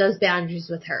overstep those boundaries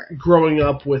with her. Growing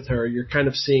up with her, you're kind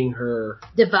of seeing her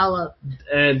develop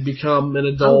and become an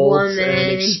adult, a woman,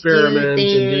 and experiment and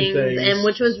do things, and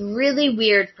which was really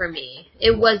weird for me.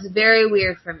 It was very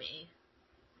weird for me.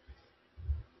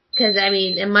 Because,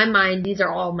 in my mind, these are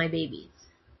all my babies.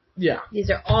 Yeah. These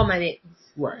are all my babies.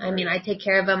 Right. I take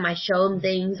care of them. I show them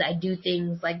things. I do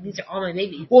things. Like, these are all my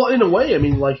babies. Well, in a way,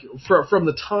 from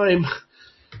the time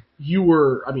you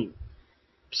were,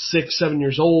 6, 7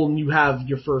 years old and you have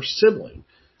your first sibling,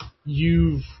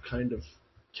 you've kind of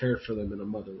cared for them in a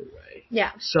motherly way.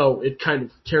 Yeah. So it kind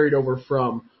of carried over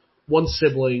from one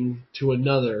sibling to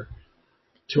another,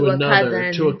 to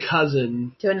another, to a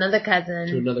cousin. To another cousin.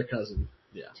 To another cousin.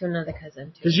 Yeah. To another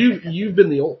cousin. Because you've been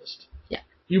the oldest. Yeah.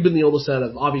 You've been the oldest out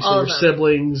of, obviously, all your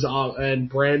siblings, and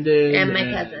Brandon. And my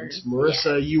cousins.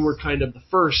 Marissa, yes. You were kind of the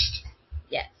first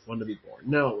yes. one to be born.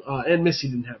 No, and Missy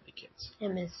didn't have any kids.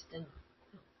 And Missy didn't.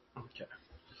 Okay.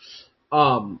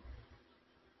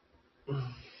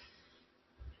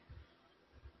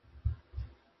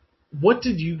 What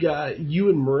did you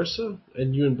and Marissa,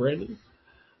 and you and Brandon,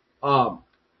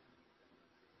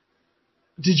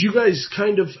 did you guys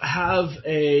kind of have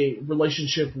a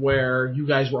relationship where you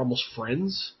guys were almost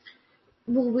friends?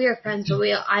 Well, we were friends, but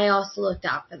I also looked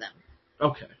out for them.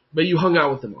 Okay. But you hung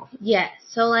out with them often? Yes.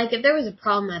 So, if there was a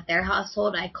problem at their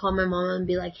household, I'd call my mom and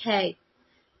be like, hey,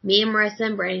 me and Marissa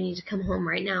and Brandon need to come home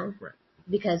right now. Right.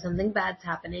 Because something bad's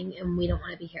happening and we don't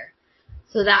want to be here.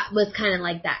 So that was kind of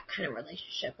like that kind of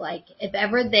relationship. Like, if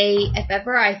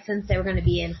ever I sensed they were going to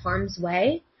be in harm's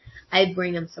way, I'd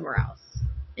bring them somewhere else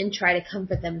and try to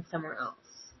comfort them somewhere else.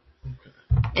 Okay.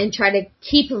 And try to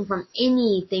keep them from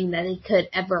anything that they could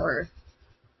ever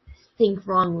think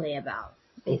wrongly about,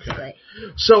 basically.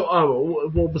 Okay.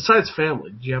 So, well, besides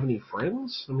family, did you have any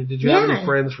friends? Did you have any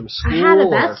friends from school? I had a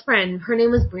best friend. Her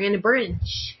name was Brianna Burton.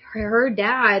 Her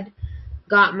dad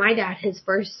got my dad his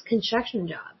first construction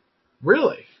job.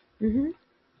 Really? Mm-hmm.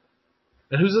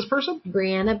 And who's this person?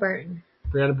 Brianna Burton.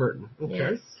 Brianna Burton. Okay.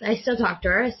 Yes. I still talk to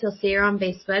her. I still see her on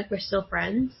Facebook. We're still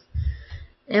friends.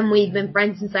 And we've been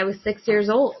friends since I was 6 years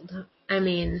old.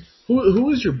 Who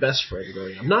was your best friend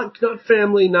growing up? Not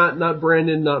family, not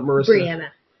Brandon, not Marissa.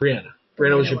 Brianna.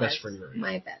 Brianna was your best friend growing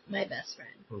up. My best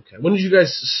friend. Okay. When did you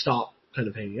guys stop kind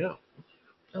of hanging out?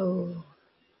 Oh.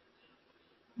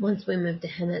 Once we moved to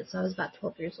Hemet, so I was about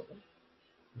 12 years old.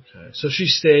 Okay. So she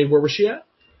stayed, where was she at?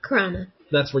 Corona.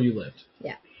 That's where you lived?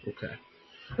 Yeah. Okay.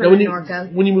 Corona, now,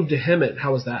 when you moved to Hemet,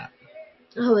 how was that?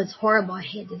 Oh, it's horrible. I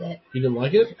hated it. You didn't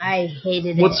like it? I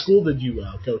hated it. What school did you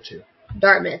go to?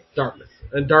 Dartmouth.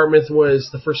 And Dartmouth was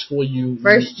the first school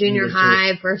First junior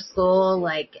high, first school.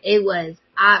 It was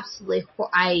absolutely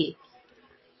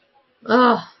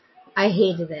I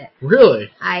hated it.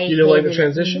 Really? You didn't like the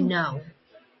transition? No.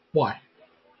 Why?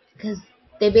 Because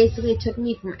they basically took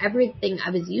me from everything I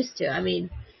was used to.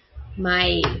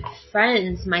 My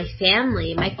friends, my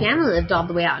family lived all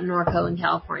the way out in Norco in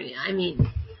California.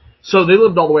 So they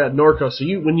lived all the way out in Norco. So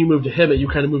when you moved to Hemet, you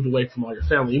kind of moved away from all your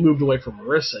family. You moved away from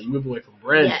Marissa. You moved away from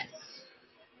Brandon. Yes.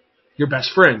 Your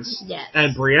best friends. Yes.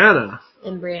 And Brianna.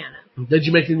 Did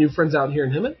you make any new friends out here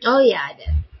in Hemet? Oh, yeah, I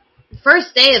did.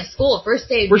 First day of school. First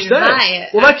day of junior high.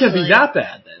 Well, that can't be that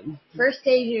bad then. First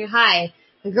day of junior high.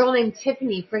 A girl named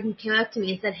Tiffany freaking came up to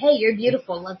me and said, hey, you're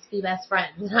beautiful. Let's be best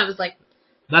friends. And I was like,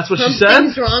 that's what she said?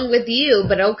 Something's wrong with you,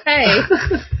 but okay.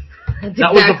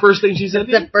 That was the first thing she said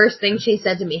to you? The first thing she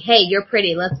said to me. Hey, you're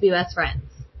pretty. Let's be best friends.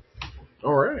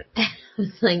 All right. I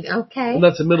was like, okay. And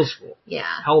that's in middle school. Yeah.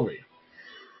 How old were you?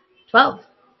 12.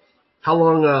 How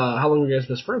long were you guys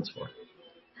best friends for?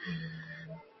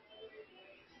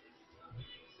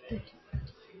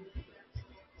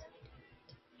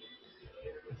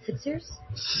 6 years?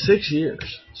 6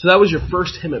 years. So that was your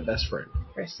first him at best friend.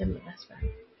 First time with best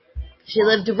friend. She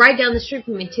lived right down the street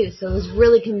from me too, so it was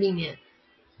really convenient.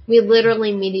 We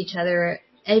literally meet each other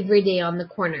every day on the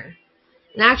corner.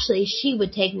 And actually, she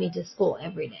would take me to school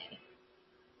every day.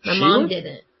 My mom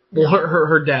didn't. Well, No.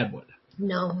 her dad would.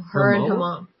 No, her and her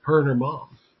mom. Her and her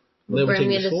mom. Would bring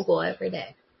me to school every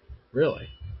day. Really?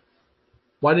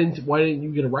 Why didn't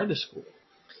you get a ride to school?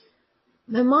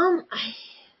 My mom,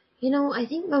 I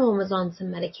think my mom was on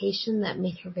some medication that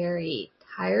made her very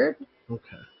tired.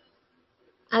 Okay.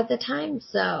 At the time,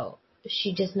 so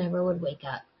she just never would wake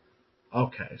up.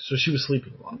 Okay, so she was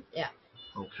sleeping a lot. Yeah.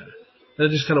 Okay. And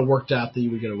it just kind of worked out that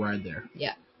you would get a ride there.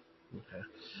 Yeah. Okay.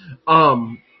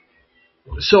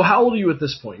 So how old are you at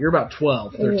this point? You're about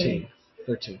 12, 13. Mm-hmm.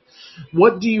 13.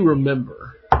 What do you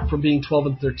remember from being 12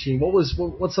 and 13?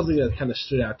 What's something that kind of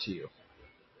stood out to you?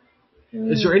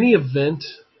 Is there any event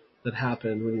that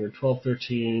happened when you were 12,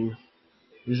 13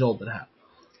 years old that happened?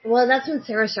 Well, that's when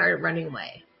Sarah started running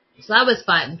away. So that was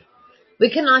fun. We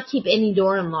could not keep any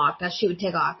door unlocked as she would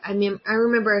take off. I mean, I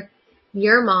remember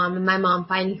your mom and my mom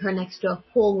finding her next to a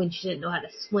pool when she didn't know how to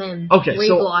swim. Okay, 3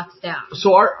 blocks down.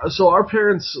 So our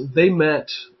parents, they met,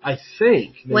 I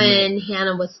think. When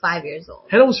Hannah was 5 years old.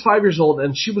 Hannah was 5 years old,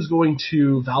 and she was going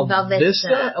to Val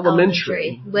Vista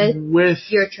Elementary with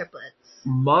your triplets.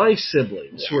 My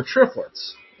siblings, who were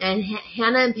triplets. And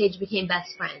Hannah and Paige became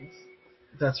best friends.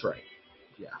 That's right.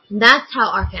 Yeah. And that's how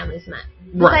our families met.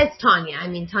 Besides Tanya. I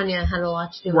mean, Tanya had a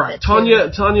lot to do with it.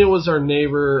 Tanya was our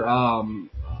neighbor. I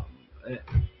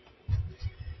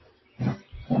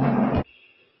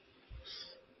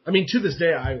mean, to this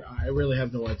day, I really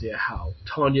have no idea how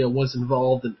Tanya was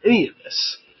involved in any of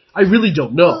this. I really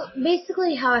don't know. Well,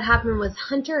 basically how it happened was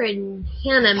Hunter and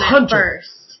Hannah met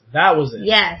first. That was it.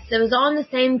 Yes, it was all in the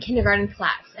same kindergarten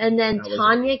class. And then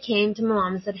Tanya came to my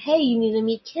mom and said, hey, you need to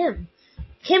meet Kim.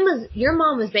 Your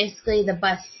mom was basically the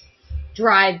bus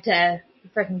drive to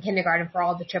freaking kindergarten for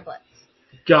all the triplets.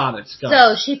 Got it.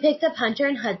 So she picked up Hunter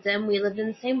and Hudson. We lived in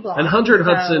the same block. And Hunter and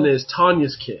Hudson is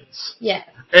Tanya's kids. Yeah.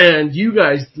 And you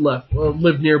guys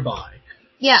lived nearby.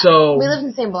 Yeah. So we lived in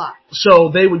the same block. So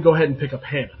they would go ahead and pick up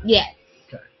Hannah. Yes.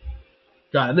 Okay.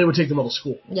 Got it. And they would take them all to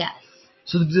school. Yes.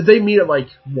 So did they meet at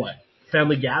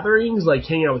family gatherings,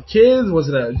 hanging out with kids? Was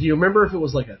it do you remember if it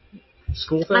was a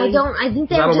school thing? I think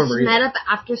they just met up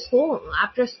after school.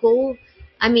 After school,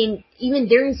 I mean, even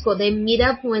during school, they meet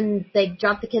up when they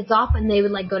drop the kids off and they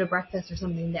would go to breakfast or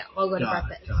something. They all go to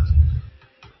breakfast. Got it.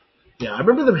 Yeah, I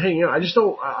remember them hanging out. I just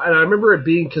don't, and I remember it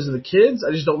being because of the kids.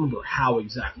 I just don't remember how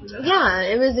exactly that happened. Yeah,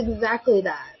 it was exactly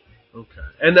that. Okay.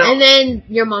 And then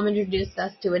your mom introduced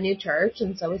us to a new church,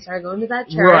 and so we started going to that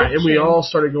church. Right, and we all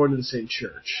started going to the same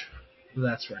church.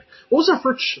 That's right. What was our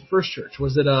first church?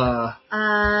 Was it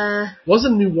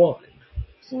wasn't New Wine.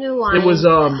 It's New Wine. It was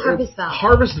Harvest Valley.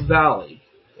 Harvest Valley.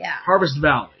 Yeah. Harvest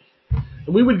Valley.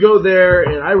 And we would go there,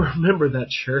 and I remember that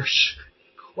church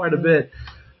quite a bit.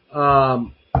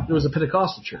 It was a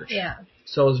Pentecostal church. Yeah.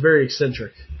 So it was very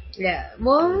eccentric. Yeah.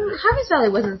 Well, Harvest Valley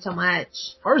wasn't so much.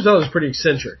 Harvest Valley was pretty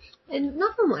eccentric. And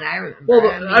not from what I remember.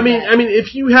 Well, I mean,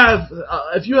 if you have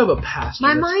a pastor,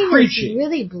 my mind preaching, is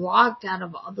really blocked out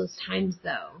of all those times,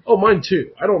 though. Oh, mine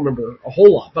too. I don't remember a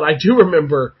whole lot, but I do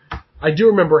remember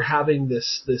having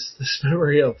this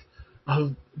memory of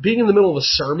being in the middle of a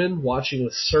sermon, watching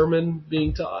a sermon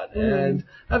being taught, and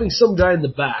having some guy in the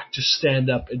back just stand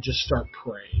up and just start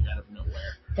praying out of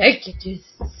nowhere. Thank you, Jesus.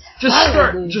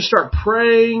 Just start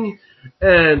praying,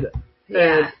 and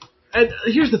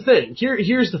here's the thing.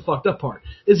 Here's the fucked up part: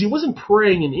 is he wasn't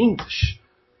praying in English.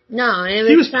 No,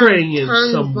 he was praying in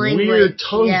some weird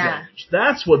tongue language.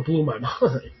 That's what blew my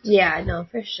mind. Yeah, no,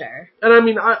 for sure. And I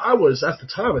mean, I was at the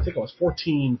time. I think I was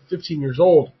 14, 15 years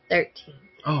old. 13.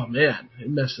 Oh man, it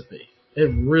messed with me.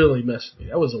 It really messed with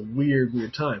me. That was a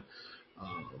weird time.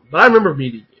 But I remember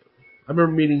meeting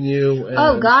you. And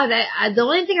oh God, the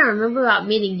only thing I remember about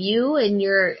meeting you and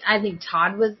I think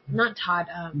Todd was, not Todd,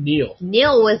 Neil.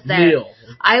 Neil was there. Neil.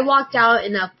 I walked out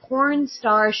in a porn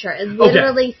star shirt. It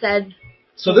literally said.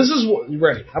 So this is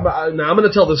ready. Now I'm going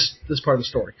to tell this part of the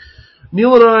story.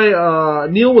 Neil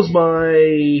and Neil was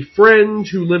my friend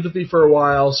who lived with me for a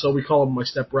while, so we call him my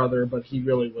stepbrother, but he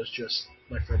really was just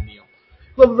my friend Neil.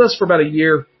 Lived with us for about a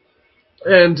year,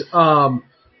 and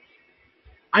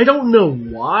I don't know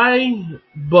why,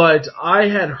 but I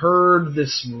had heard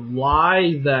this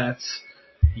lie that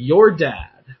your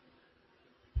dad's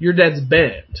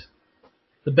band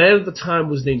The band at the time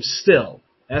was named Still,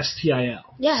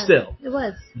 S-T-I-L. Yeah, Still. it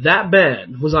was. That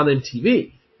band was on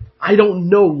MTV. I don't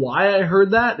know why I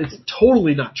heard that. It's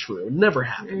totally not true. It never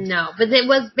happened. No, but it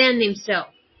was a band named Still.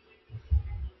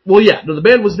 Well, yeah, no, the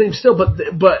band was named Still,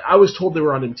 but I was told they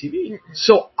were on MTV.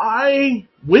 So I,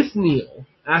 with Neil,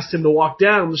 asked him to walk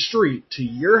down the street to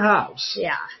your house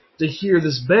Yeah. to hear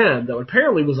this band that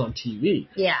apparently was on TV.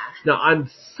 Yeah. Now, I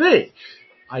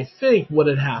think what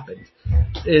had happened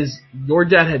is your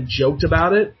dad had joked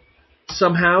about it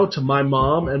somehow to my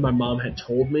mom, and my mom had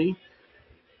told me,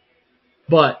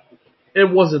 but it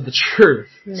wasn't the truth.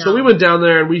 No. So we went down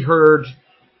there and we heard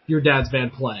your dad's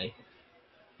band play.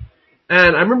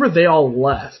 And I remember they all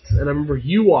left, and I remember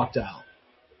you walked out.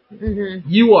 Mm-hmm.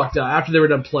 You walked out after they were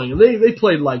done playing, and they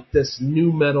played like this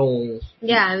new metal.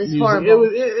 Yeah, it was music. horrible.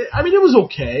 It was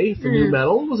okay for new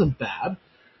metal. It wasn't bad.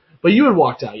 But you had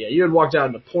walked out, yeah. You had walked out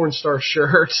in a porn star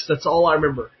shirt. That's all I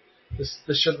remember. This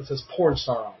shirt that says porn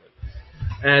star on it.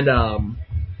 And,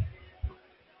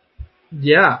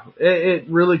 yeah, it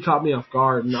really caught me off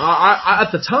guard. And I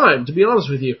at the time, to be honest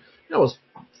with you, I was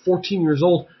 14 years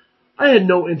old. I had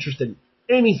no interest in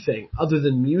anything other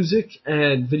than music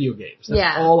and video games.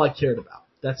 That's all I cared about.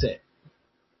 That's it.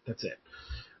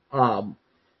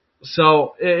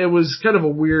 So it was kind of a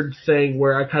weird thing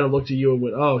where I kind of looked at you and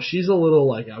went, "Oh, she's a little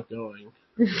like outgoing.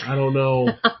 I don't know.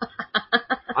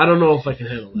 I don't know if I can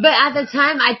handle that." But at the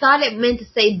time, I thought it meant to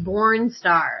say porn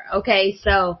star. Okay,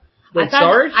 so Wait,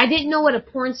 sorry? I didn't know what a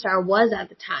porn star was at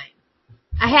the time.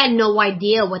 I had no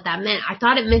idea what that meant. I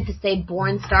thought it meant to say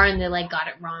born star, and they got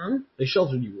it wrong. They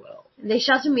sheltered you well. They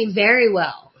sheltered me very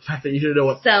well. The fact that you didn't know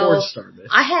what porn star meant.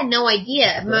 I had no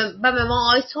idea. But my mom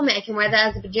always told me I can wear that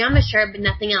as a pajama shirt, but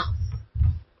nothing else.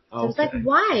 So I was like,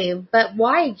 why? But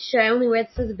why should I only wear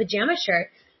this as a pajama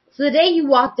shirt? So the day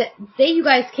you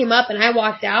guys came up and I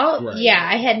walked out, yeah,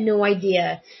 I had no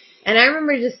idea. And I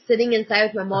remember just sitting inside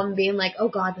with my mom and being like, oh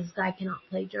God, this guy cannot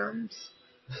play drums.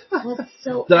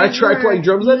 Did I try playing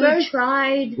drums that day? You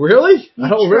tried. Really? I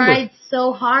don't remember. You tried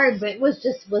so hard, but it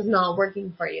was not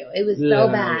working for you. It was so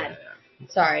bad. Yeah.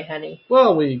 Sorry, honey.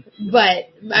 Well, But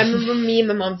I remember me and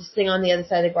my mom just sitting on the other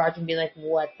side of the garage and being like,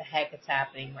 what the heck is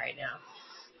happening right now?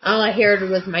 All I heard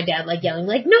was my dad yelling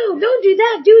no, don't do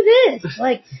that, do this.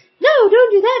 No,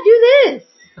 don't do that, do this.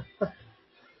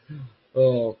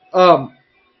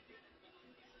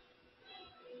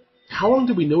 How long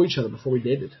did we know each other before we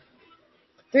dated?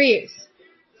 3 years.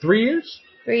 3 years?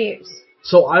 3 years.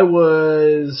 So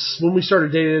when we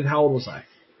started dating, how old was I?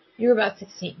 You were about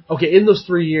 16. Okay, in those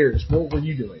 3 years, what were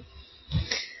you doing?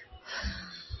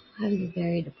 I was a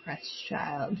very depressed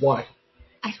child. Why?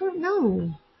 I don't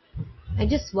know. I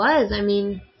just was. I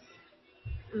mean,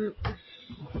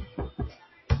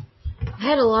 I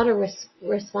had a lot of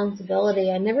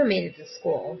responsibility. I never made it to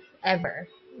school, ever.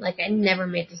 I never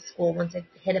made it to school once I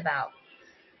hit about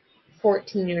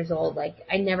 14 years old. I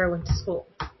never went to school.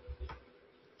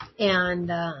 And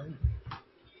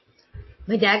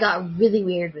my dad got really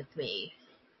weird with me.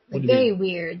 Very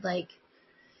weird.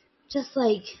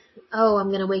 Oh, I'm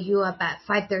going to wake you up at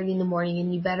 5:30 in the morning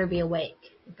and you better be awake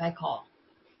if I call.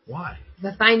 Why? If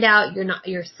I find out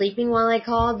you're sleeping while I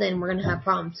call, then we're going to have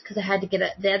problems because I had to get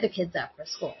the other kids up for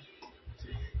school.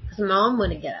 Because my mom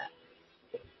wouldn't get up.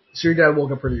 So your dad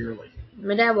woke up pretty early?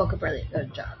 My dad woke up early to go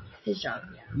to his job,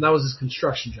 yeah. And that was his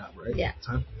construction job, right? Yeah.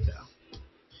 Yeah.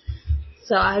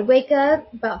 So I'd wake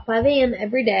up about 5 a.m.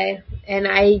 every day, and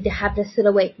I'd have to sit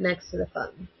awake next to the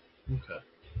phone. Okay.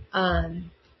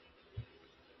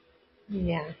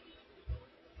 Yeah.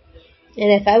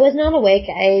 And if I was not awake,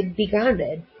 I'd be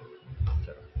grounded.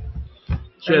 Okay.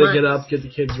 So you had to get up, get the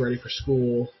kids ready for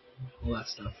school, all that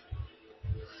stuff.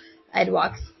 I'd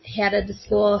walk Hannah to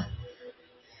school,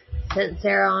 sent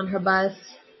Sarah on her bus.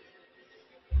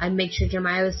 I'd make sure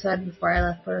Jeremiah was fed before I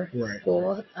left for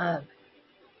school. And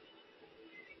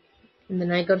then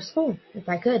I'd go to school, if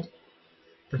I could.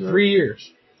 For 3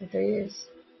 years? For 3 years.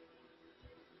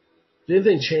 Did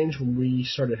anything change when we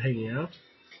started hanging out?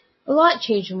 A lot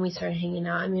changed when we started hanging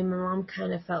out. I mean, my mom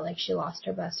kind of felt like she lost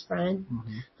her best friend.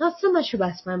 Mm-hmm. Not so much her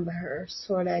best friend, but her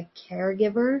sort of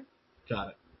caregiver. Got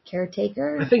it.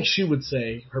 Caretaker. I think she would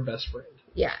say her best friend.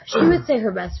 Yeah, she would say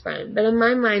her best friend. But in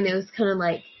my mind, it was kind of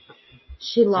like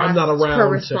she lost I'm not around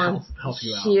her to help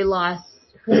you out. She lost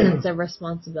her sense of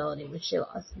responsibility when she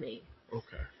lost me.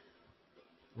 Okay.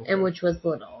 And which was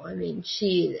little. I mean,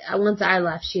 once I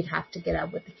left, she'd have to get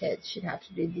up with the kids. She'd have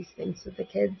to do these things with the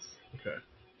kids. Okay.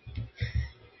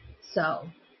 So.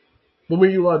 When were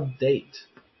you allowed to date?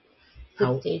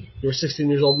 16. You were 16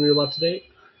 years old when you were allowed to date?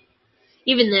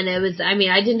 even then, it was, I mean,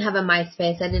 I didn't have a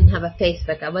MySpace. I didn't have a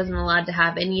Facebook. I wasn't allowed to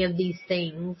have any of these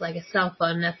things, like a cell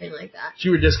phone, nothing like that. So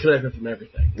you were disconnected from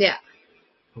everything? Yeah.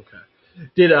 Okay.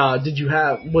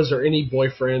 Was there any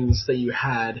boyfriends that you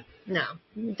had? No.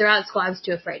 Throughout school, I was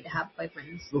too afraid to have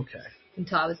boyfriends. Okay.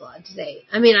 Until I was allowed to date.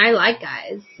 I mean, I like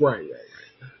guys. Right.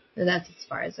 But that's as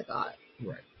far as I got.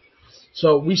 Right.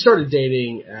 So we started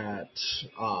dating at...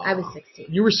 I was 16.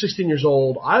 You were 16 years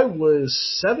old. I was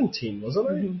 17, wasn't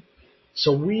I? Mm-hmm.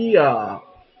 So we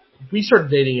started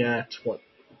dating at, what?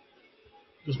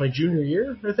 It was my junior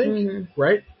year, I think,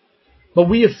 right? But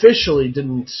we officially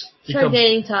didn't started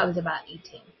dating until I was about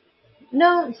 18.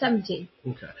 No, 17.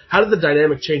 Okay. How did the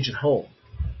dynamic change at home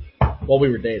while we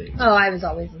were dating? Oh, I was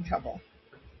always in trouble.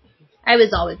 They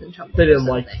didn't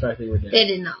like the fact that you were dating? They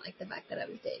did not like the fact that I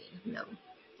was dating, no.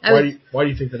 Why do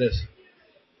you think that is?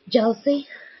 Jealousy.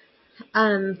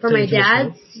 From my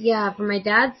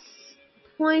dad's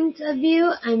point of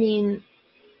view, I mean,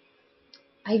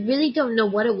 I really don't know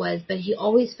what it was, but he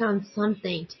always found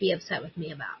something to be upset with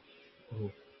me about. Mm-hmm.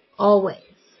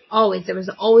 Always. There was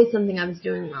always something I was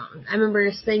doing wrong. I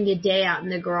remember spending a day out in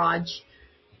the garage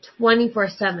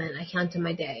 24/7. I counted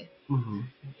my day. Mm-hmm.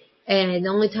 And the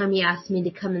only time he asked me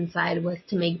to come inside was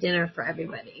to make dinner for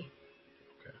everybody.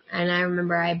 Okay. And I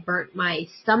remember I burnt my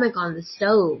stomach on the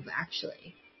stove,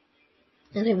 actually.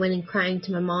 And I went in crying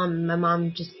to my mom, and my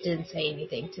mom just didn't say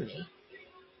anything to me.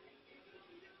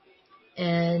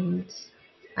 And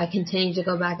I continued to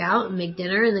go back out and make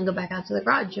dinner and then go back out to the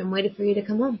garage and waited for you to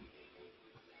come home.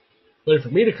 Waited for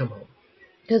me to come home?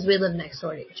 Because we lived next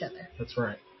door to each other. That's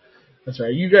right.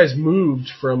 You guys moved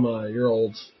from your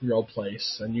old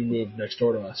place, and you moved next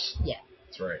door to us. Yeah.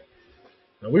 That's right.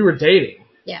 Now, we were dating.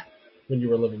 Yeah. When you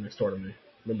were living next door to me.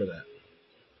 Remember that.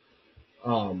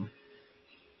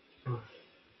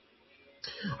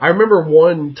 I remember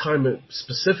one time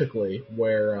specifically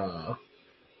where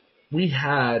we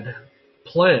had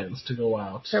plans to go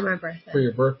out for my birthday. For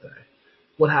your birthday.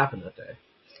 What happened that day?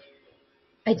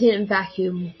 I didn't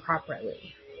vacuum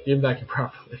properly. You didn't vacuum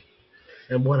properly.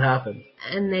 And what happened?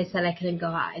 And they said I couldn't go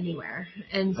out anywhere.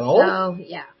 And all?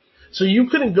 Yeah. So you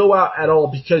couldn't go out at all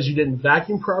because you didn't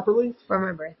vacuum properly? For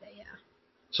my birthday, yeah.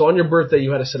 So on your birthday,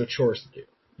 you had a set of chores to do.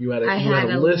 You had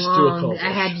a list to accomplish.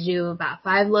 I had to do about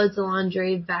 5 loads of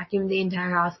laundry, vacuum the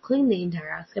entire house, clean the entire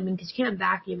house. I mean, because you can't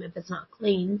vacuum if it's not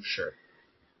clean. Sure.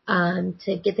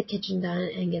 To get the kitchen done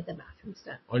and get the bathrooms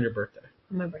done. On your birthday?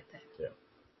 On my birthday. Yeah.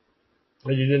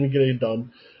 And you didn't get it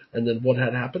done. And then what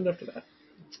had happened after that?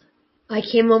 I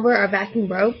came over, our vacuum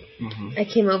broke. Mm-hmm. I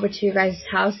came over to your guys'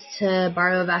 house to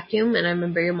borrow a vacuum, and I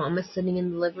remember your mom was sitting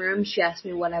in the living room. She asked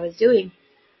me what I was doing.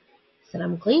 I said,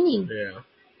 I'm cleaning. Yeah.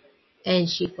 And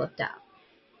she flipped out.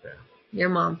 Yeah. Your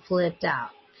mom flipped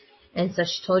out. And so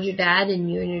she told your dad, and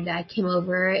you and your dad came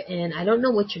over, and I don't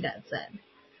know what your dad said.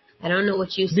 I don't know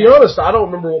what you said. To be honest, I don't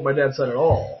remember what my dad said at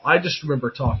all. I just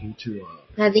remember talking to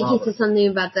I think Robert. He said something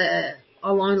about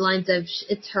along the lines of,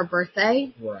 it's her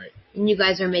birthday. Right. And you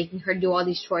guys are making her do all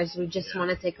these chores. We just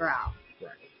want to take her out.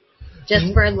 Right.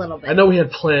 Just for a little bit. I know we had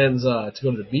plans to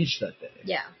go to the beach that day.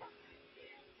 Yeah.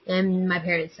 And my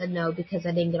parents said no because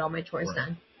I didn't get all my chores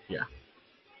done. Yeah.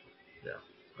 Yeah.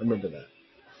 I remember that.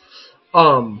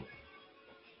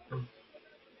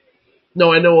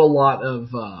 No, I know a lot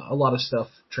of stuff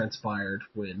transpired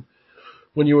when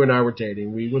you and I were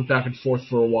dating. We went back and forth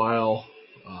for a while.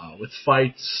 With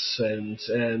fights and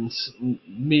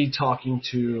me talking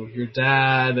to your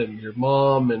dad and your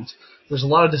mom, and there was a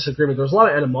lot of disagreement. There was a lot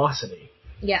of animosity.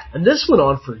 Yeah. And this went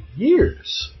on for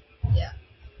years. Yeah.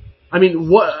 I mean,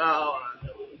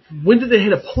 when did it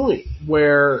hit a point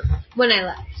where... When I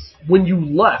left. When you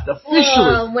left,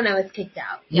 officially. When I was kicked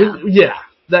out. Yeah.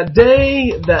 That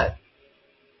day that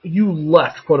you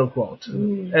left, quote unquote.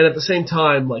 Mm. And at the same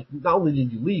time, like, not only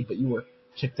did you leave, but you were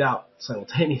kicked out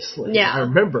simultaneously. Yeah. I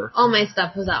remember. All my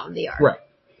stuff was out in the yard.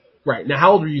 Right. Now,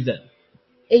 how old were you then?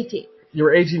 18. You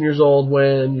were 18 years old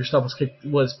when your stuff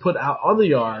was put out on the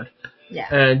yard. Yeah.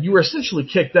 And you were essentially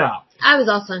kicked out. I was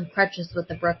also on crutches with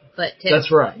a broken foot, too. That's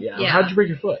right, yeah. How'd you break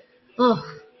your foot? Oh,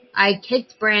 I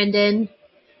kicked Brandon,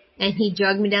 and he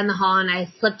dragged me down the hall, and I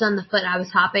slipped on the foot I was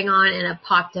hopping on, and it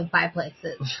popped in 5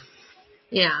 places.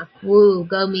 Yeah. Woo,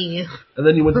 go me. And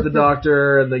then you went to the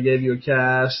doctor, and they gave you a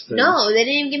cast. No, they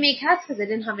didn't even give me a cast because I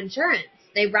didn't have insurance.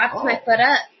 They wrapped my foot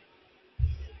up.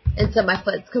 And so my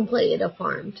foot's completely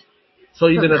deformed. So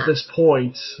even at this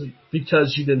point,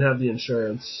 because you didn't have the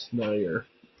insurance, now your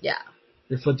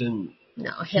foot didn't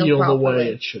heal the way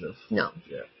it should have. No.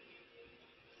 Yeah.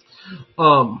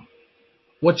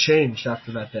 What changed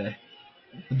after that day?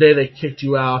 The day they kicked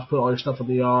you out, put all your stuff in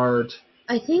the yard.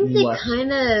 I think they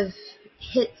kind of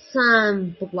hit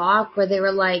some block where they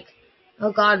were like,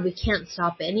 oh God, we can't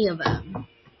stop any of them.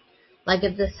 Like,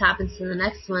 if this happens to the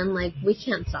next one, like, we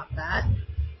can't stop that.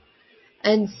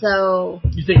 And so...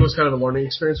 You think it was kind of a learning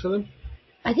experience for them?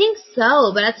 I think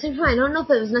so, but at the same time, I don't know if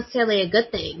it was necessarily a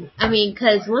good thing. I mean,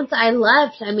 because once I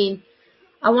left, I mean,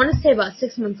 I want to say about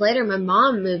 6 months later, my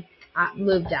mom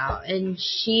moved out, and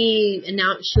she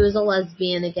announced she was a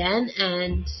lesbian again,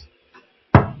 and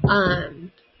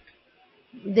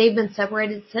they've been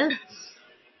separated since.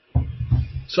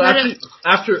 So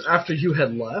after you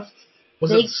had left,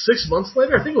 was it 6 months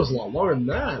later? I think it was a lot longer than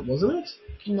that, wasn't it?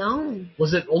 No.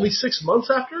 Was it only 6 months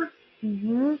after?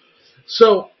 Mm-hmm.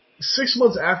 So 6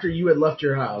 months after you had left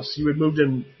your house, you had moved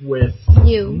in with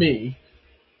me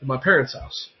in my parents'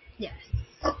 house. Yes.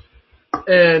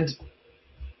 And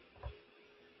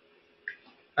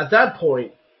at that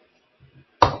point,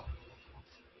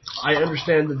 I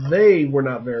understand that they were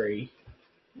not very...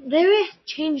 They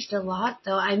changed a lot,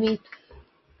 though. I mean,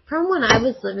 from when I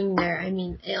was living there, I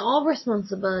mean, all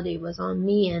responsibility was on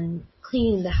me and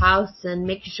cleaning the house and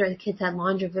making sure the kids had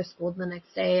laundry for school the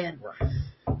next day and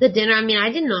the dinner. I mean,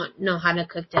 I did not know how to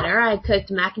cook dinner. I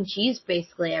cooked mac and cheese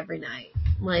basically every night.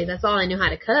 Like, that's all I knew how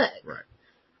to cook. Right.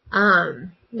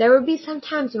 There would be some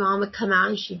times Mom would come out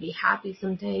and she'd be happy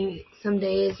some days, and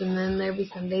then there'd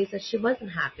be some days that she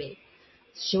wasn't happy.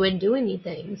 She wouldn't do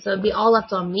anything. So it'd be all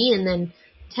left on me, and then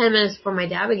 10 minutes before my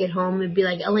dad would get home, it'd be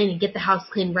like, Elena, get the house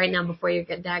cleaned right now before your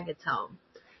dad gets home.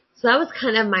 So that was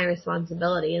kind of my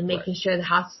responsibility, and making sure the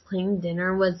house was clean,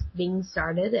 dinner was being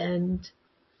started, and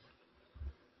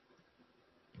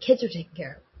kids were taken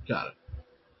care of. Got it.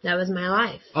 That was my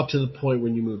life. Up to the point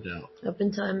when you moved out. Up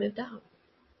until I moved out.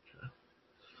 Okay.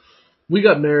 We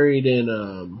got married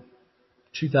in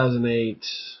 2008.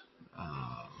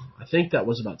 I think that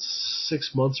was about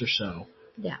 6 months or so.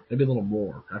 Yeah. Maybe a little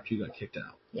more after you got kicked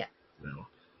out. Yeah. You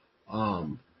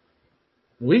know?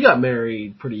 We got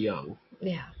married pretty young.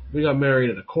 Yeah. We got married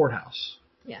at a courthouse.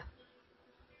 Yeah.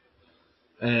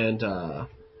 And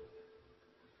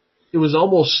it was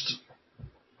almost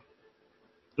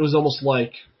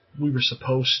like we were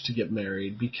supposed to get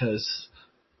married because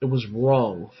it was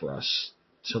wrong for us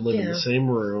to live in the same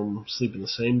room, sleep in the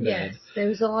same bed. Yes, there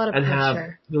was a lot of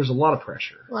pressure. There was a lot of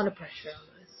pressure. A lot of pressure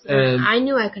on us. And I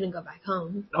knew I couldn't go back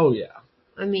home. Oh, yeah.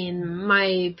 I mean,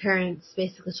 my parents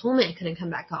basically told me I couldn't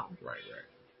come back home. Right.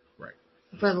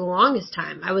 For the longest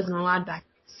time, I wasn't allowed back.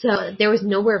 So there was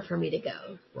nowhere for me to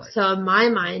go. Right. So in my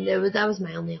mind, that was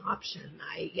my only option.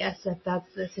 I guess if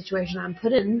that's the situation I'm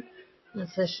put in,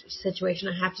 that's the situation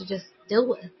I have to just deal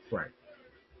with. Right.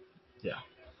 Yeah.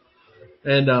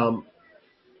 And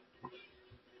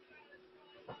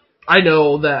I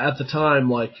know that at the time,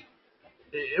 like,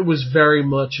 it was very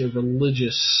much a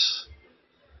religious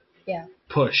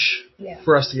push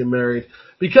for us to get married.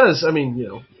 Because, I mean, you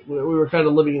know, we were kind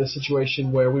of living in a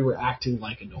situation where we were acting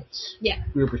like adults. Yeah.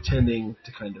 We were pretending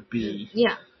to kind of be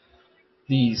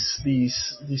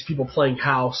these people playing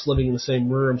house, living in the same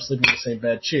room, sleeping in the same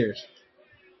bed. Cheers.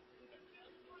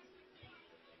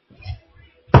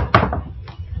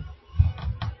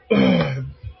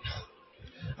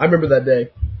 I remember that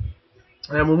day.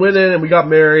 And we went in and we got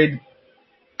married.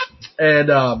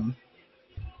 And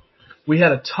we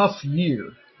had a tough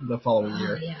year the following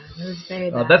year. Yeah, it was very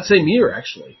bad. That same year,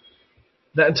 actually.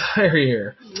 That entire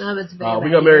year. That was very bad. We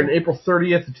got married on April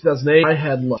 30th of 2008. I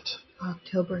had left.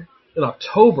 October. In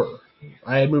October,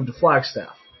 I had moved to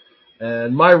Flagstaff.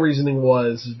 And my reasoning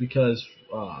was because,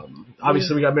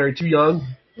 obviously, we got married too young.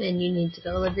 And you need to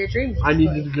go live your dream. I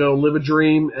needed to go live a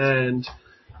dream, and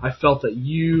I felt that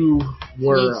you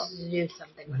were... to do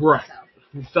something with right. yourself.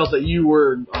 I felt that you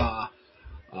were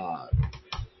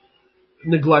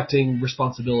neglecting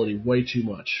responsibility way too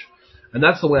much. And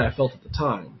that's the way I felt at the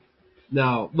time.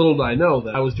 Now, little did I know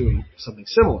that I was doing something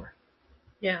similar.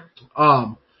 Yeah.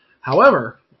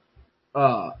 However,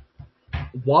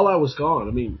 while I was gone,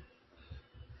 I mean,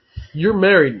 you're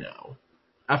married now.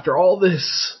 After all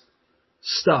this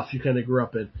stuff you kind of grew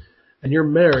up in, and you're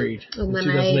married and in then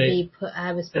 2008.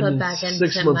 I was put back into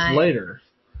 6 months later.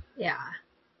 Yeah.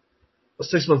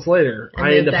 6 months later, I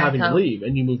ended up having to leave,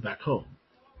 and you moved back home.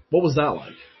 What was that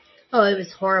like? Oh, it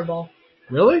was horrible.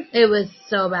 Really? It was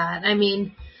so bad. I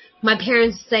mean, my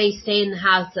parents say stay in the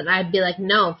house, and I'd be like,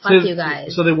 no, fuck you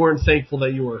guys. So they weren't thankful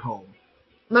that you were at home?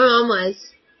 My mom was,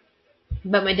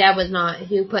 but my dad was not.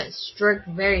 He put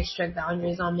very strict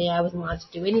boundaries on me. I wasn't allowed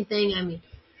to do anything. I mean,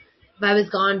 if I was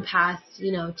gone past,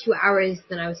 2 hours,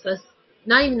 then I was supposed.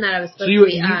 Not even that I was supposed to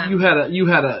be. You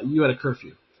had a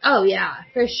curfew. Oh yeah,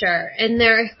 for sure. And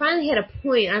there finally hit a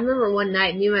point. I remember one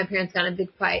night, me and my parents got in a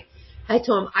big fight. I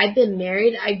told him, I've been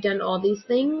married, I've done all these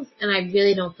things, and I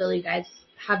really don't feel you guys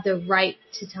have the right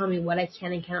to tell me what I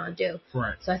can and cannot do.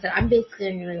 Right. So I said, I'm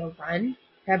basically going to go run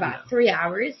for about 3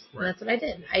 hours, and that's what I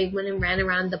did. I went and ran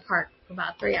around the park for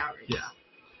about 3 hours. Yeah.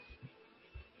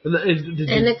 And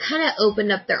it kind of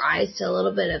opened up their eyes to a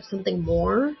little bit of something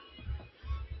more,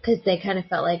 because they kind of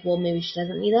felt like, well, maybe she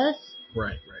doesn't need us.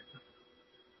 Right.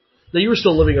 Now, you were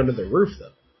still living under their roof,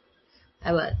 though.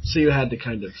 I was. So you had to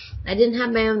kind of... I didn't have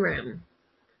my own room.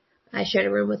 I shared a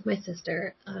room with my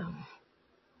sister.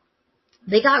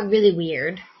 They got really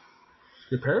weird.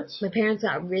 Your parents? My parents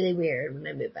got really weird when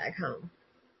I moved back home.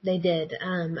 They did.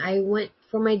 I went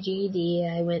for my GED.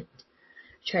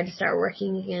 Tried to start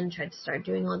working again, tried to start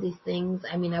doing all these things.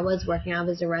 I mean, I was working. I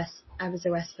was a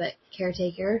respite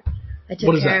caretaker. I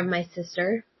took care of my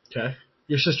sister. Okay.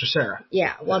 Your sister, Sarah.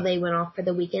 Yeah, while they went off for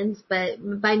the weekends. But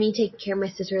by me taking care of my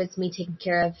sister, it's me taking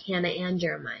care of Hannah and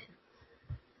Jeremiah.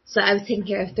 So I was taking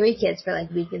care of 3 kids for, like,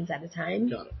 weekends at a time.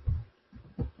 Got it.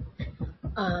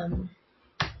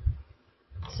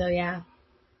 So, yeah.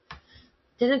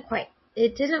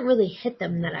 It didn't really hit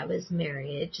them that I was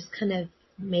married. It just kind of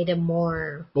made them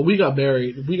more... But we got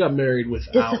married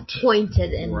without...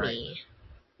 disappointed in me.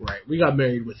 Right. We got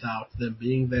married without them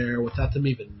being there, without them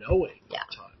even knowing at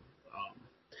the time.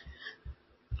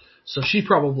 So she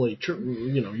probably,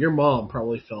 your mom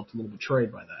probably felt a little betrayed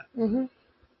by that. Mm-hmm.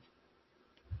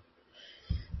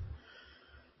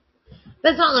 But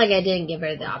it's not like I didn't give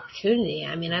her the opportunity.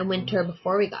 I mean, I went to her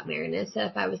before we got married and I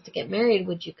said, if I was to get married,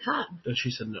 would you come? And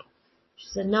she said no. She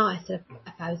said no. I said,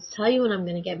 if I was to tell you when I'm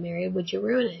going to get married, would you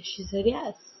ruin it? She said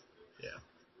yes. Yeah.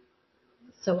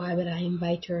 So why would I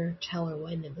invite her, tell her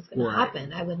when it was going to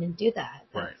happen? I wouldn't do that.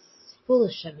 That's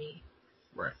foolish of me.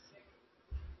 Right.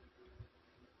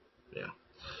 Yeah.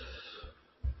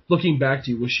 Looking back,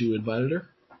 do you wish you invited her?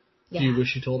 Yeah. Do you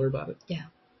wish you told her about it? Yeah.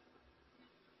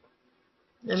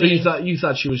 So you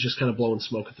thought she was just kind of blowing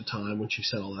smoke at the time when she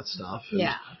said all that stuff?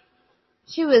 Yeah.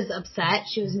 She was upset.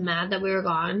 She was mad that we were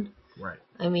gone. Right.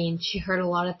 I mean, she heard a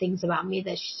lot of things about me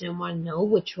that she didn't want to know,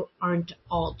 which aren't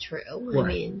all true. Right. I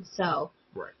mean, so.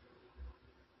 Right.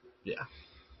 Yeah.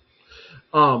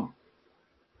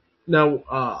 Now,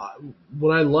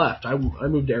 when I left, I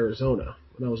moved to Arizona,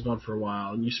 and I was gone for a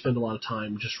while, and you spend a lot of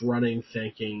time just running,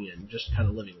 thinking, and just kind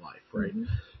of living life, right?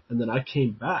 Mm-hmm. And then I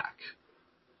came back,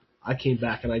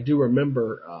 and I do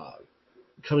remember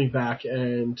coming back,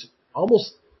 and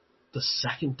almost the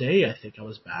second day I think I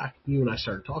was back, you and I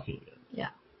started talking again. Yeah.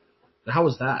 Now, how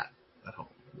was that at home?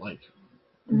 Like,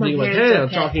 my being like, hey, I'm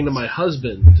talking to my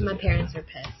husband. My parents are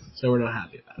pissed. They were not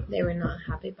happy about it. They were not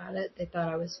happy about it. They thought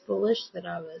I was foolish, that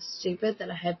I was stupid, that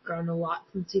I had grown a lot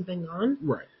since you've been gone.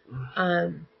 Right.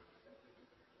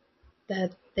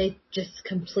 That they just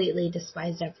completely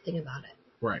despised everything about it.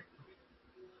 Right.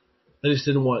 They just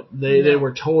didn't want. They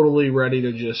were totally ready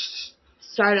to just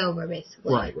start over,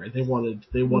 basically. Right. They wanted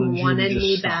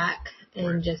me back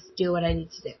and just do what I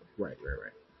need to do. Right.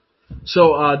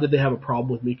 So, did they have a problem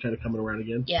with me kind of coming around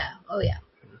again? Yeah. Oh yeah.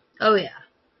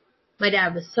 My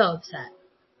dad was so upset.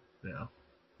 Yeah.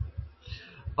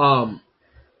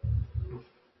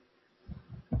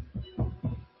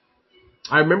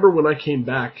 I remember when I came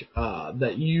back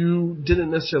that you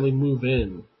didn't necessarily move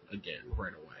in again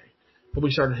right away, but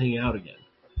we started hanging out again.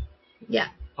 Yeah.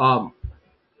 Do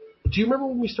you remember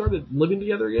when we started living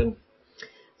together again?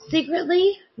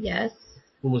 Secretly, yes.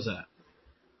 When was that?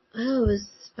 Oh, it was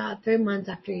about 3 months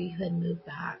after you had moved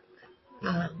back.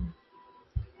 I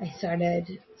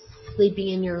started sleeping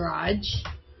in your garage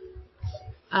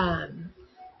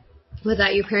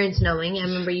without your parents knowing. I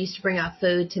remember you used to bring out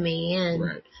food to me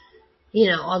and,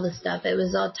 all this stuff. It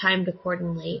was all timed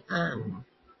accordingly.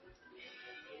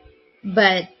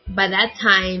 But by that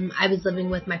time, I was living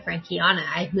with my friend Kiana.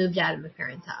 I had moved out of my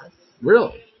parents' house.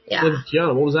 Really? Yeah. Living with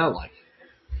Kiana, what was that like?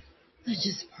 It was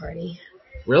just a party.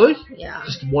 Really? Yeah.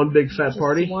 Just one big fat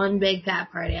party? One big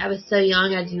fat party. I was so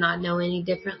young, I did not know any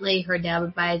differently. Her dad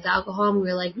would buy us alcohol, and we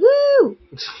were like, woo!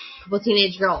 Couple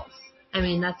teenage girls. I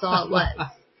mean, that's all it was.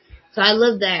 So I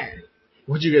lived there.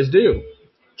 What'd you guys do?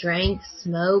 Drank,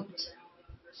 smoked.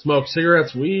 Smoked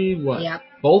cigarettes, weed, what? Yep.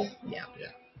 Both? Yeah. Yeah.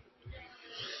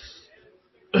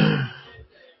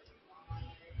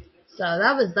 So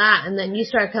that was that. And then you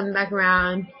started coming back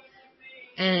around.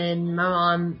 And my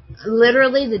mom,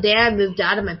 literally the day I moved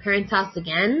out of my parents' house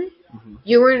again,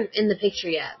 you weren't in the picture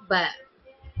yet, but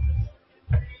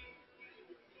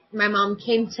my mom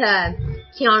came to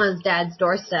Kiana's dad's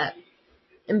doorstep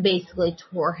and basically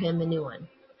tore him a new one.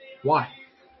 Why?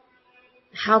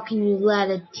 How can you let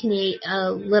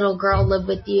a little girl live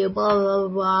with you? Blah, blah, blah,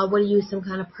 blah. What are you, some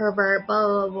kind of pervert? Blah,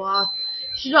 blah, blah.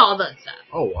 She did all that stuff.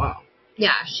 Oh, wow.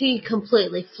 Yeah, she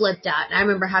completely flipped out. I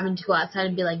remember having to go outside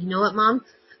and be like, you know what, Mom?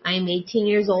 I am 18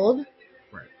 years old.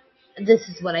 Right. This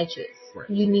is what I choose. Right.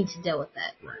 You need to deal with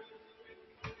it. Right.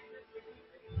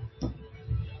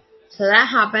 So that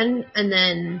happened, and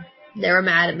then they were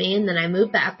mad at me, and then I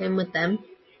moved back in with them.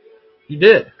 You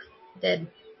did? Did.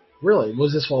 Really?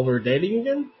 Was this while we were dating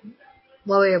again?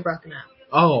 Well, we were broken up.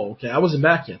 Oh, okay. I wasn't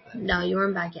back yet then. No, you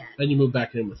weren't back yet. Then you moved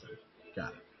back in with him. Got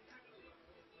it.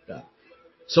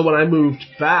 So when I moved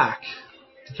back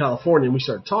to California and we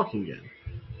started talking again,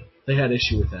 they had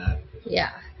issue with that.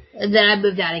 Yeah. And then I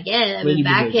moved out again. I moved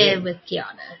back in with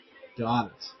Kiana. Got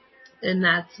it. And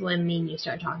that's when me and you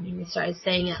started talking. We started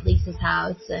staying at Lisa's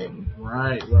house. And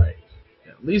Right.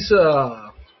 Yeah,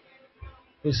 Lisa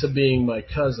being my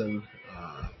cousin,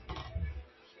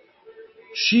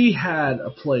 she had a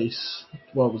place,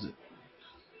 what was it?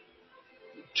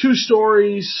 2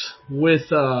 stories with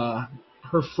her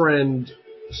friend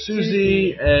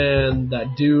Susie and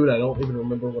that dude. I don't even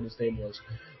remember what his name was.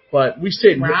 But we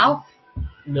stayed... Ralph?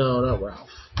 No, not Ralph.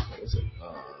 What was it?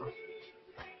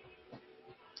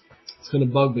 It's going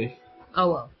to bug me.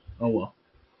 Oh, well.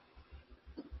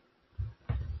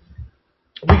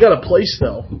 We got a place,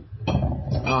 though.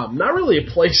 Not really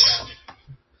a place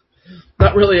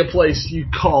you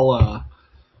call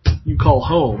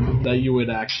home that you would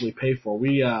actually pay for.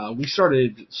 We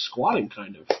started squatting,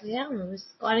 kind of. Yeah, we were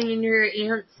squatting in your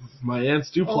my aunt's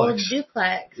duplex. Old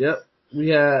duplex. Yep. We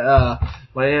had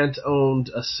my aunt owned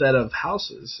a set of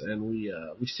houses, and we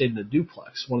stayed in a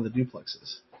duplex, one of the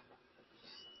duplexes.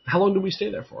 How long did we stay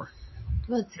there for?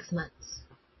 About 6 months.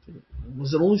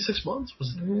 Was it only 6 months?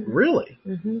 Was it really?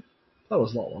 Mm-hmm. That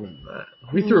was a lot longer than that.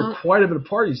 We threw quite a bit of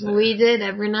parties there. We did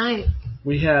every night.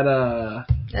 We had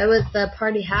that was the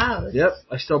party house. Yep,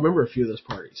 I still remember a few of those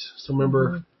parties. Still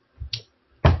remember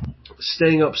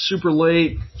staying up super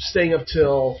late, staying up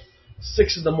till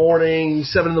 6 in the morning,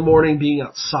 7 in the morning, being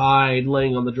outside,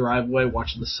 laying on the driveway,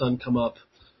 watching the sun come up.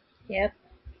 Yep.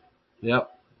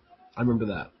 I remember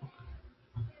that.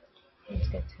 That's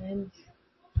good times.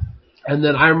 And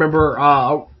then I remember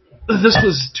this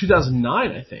was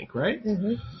 2009, I think, right?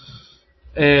 Mm-hmm.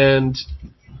 And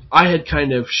I had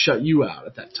kind of shut you out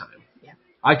at that time. Yeah.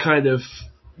 I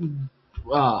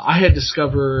had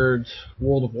discovered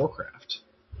World of Warcraft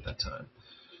at that time.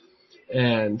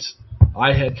 And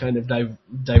I had kind of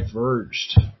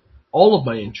diverged all of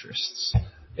my interests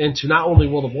into not only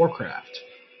World of Warcraft,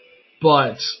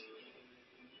 but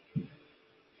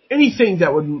anything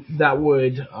that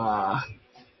would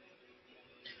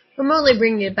remotely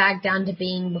bring you back down to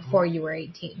being before you were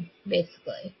 18,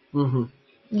 basically. Mm-hmm.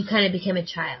 You kind of became a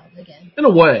child again. In a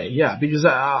way, yeah, because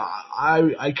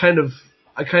I kind of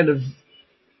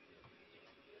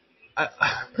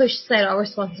pushed aside all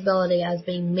responsibility as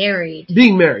being married.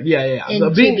 Being married, yeah.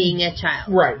 Into being a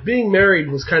child. Right. Being married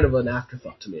was kind of an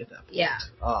afterthought to me at that point. Yeah.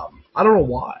 I don't know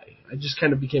why. I just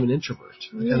kind of became an introvert.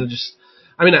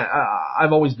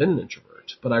 I've always been an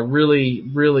introvert, but I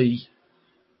really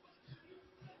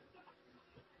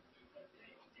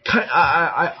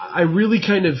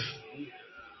kind of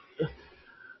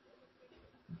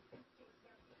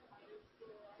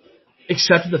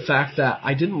accepted the fact that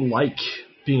I didn't like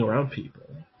being around people.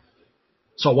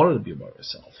 So I wanted to be by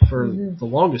myself for the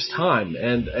longest time.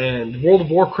 And World of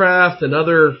Warcraft and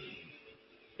other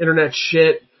internet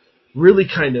shit really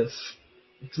kind of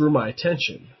drew my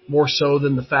attention, more so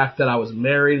than the fact that I was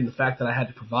married and the fact that I had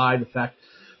to provide, the fact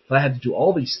that I had to do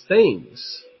all these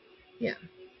things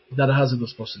that a husband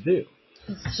was supposed to do.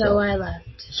 So I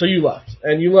left. So you left.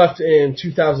 And you left in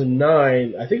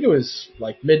 2009. I think it was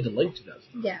like mid to late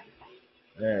 2009. Yeah.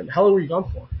 And how long were you gone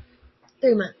for?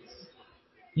 3 months.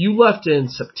 You left in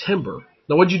September.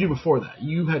 Now, what did you do before that?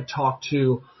 You had talked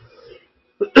to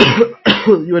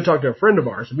a friend of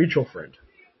ours, a mutual friend.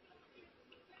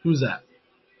 Who's that?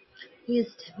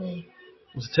 He's Tiffany.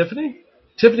 Was it Tiffany?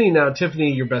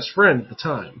 Tiffany, your best friend at the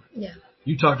time. Yeah.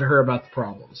 You talked to her about the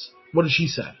problems. What did she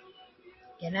say?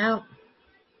 Get out.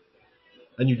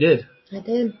 And you did? I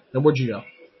did. And where'd you go?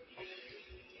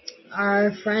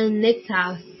 Our friend Nick's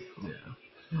house.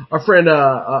 Yeah. Our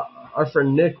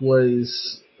friend Nick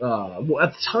was,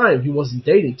 at the time, he wasn't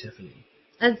dating Tiffany.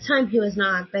 At the time, he was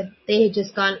not, but they had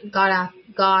just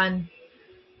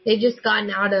they just gotten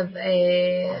out of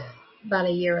about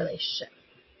a year relationship.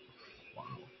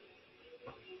 Wow.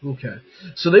 Okay.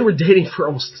 So they were dating for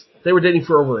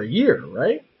over a year,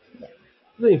 right? Yeah.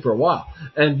 Dating for a while.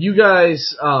 And you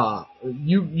guys,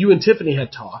 you and Tiffany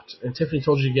had talked, and Tiffany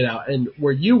told you to get out, and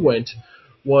where you went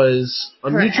was a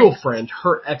mutual friend,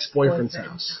 her ex-boyfriend's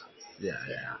house. Yeah.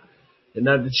 And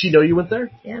now, did she know you went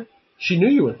there? Yeah. She knew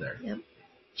you went there? Yep.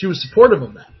 She was supportive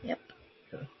of that? Yep.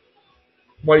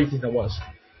 Why do you think that was?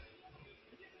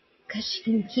 Because she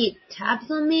can keep tabs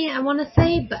on me, I want to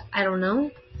say, but I don't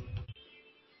know.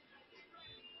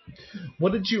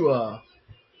 What did you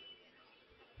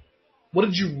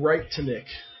write to Nick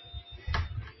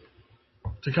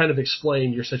to kind of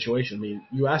explain your situation? I mean,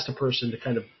 you asked a person to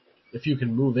kind of, if you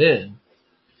can move in.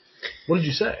 What did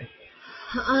you say?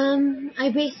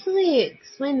 I basically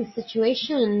explained the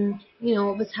situation,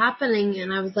 what was happening,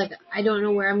 and I was like, I don't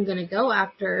know where I'm going to go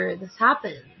after this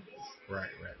happens. Right.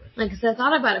 Like, 'cause I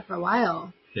thought about it for a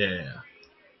while. Yeah.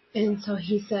 And so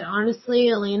he said, honestly,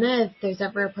 Elena, if there's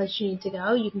ever a place you need to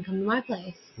go, you can come to my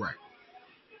place. Right.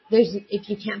 If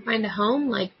you can't find a home,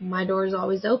 like, my door is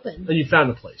always open. And you found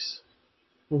a place.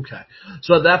 Okay.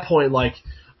 So at that point, like,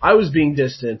 I was being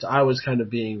distant. I was kind of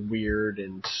being weird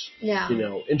and,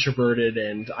 introverted,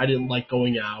 and I didn't like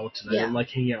going out, and I didn't like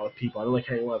hanging out with people. I didn't like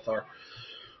hanging out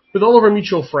with all of our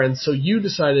mutual friends. So you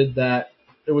decided that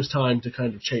it was time to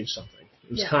kind of change something.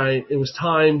 It was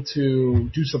time to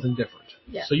do something different.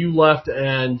 Yeah. So you left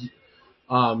and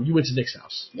you went to Nick's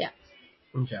house. Yeah.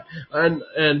 Okay.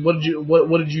 And what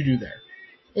did you do there?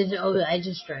 I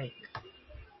just drank.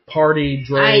 Party,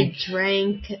 drank. I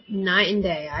drank night and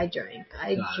day. I drank.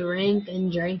 I drank and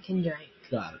drank and drank.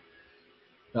 Got it.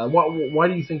 Why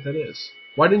do you think that is?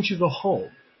 Why didn't you go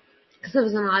home? Because I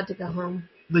wasn't allowed to go home.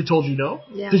 They told you no?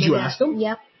 Yeah. Did you ask them?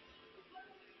 Yep.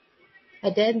 I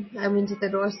did. I went to the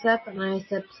doorstep and I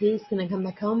said, please, can I come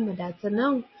back home? My dad said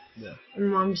no. Yeah.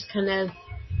 And Mom just kind of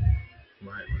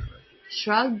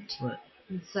shrugged. Right.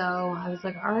 And so I was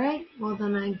like, all right, well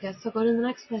then I guess I'll go to the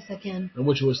next place I can. And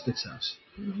which was Nick's house.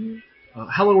 Mm-hmm.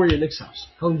 How long were you at Nick's house?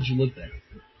 How long did you live there?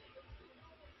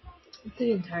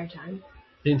 The entire time.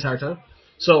 The entire time?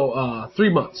 So 3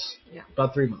 months. Yeah.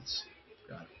 About 3 months.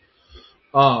 Got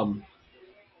it.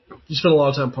 You spent a lot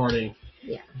of time partying.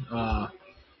 Yeah.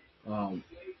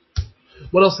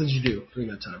 What else did you do during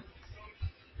that time?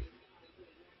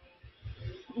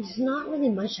 There's not really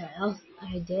much else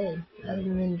I did other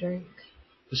than drink.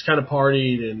 Just kind of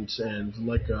partied and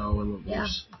let go and let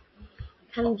loose.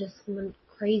 Kind of just went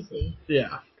crazy.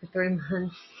 Yeah. For 3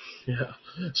 months. Yeah.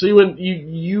 So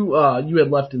you had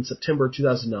left in September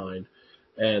 2009,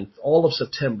 and all of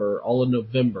September, all of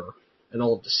November, and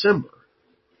all of December.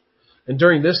 And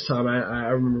during this time, I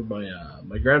remember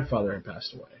my grandfather had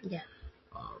passed away. Yeah.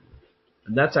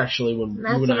 And that's actually when you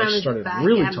and I started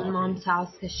really talking. At my mom's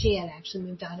house because she had actually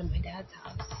moved out of my dad's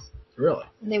house. Really?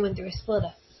 And they went through a split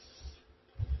up.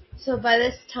 So by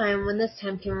this time, when this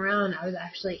time came around, I was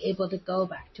actually able to go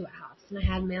back to a house. And I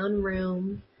had my own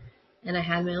room. And I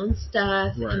had my own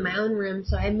stuff in my own room.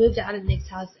 So I moved out of Nick's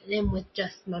house and in with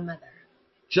just my mother.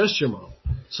 Just your mom?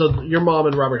 So your mom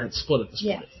and Robert had split at this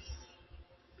point? Yes.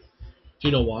 Do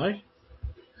you know why?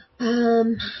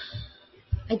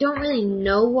 I don't really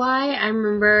know why. I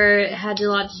remember it had a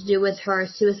lot to do with her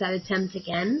suicide attempt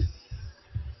again.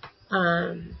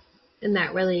 And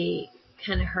that really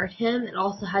kind of hurt him. It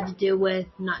also had to do with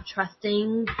not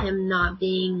trusting him, not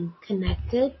being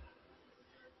connected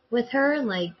with her,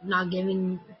 like not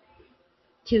giving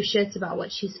two shits about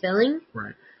what she's feeling.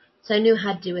 Right. So I knew it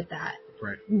had to do with that.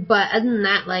 Right. But other than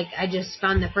that, like I just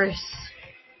found the first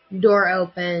door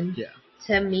open. Yeah.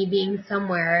 To me being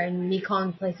somewhere and me calling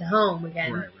the place a home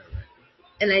again. Right.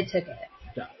 And I took it.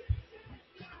 Yeah.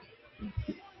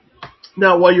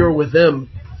 Now, while you were with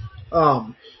them,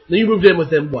 then you moved in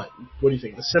with them, what? What do you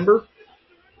think, December?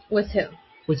 With who?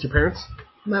 With your parents?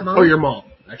 My mom. Oh, your mom,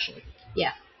 actually.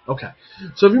 Yeah. Okay.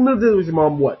 So if you moved in with your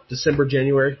mom, what, December,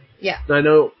 January? Yeah. And I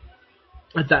know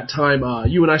at that time,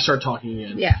 you and I started talking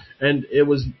again. Yeah. And it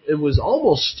was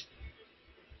almost...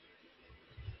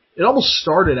 It almost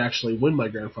started, actually, when my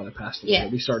grandfather passed away. Yeah.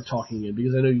 We started talking again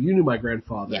because I know you knew my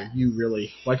grandfather. Yeah. You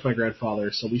really liked my grandfather,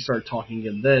 so we started talking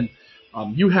again. Then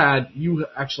you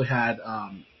actually had,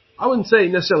 I wouldn't say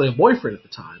necessarily a boyfriend at the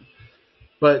time,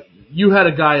 but you had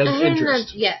a guy of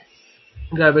interest. Yes.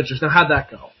 A guy of interest. Now, how'd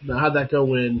that go?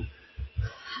 When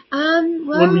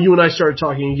Well, you and I started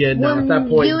talking again, now at that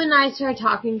point... When you and I started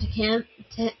talking to Camp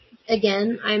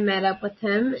again, I met up with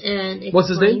him and... What's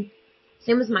his name? His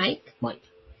name was Mike. Mike.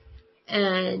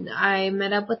 And I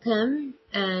met up with him,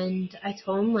 and I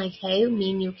told him, like, hey,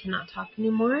 me and you cannot talk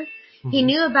anymore. Mm-hmm. He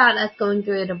knew about us going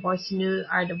through a divorce. He knew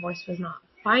our divorce was not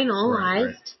finalized.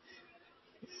 Right.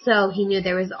 So he knew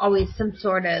there was always some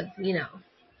sort of,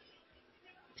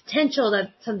 potential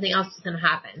that something else was going to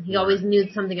happen. He always knew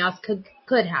something else could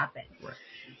happen. Right.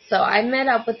 So I met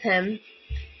up with him,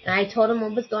 and I told him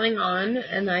what was going on,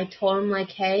 and I told him, like,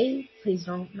 hey, please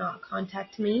don't not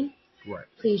contact me. Right.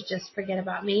 Please just forget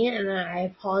about me, and I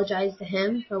apologize to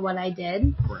him for what I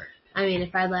did. Right. I mean,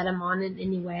 if I let him on in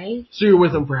any way. So you were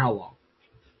with him for how long?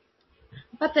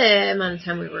 About the amount of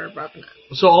time we were broken up.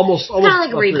 So almost kind of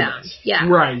like a rebound. Yeah.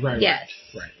 Right. Yes.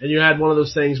 Right. And you had one of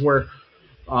those things where,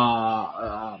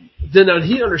 did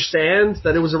he understand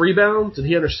that it was a rebound? Did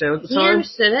he understand at the time? He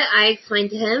understood it. I explained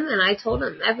to him, and I told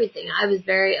him everything. I was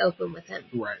very open with him.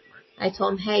 Right. I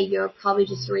told him, hey, you're probably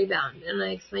just a rebound. And I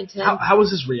explained to him. How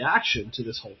was his reaction to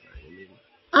this whole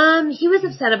thing? He was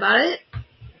upset about it.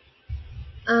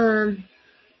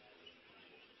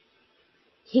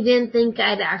 He didn't think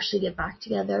I'd actually get back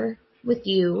together with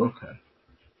you. Okay.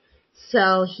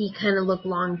 So he kind of looked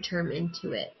long-term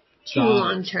into it. Too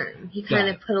long-term. He kind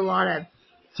of put a lot of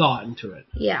thought into it.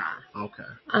 Yeah. Okay.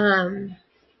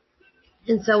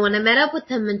 And so when I met up with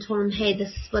him and told him, hey, this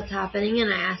is what's happening,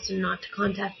 and I asked him not to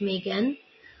contact me again,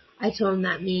 I told him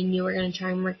that me and you were going to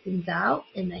try and work things out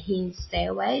and that he needed to stay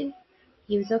away.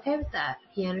 He was okay with that.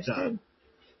 He understood. And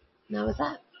that was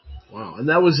that. Wow. And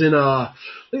that was in, I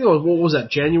think it was, what was that,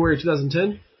 January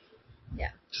 2010? Yeah.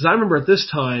 Because I remember at this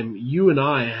time, you and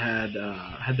I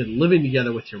had been living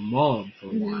together with your mom for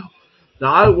a while.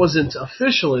 Now, I wasn't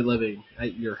officially living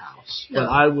at your house, but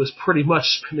I was pretty much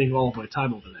spending all of my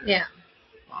time over there. Yeah.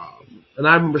 And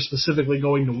I remember specifically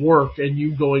going to work and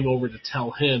you going over to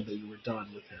tell him that you were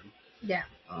done with him. Yeah.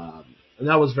 And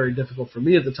that was very difficult for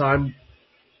me at the time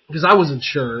because I wasn't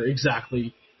sure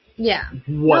exactly what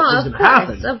was going to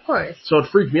happen. Of course. So it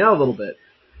freaked me out a little bit.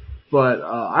 But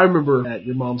I remember at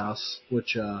your mom's house,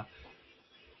 which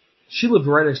she lived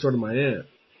right next door to my aunt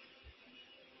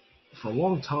for a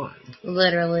long time.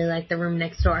 Literally like the room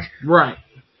next door. Right.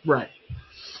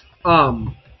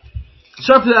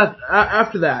 So after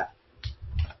that.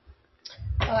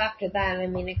 Oh, after that, I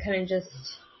mean, it kind of just,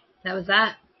 that was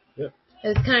that. Yep. It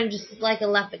was kind of just like a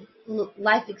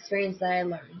life experience that I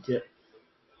learned. Yep.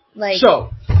 Like, so,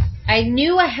 I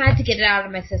knew I had to get it out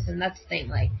of my system. That's the thing.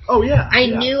 Like, I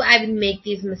knew I would make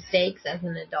these mistakes as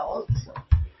an adult.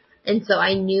 And so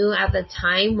I knew at the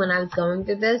time when I was going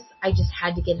through this, I just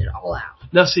had to get it all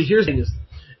out. Now, see, here's the thing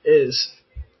is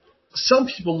some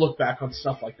people look back on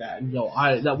stuff like that and go,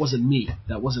 that wasn't me.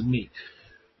 That wasn't me.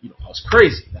 You know, I was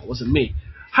crazy. That wasn't me.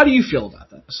 How do you feel about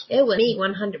that? It was me,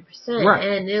 100%. Right.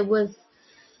 And it was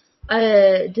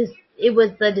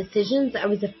the decisions I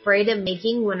was afraid of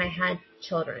making when I had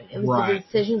children. It was the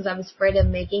decisions I was afraid of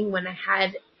making when I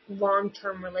had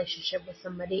long-term relationship with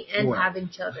somebody and having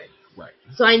children. Right.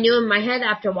 So I knew in my head,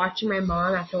 after watching my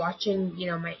mom, after watching,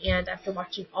 my aunt, after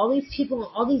watching all these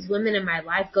people, all these women in my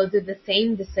life go through the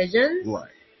same decisions,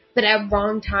 but at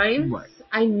wrong times,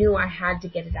 I knew I had to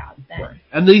get it out then. Right.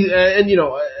 And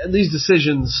these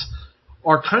decisions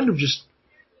are kind of just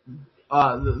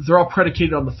they're all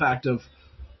predicated on the fact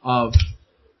of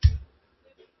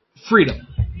freedom.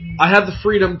 I have the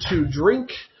freedom to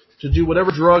drink, to do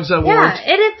whatever drugs I want. Yeah,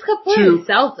 it's completely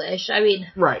selfish. I mean,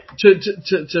 right.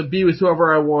 To be with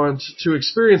whoever I want, to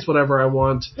experience whatever I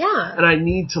want. Yeah. And I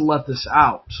need to let this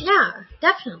out. Yeah,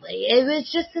 definitely. It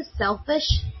was just a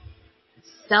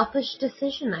selfish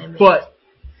decision I made.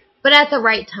 But at the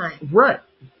right time. Right.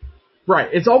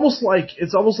 It's almost like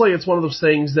it's one of those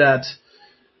things that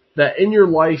in your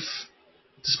life,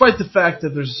 despite the fact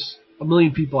that there's a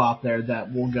million people out there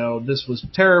that will go, this was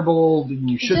terrible,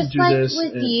 you shouldn't do this. Just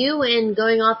like with you and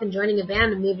going off and joining a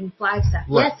band and moving Flagstaff.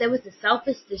 Right. Yes, it was a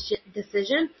selfish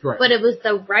decision, but it was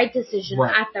the right decision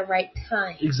at the right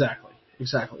time. Exactly.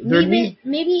 Maybe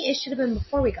it should have been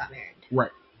before we got married.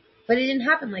 Right. But it didn't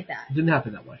happen like that. It didn't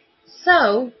happen that way.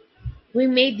 So, we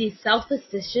made these selfish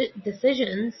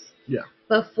decisions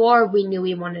before we knew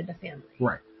we wanted a family.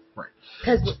 Right.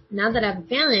 Because now that I have a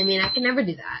family, I mean, I can never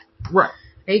do that. Right.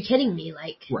 Are you kidding me?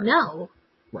 No.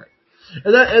 Right.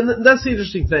 And that's the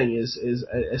interesting thing is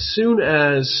as soon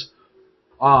as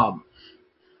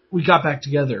we got back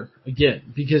together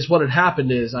again, because what had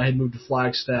happened is I had moved to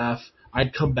Flagstaff,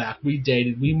 I'd come back, we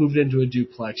dated, we moved into a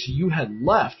duplex. You had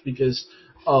left because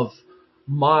of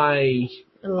my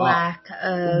lack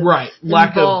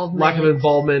of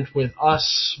involvement with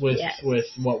us, with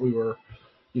what we were,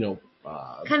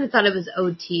 kind of thought it was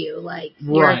owed to you,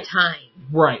 your time.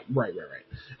 Right.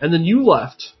 And then you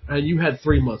left, and you had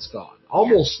 3 months gone.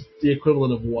 Almost the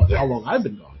equivalent of how long I've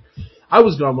been gone. I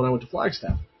was gone when I went to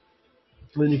Flagstaff.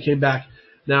 And then you came back.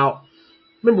 Now,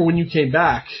 remember when you came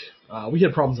back, we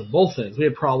had problems on both ends. We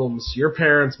had problems, your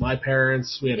parents, my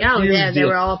parents. We had a huge deal. They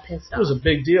were all pissed off. It was a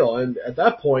big deal. And at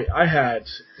that point, I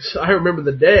remember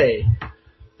the day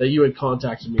that you had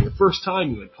contacted me, the first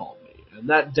time you had called me. And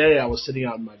that day I was sitting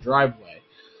out in my driveway.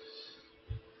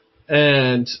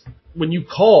 And when you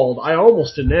called, I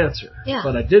almost didn't answer. Yeah.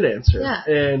 But I did answer. Yeah.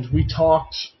 And we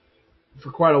talked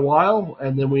for quite a while,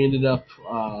 and then we ended up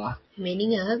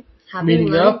meeting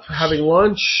up, having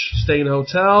lunch, staying in a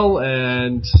hotel,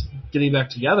 and getting back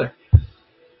together.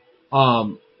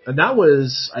 And that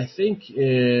was, I think,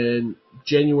 in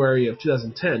January of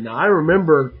 2010. Now, I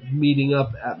remember meeting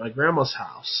up at my grandma's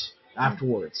house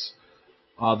afterwards,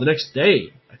 the next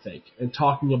day, I think, and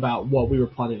talking about what we were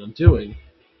planning on doing.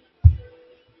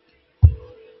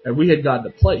 And we had gotten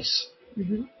a place.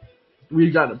 Mm-hmm.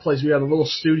 We had a little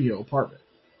studio apartment.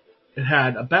 It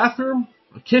had a bathroom,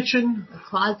 a kitchen, a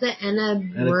closet, and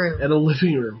a room. And a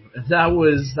living room. And that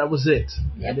was it.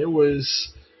 Yep. And it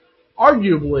was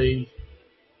arguably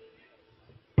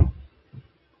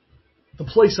the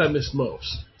place I missed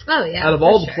most. Oh, yeah. Out of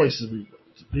all the places we went.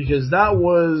 Because that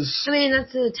was... I mean,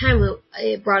 that's the time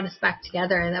it brought us back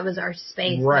together, and that was our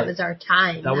space. Right. That was our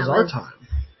time. That was our time.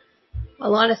 A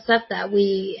lot of stuff that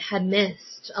we had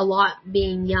missed. A lot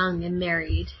being young and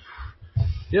married.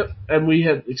 Yep. And we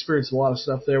had experienced a lot of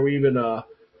stuff there. We even...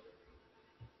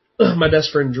 my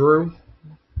best friend, Drew,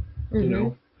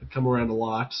 had come around a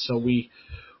lot. So we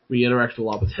interacted a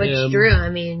lot with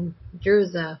him.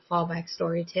 Drew's a fallback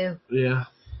story, too. Yeah.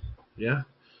 Yeah.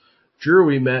 Drew,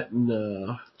 we met in...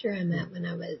 Drew I met when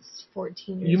I was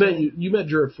 14 years old. You met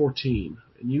Drew at 14,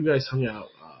 and you guys hung out,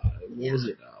 what was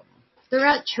it?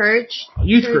 Throughout church.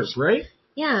 Youth group, right?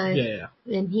 Yeah. Yeah.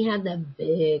 And he had the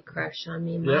big crush on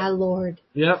me, my Lord.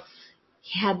 Yep.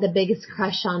 He had the biggest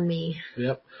crush on me.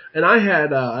 Yep. And I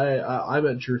had, I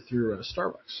met Drew through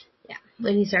Starbucks. Yeah,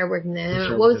 when he started working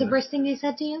there. What was the first thing he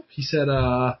said to you? He said,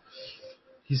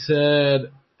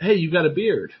 hey, you got a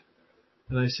beard.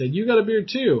 And I said, you got a beard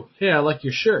too. Hey, I like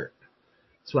your shirt.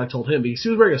 That's what I told him, because he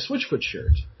was wearing a Switchfoot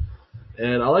shirt.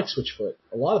 And I like Switchfoot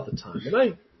a lot of the time. And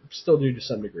I still do to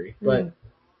some degree. But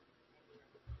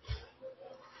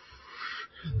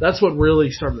that's what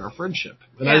really started our friendship.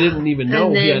 And I didn't even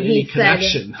know he had any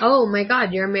connection. Oh my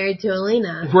God, you're married to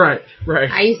Elena. Right.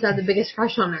 I used to have the biggest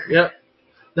crush on her. Yep.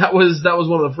 That was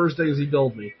one of the first things he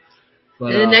told me.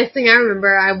 But, and the next thing I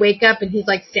remember, I wake up and he's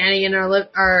like standing in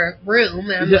our room,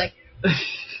 and I'm like,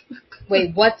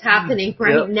 wait, what's happening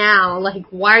now? Like,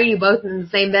 why are you both in the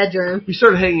same bedroom? We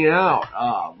started hanging out.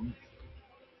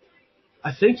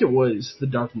 I think it was the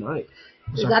Dark Night.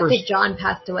 It was after John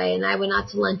passed away, and I went out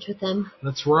to lunch with him.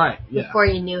 That's right. Yeah. Before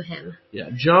you knew him. Yeah,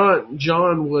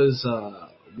 John was a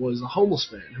homeless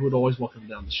man who would always walk him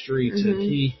down the street, and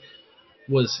he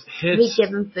was hit. We'd give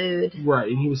him food. Right,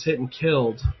 and he was hit and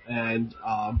killed, and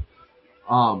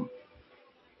our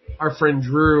friend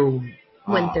Drew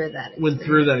went through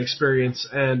that experience,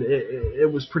 and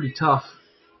it was pretty tough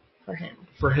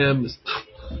for him.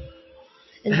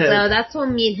 And so that's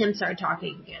when me and him started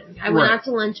talking again. I went out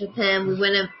to lunch with him.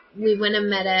 We went and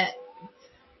met at,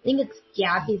 I think it's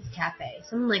Gabby's Cafe,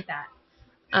 something like that.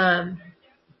 And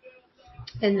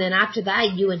then after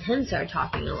that, you and him started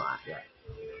talking a lot. Yeah.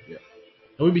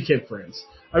 And we became friends.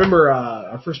 I remember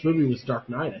our first movie was Dark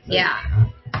Knight, I think. Yeah.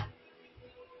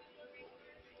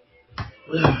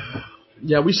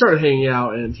 Yeah, we started hanging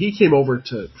out, and he came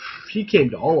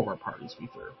to all of our parties we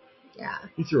threw. Yeah.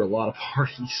 We threw a lot of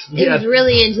parties. He was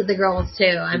really into the girls,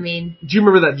 too. I mean... Do you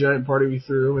remember that giant party we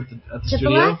threw at the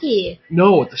studio?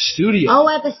 No, at the studio. Oh,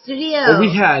 at the studio. Well,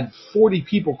 we had 40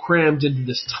 people crammed into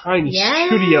this tiny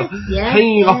studio,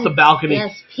 hanging off the balcony.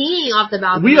 Yes, peeing off the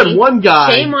balcony. We had one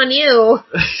guy... Shame on you.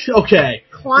 Okay.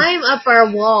 Climb up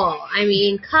our wall. I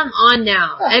mean, come on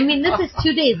now. I mean, this is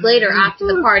 2 days later after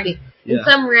the party. And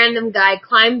some random guy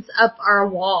climbs up our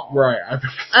wall. Right. Up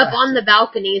on the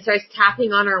balcony and starts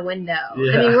tapping on our window.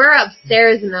 Yeah. I mean, we're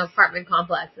upstairs in the apartment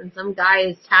complex, and some guy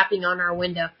is tapping on our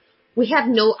window.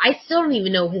 I still don't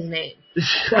even know his name.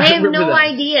 I have no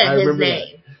idea his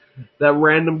name. That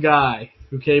random guy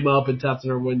who came up and tapped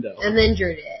on our window. And then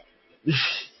Drew did.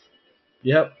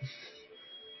 Yep.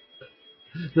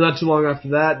 Not too long after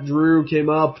that, Drew came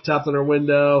up, tapped on our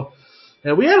window.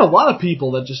 And we had a lot of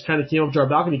people that just kind of came up to our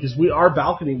balcony because our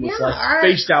balcony was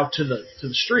faced out to the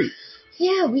street.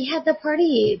 Yeah, we had the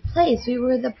party place. We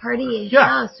were the party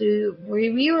house.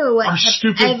 We were what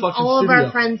kept all of our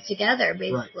friends together,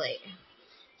 basically. Right.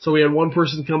 So we had one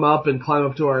person come up and climb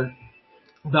up to our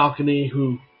balcony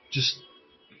who just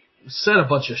said a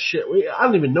bunch of shit. I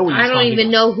don't even know what he was talking about. I don't even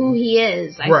know who he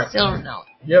is. I still don't know.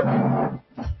 Yep.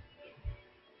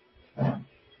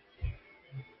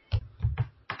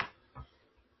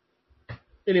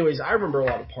 Anyways, I remember a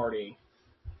lot of partying,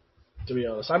 to be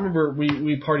honest. I remember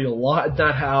we partied a lot at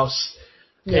that house.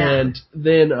 Yeah. And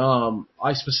then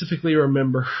I specifically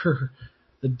remember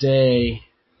the day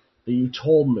that you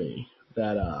told me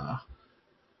that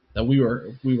we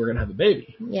were going to have a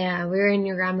baby. Yeah, we were in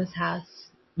your grandma's house.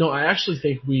 No, I actually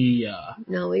think we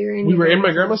were in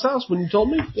my grandma's house when you told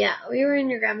me. Yeah, we were in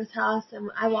your grandma's house, and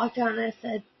I walked out and I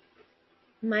said,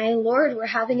 "My Lord, we're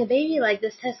having a baby. Like,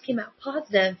 this test came out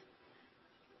positive."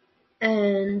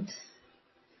 And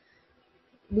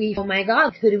oh my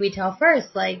God, who do we tell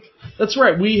first? Like, that's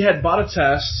right. We had bought a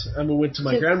test, and we went to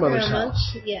my grandmother's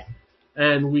house. Yeah.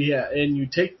 And you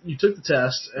took the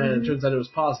test, and it turns out it was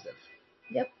positive.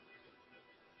 Yep.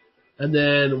 And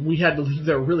then we had to leave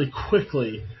there really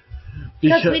quickly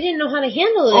because we didn't know how to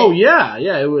handle it. Oh yeah,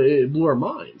 it blew our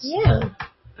minds. Yeah.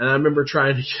 And I remember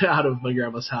trying to get out of my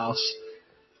grandma's house.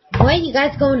 Boy, you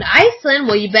guys going to Iceland?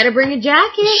 Well, you better bring a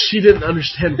jacket. She didn't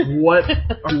understand what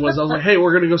it was. I was like, "Hey,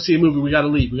 we're gonna go see a movie. We gotta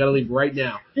leave. We gotta leave right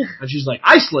now." And she's like,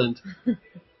 "Iceland?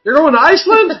 You're going to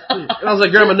Iceland?" And I was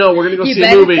like, "Grandma, no, we're gonna go see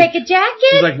a movie." You better take a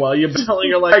jacket. She's like, "Well, you're telling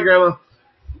her like, hey, Grandma,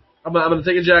 I'm gonna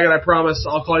take a jacket. I promise.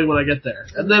 I'll call you when I get there."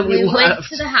 And then we went left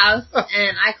to the house,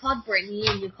 and I called Brittany,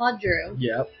 and you called Drew.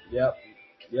 Yep.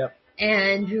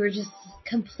 And we were just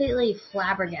completely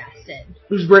flabbergasted.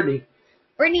 Who's Brittany?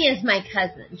 Brittany is my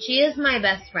cousin. She is my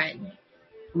best friend.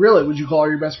 Really? Would you call her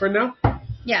your best friend now?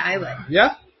 Yeah, I would.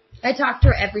 Yeah? I talk to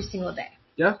her every single day.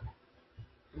 Yeah?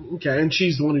 Okay, and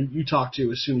she's the one who you talked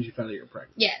to as soon as you found out you were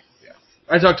pregnant. Yes. Yeah.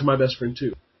 I talked to my best friend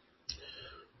too.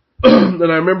 And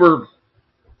I remember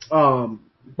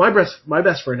my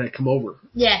best friend had come over.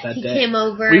 Yes, that he day. Came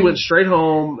over. We went straight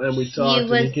home and we talked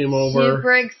and he came over. He was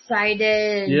super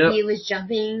excited. Yep. He was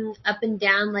jumping up and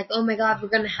down like, "Oh my God, we're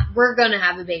gonna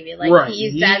have a baby." Like right. he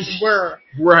used that "we're."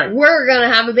 Right. We're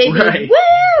gonna have a baby. Right.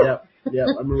 Woo! Yep.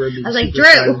 I remember being I was like, super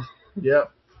Drew. excited.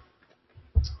 Yep.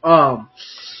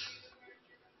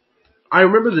 I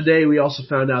remember the day we also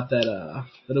found out that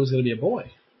it was going to be a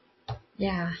boy.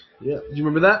 Yeah. Yeah. Do you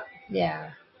remember that?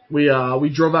 Yeah. We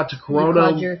drove out to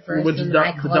Corona. We went to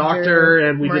the doctor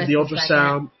and we did the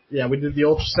ultrasound. Yeah, we did the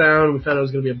ultrasound. We found out it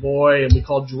was going to be a boy, and we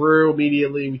called Drew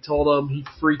immediately. We told him. He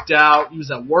freaked out. He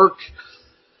was at work.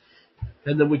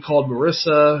 And then we called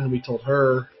Marissa, and we told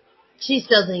her. She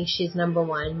still thinks she's number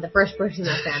one, the first person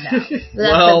I found out. But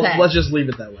well, okay. Let's just leave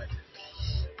it that way.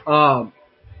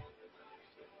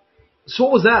 So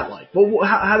what was that like? Well,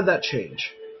 how did that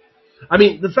change? I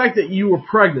mean, the fact that you were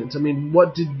pregnant. I mean,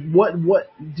 what did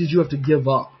you have to give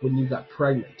up when you got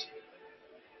pregnant?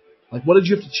 Like, what did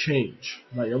you have to change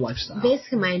about your lifestyle?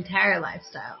 Basically, my entire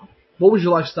lifestyle. What was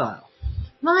your lifestyle?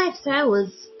 My lifestyle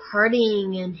was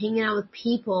partying and hanging out with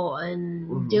people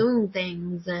and doing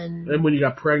things and. And when you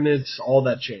got pregnant, all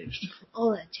that changed.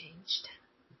 All that changed.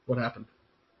 What happened?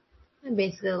 I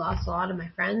basically lost a lot of my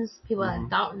friends, people that I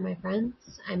thought were my friends.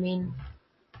 I mean,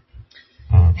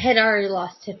 I had already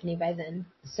lost Tiffany by then,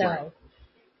 so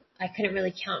I couldn't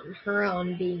really count on her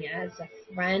on being as a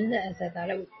friend as I thought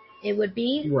it would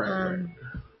be. Right.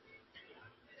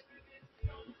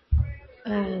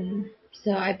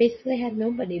 So I basically had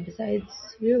nobody besides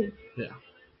you. Yeah.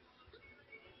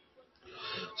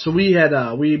 So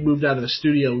we moved out of the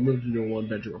studio. We moved into a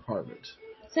 1-bedroom apartment.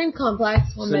 Same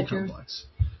complex, one bedroom. Complex.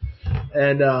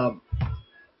 And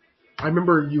I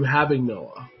remember you having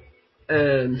Noah.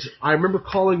 And I remember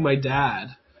calling my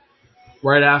dad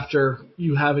right after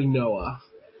you having Noah.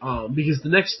 Because the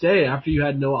next day after you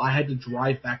had Noah, I had to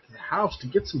drive back to the house to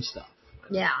get some stuff.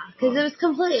 Yeah, because it was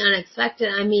completely unexpected.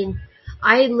 I mean,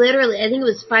 I think it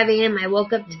was 5 a.m. I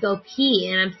woke up to go pee,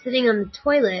 and I'm sitting on the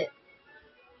toilet,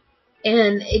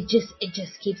 and it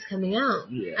just keeps coming out.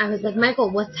 Yeah, I was like,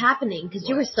 Michael, what's happening? Because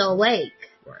you were still awake.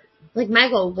 Right. Like,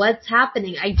 Michael, what's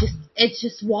happening? It's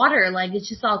just water. Like, it's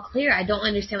just all clear. I don't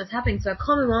understand what's happening. So I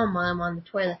call my mom while I'm on the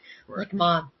toilet. I'm like,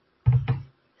 Mom,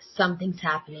 something's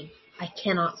happening. I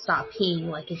cannot stop peeing.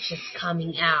 Like, it's just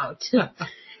coming out.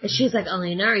 And she's like,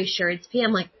 Elena, are you sure it's pee?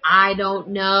 I'm like, I don't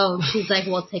know. She's like,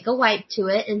 well, take a wipe to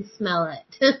it and smell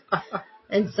it.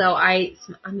 And so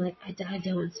I'm like, I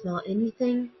don't smell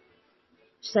anything.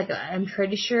 She's like, I'm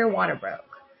pretty sure water broke.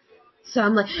 So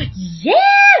I'm like, yeah!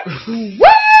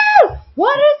 Woo!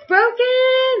 Water's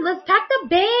broken! Let's pack the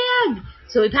bag!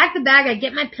 So we pack the bag, I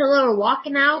get my pillow, we're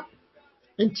walking out,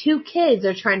 and 2 kids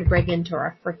are trying to break into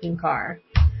our freaking car.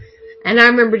 And I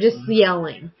remember just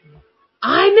yelling,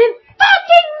 I'm in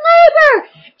fucking labor!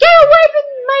 Get away from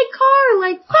my car!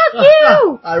 Like, fuck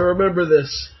you! I remember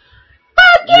this.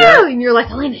 Fuck you! And you're like,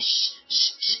 Elena,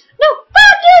 shh. No,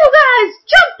 fuck you guys!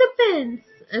 Jump the fence!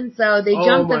 And so they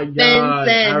jump the fence and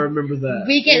I remember that.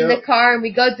 We get in the car and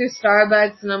we go through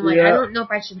Starbucks and I'm like, Yep. I don't know if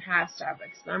I should have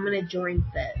Starbucks, but I'm going to drink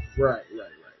this. Right.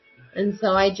 And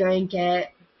so I drank it.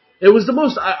 It was the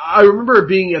most, I remember it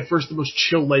being at first the most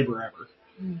chill labor ever.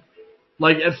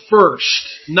 Like, at first.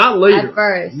 Not later. At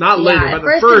first. Not later. Yeah, but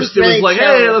at first, it was really like, chill.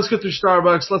 hey, let's go through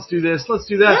Starbucks. Let's do this. Let's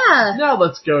do that. Yeah. Now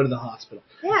let's go to the hospital.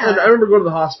 Yeah. And I remember going to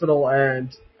the hospital, and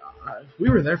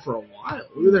we were there for a while.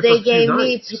 We were there They for 2 gave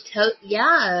nights. me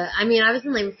Yeah. I mean, I was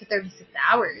in labor for 36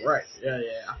 hours. Right.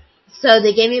 Yeah. So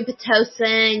they gave me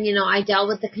Pitocin. You know, I dealt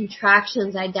with the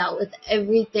contractions. I dealt with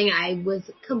everything. I was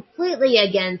completely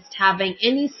against having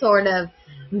any sort of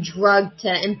drug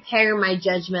to impair my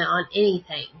judgment on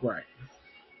anything. Right.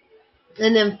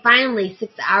 And then finally,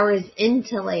 6 hours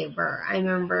into labor, I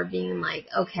remember being like,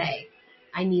 okay,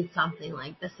 I need something.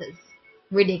 Like, this is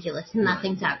ridiculous.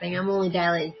 Nothing's happening. I'm only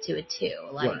dilated to a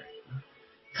 2. Like,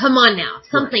 come on now.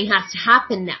 Something has to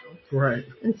happen now. Right.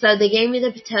 And so they gave me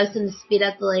the Pitocin to speed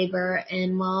up the labor,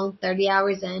 and 30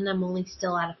 hours in, I'm only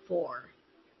still at a 4.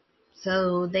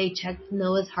 So they checked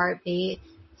Noah's heartbeat.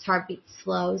 His heartbeat's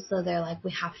slow, so they're like,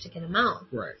 we have to get him out.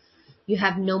 Right. You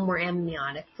have no more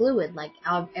amniotic fluid. Like,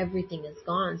 everything is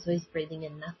gone, so he's breathing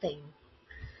in nothing.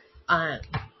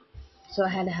 So I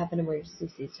had to have an emergency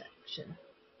C-section.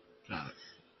 Got it.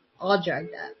 All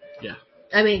drugged up. Yeah.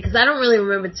 I mean, because I don't really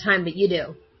remember the time, but you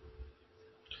do.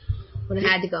 When I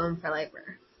had to go in for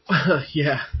labor.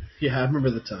 Yeah, I remember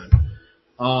the time.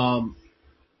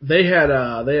 They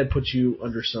had put you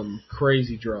under some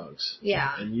crazy drugs.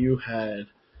 Yeah. And you had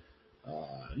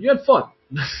fun,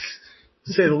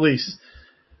 to say the least.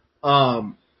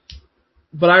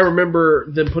 But I remember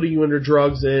them putting you under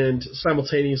drugs and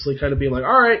simultaneously kind of being like,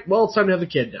 all right, well, it's time to have the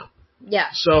kid now. Yeah.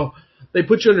 So they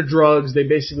put you under drugs. They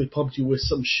basically pumped you with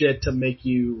some shit to make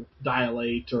you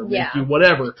dilate or make you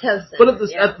whatever. Pitocin, but at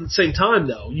the same time,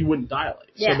 though, you wouldn't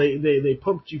dilate. Yeah. So they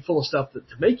pumped you full of stuff to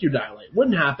make you dilate.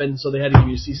 Wouldn't happen, so they had to give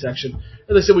you a C-section.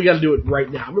 And they said, we got to do it right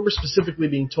now. I remember specifically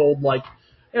being told, like,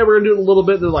 hey, we're going to do it in a little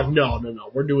bit. They're like, no,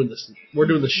 we're doing this. We're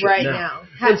doing this shit right now.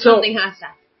 Something has to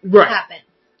happen.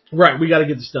 Right, we got to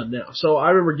get this done now. So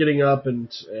I remember getting up and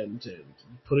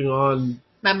putting on.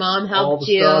 My mom all helped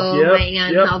the you. stuff. Yep, My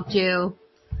aunt helped you.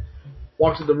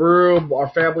 Walked in the room. Our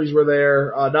families were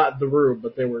there. Not the room,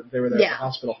 but they were there at the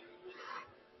hospital.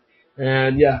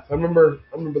 And yeah, I remember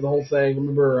the whole thing. I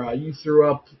remember you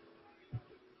threw up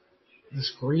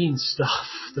this green stuff.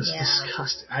 This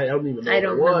disgusting. I don't even know. I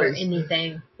don't remember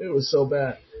anything. It was so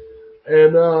bad.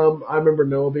 And I remember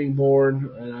Noah being born,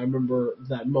 and I remember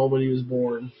that moment he was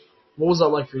born. What was that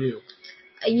like for you?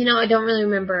 You know, I don't really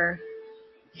remember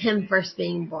him first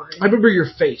being born. I remember your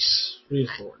face when he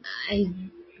was born.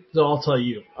 So I'll tell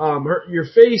you. Your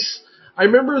face. I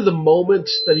remember the moment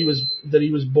that he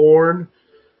was born.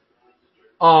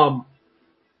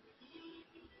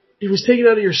 He was taken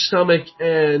out of your stomach,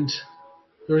 and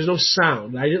there was no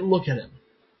sound. I didn't look at him.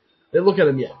 I didn't look at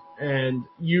him yet. And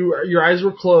your eyes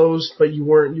were closed, but you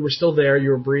were still there.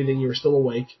 You were breathing. You were still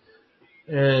awake.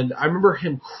 And I remember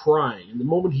him crying. And the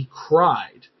moment he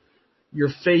cried, your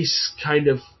face kind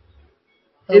of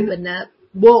opened up.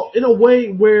 Well, in a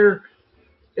way where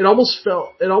it almost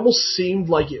seemed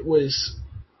like it was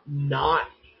not.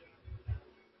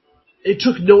 It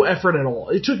took no effort at all.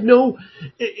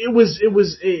 It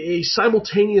was a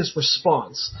simultaneous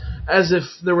response, as if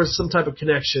there was some type of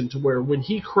connection to where when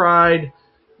he cried,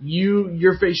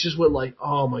 your face just went like,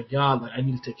 oh my God, like I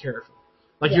need to take care of him.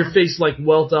 Like your face like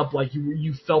welled up, like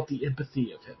you felt the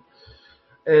empathy of him.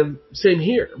 And same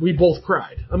here. We both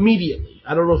cried immediately.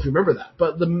 I don't know if you remember that,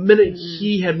 but the minute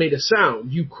he had made a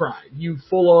sound, you cried. You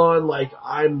full on like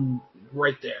I'm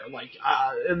right there. Like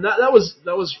and that was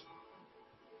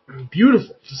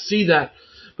beautiful to see that.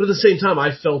 But at the same time,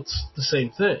 I felt the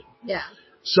same thing. Yeah.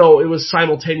 So it was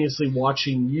simultaneously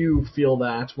watching you feel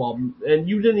that and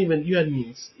you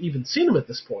hadn't even seen him at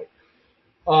this point.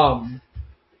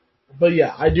 But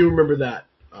yeah, I do remember that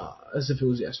as if it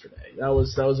was yesterday.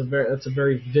 That's a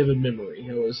very vivid memory.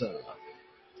 It was.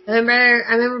 I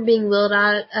remember being wheeled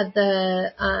out of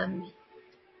the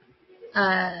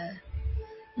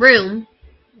room,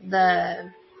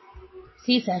 the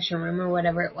C-section room or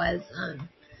whatever it was,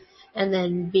 and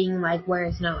then being like,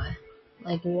 "Where's Noah?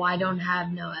 Like, why don't I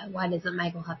have Noah? Why doesn't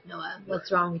Michael have Noah?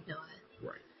 What's wrong with Noah?"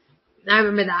 Right. And I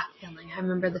remember that feeling. I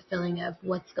remember the feeling of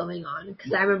what's going on.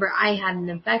 Because I remember I had an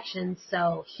infection,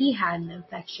 so he had an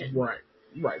infection.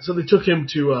 Right. So they took him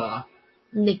to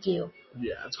NICU.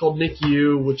 Yeah, it's called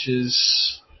NICU, which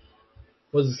is,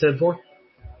 what does it stand for?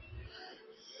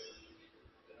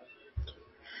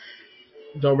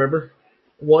 Don't remember?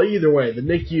 Well, either way, the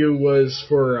NICU was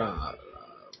for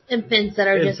infants that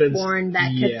are just born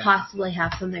that could possibly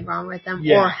have something wrong with them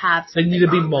or have something wrong with them.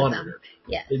 They need to be monitored.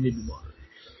 Yes. They need to be monitored.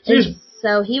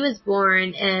 So he was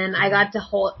born, and you got to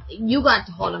hold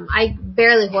him. I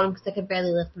barely hold him because I could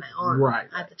barely lift my arm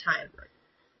at the time. Right.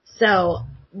 So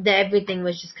everything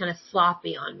was just kind of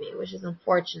sloppy on me, which is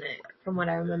unfortunate from what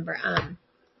I remember. And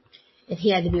he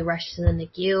had to be rushed to the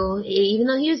NICU. Even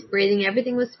though he was breathing,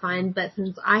 everything was fine. But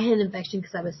since I had an infection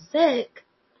because I was sick,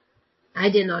 I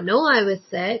did not know I was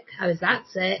sick. I was that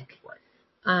sick.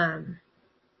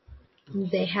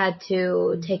 They had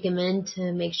to take him in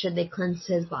to make sure they cleansed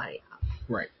his body up.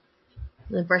 Right.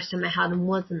 The first time I had him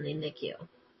was in the NICU.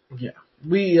 Yeah.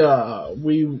 We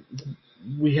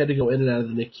had to go in and out of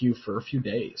the NICU for a few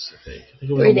days, I think. I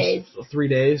think it was 3 days. 3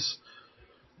 days.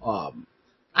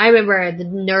 I remember the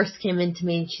nurse came in to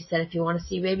me and she said, if you want to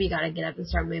see your baby, you got to get up and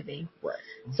start moving. Right.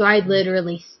 So I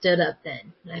literally stood up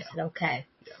then. And I said, okay.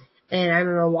 Yeah. And I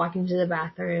remember walking to the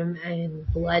bathroom and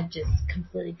blood just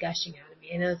completely gushing out of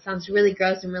me. I know it sounds really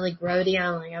gross and really grody.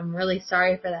 I'm really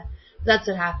sorry for that. But that's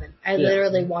what happened. I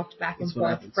literally walked back and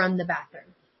forth from the bathroom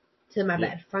to my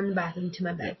bed, from the bathroom to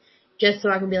my bed, just so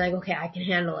I can be like, okay, I can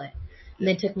handle it. And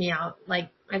they took me out, I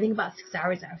think about 6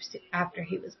 hours after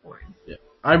he was born. Yeah.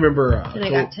 I remember... and I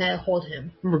got to hold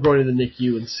him. I remember going to the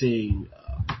NICU and seeing...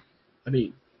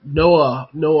 Noah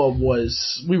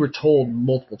was... We were told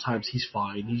multiple times he's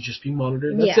fine. He's just being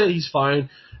monitored. That's it. He's fine.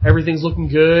 Everything's looking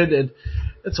good. And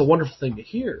it's a wonderful thing to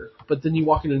hear. But then you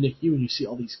walk into NICU and you see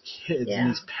all these kids and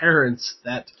these parents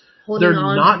that... Holding they're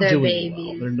on not to their doing babies.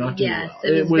 well. They're not doing well. Yes,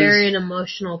 it was very an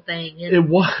emotional thing. And it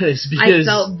was because...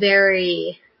 I felt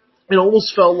very... It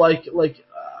almost felt like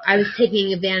I was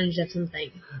taking advantage of something.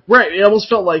 Right. It almost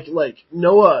felt like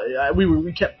Noah.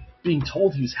 We kept being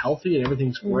told he was healthy and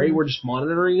everything's great. We're just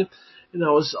monitoring him. And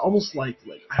I was almost like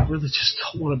I really just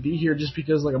don't want to be here just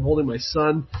because I'm holding my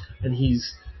son and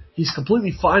he's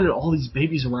completely fine and all these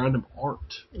babies around him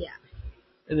aren't. Yeah.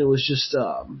 And it was just.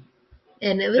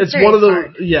 And it was. It's very one of the.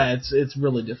 hard. Yeah. It's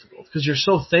really difficult because you're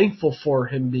so thankful for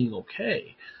him being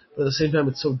okay. But at the same time,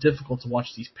 it's so difficult to watch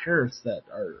these parents that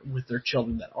are with their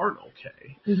children that aren't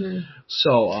okay. Mm-hmm.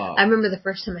 So I remember the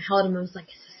first time I held him, I was like,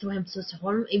 "Is this the way I'm supposed to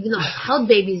hold him?" Even though I've held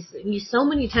babies so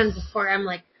many times before, I'm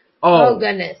like, "Oh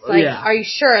goodness!" Are you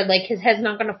sure? His head's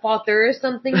not going to fall through or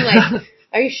something?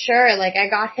 Are you sure? I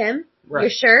got him. Right. You're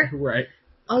sure? Right.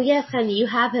 Oh yes, honey, you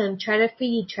have him. Try to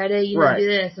feed. Try to do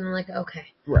this. And I'm like, okay.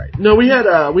 Right. No, we had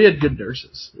good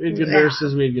nurses. We had good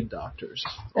nurses. We had good doctors.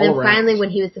 And then finally, when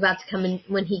he was about to come in,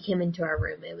 when he came into our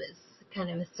room, it was kind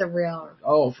of a surreal.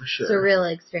 Oh, for sure.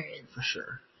 Surreal experience. For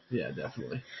sure. Yeah,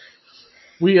 definitely.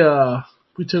 We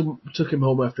took him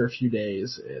home after a few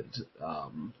days, and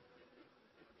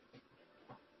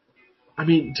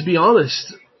to be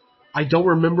honest, I don't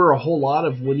remember a whole lot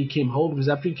of when he came home because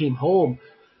after he came home.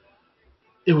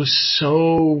 It was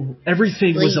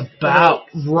everything was about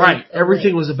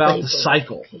the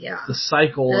cycle. Yeah. The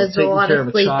cycle of taking care of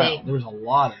a child. There was a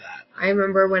lot of that. I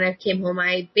remember when I came home,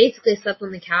 I basically slept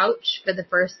on the couch for the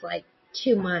first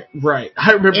 2 months. Right.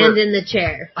 I remember. And in the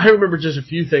chair. I remember just a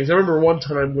few things. I remember one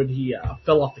time when he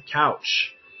fell off the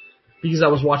couch because I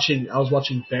was watching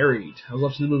Buried. I was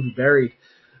watching the movie Buried,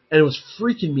 and it was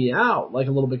freaking me out a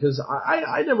little bit because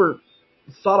I never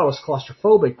thought I was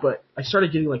claustrophobic, but I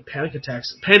started getting panic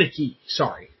attacks. Panicky,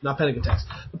 sorry, not panic attacks.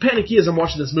 But panicky as I'm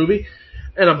watching this movie,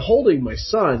 and I'm holding my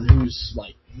son who's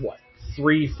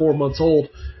 3-4 months old,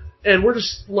 and we're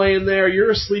just laying there.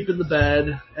 You're asleep in the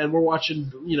bed, and we're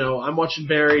watching. I'm watching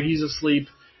Buried. He's asleep,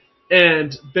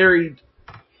 and Buried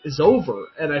is over,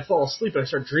 and I fall asleep, and I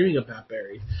start dreaming about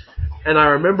Buried, and I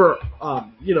remember,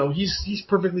 he's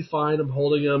perfectly fine. I'm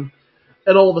holding him,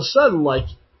 and all of a sudden,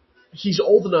 he's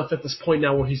old enough at this point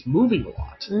now where he's moving a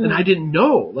lot. And I didn't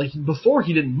know. Before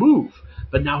he didn't move,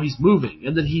 but now he's moving.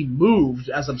 And then he moved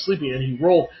as I'm sleeping and he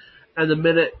rolled. And the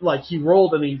minute, he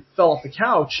rolled and he fell off the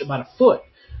couch about a foot.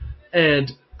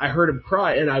 And I heard him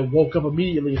cry and I woke up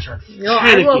immediately and started panicking.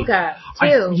 I woke up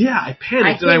too. I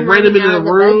panicked and I ran him into the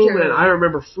room and I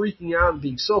remember freaking out and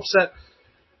being so upset.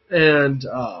 And,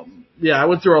 I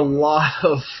went through a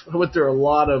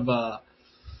lot of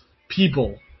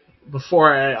people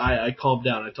before I calmed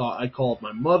down. I called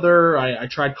my mother. I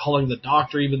tried calling the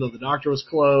doctor, even though the doctor was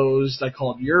closed. I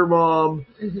called your mom.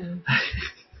 Mm-hmm.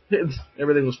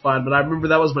 Everything was fine, but I remember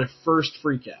that was my first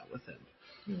freak out with him.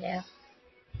 Yeah.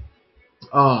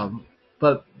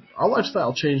 But our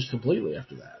lifestyle changed completely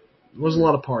after that. There wasn't a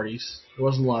lot of parties. There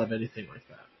wasn't a lot of anything like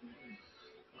that.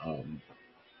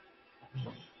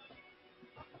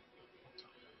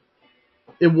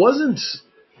 It wasn't.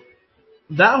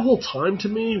 That whole time to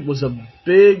me was a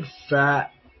big,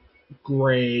 fat,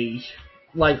 gray.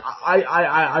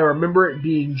 I remember it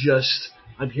being just,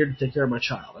 I'm here to take care of my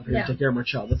child. I'm here to take care of my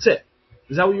child. That's it.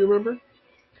 Is that what you remember?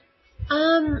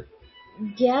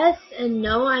 Yes and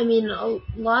no. I mean, a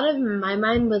lot of my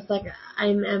mind was like,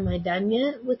 am I done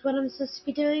yet with what I'm supposed to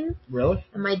be doing? Really?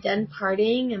 Am I done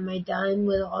partying? Am I done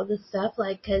with all this stuff?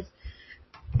 Like, because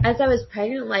as I was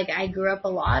pregnant, like, I grew up a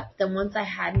lot. Then once I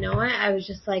had Noah, I was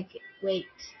just like, wait,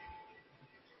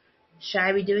 should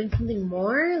I be doing something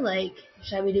more? Like,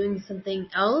 should I be doing something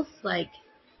else? Like,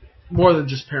 more than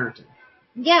just parenting.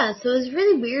 Yeah, so it was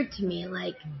really weird to me.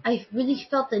 Like, I really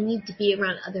felt the need to be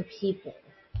around other people.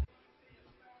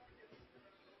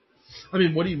 I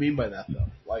mean, what do you mean by that, though?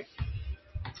 Like,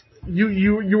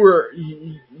 you were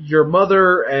your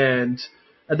mother, and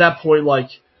at that point, like,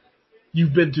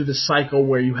 you've been through the cycle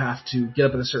where you have to get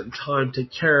up at a certain time,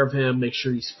 take care of him, make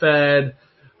sure he's fed,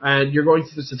 and you're going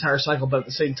through this entire cycle, but at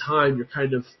the same time, you're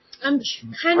kind of... I'm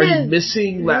kind Are of you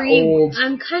missing that old...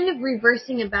 I'm kind of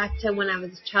reversing it back to when I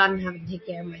was a child and having to take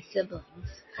care of my siblings.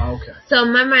 Okay. So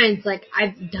my mind's like,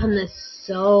 I've done this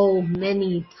so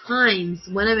many times.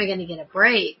 When am I going to get a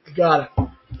break? Got it.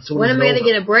 So when am I going to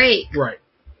get a break? Right.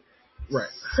 Right.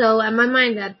 So in my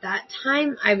mind at that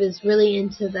time, I was really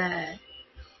into the,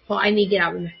 well, I need to get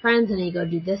out with my friends. I need to go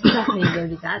do this stuff. I need to go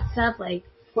do that stuff. Like,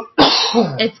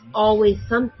 it's always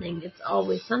something. It's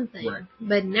always something. Right.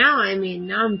 But now, I mean,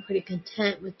 now I'm pretty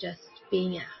content with just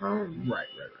being at home. Right.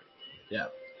 Yeah.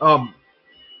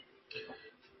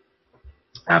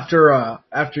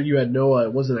 After you had Noah,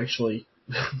 it wasn't actually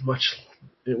much.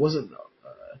 It wasn't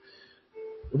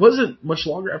much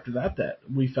longer after that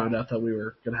we found out that we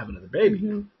were going to have another baby.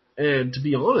 Mm-hmm. And to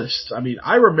be honest, I mean,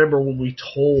 I remember when we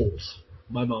told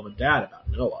my mom and dad about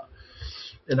Noah.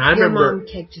 And I Your remember mom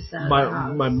kicked us out of the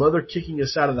house. My mother kicking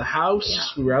us out of the house.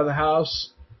 Yeah. We were out of the house.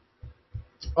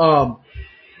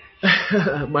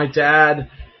 My dad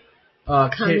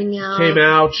came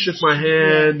out, shook my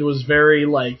hand, was very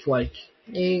like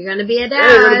you're gonna be a dad.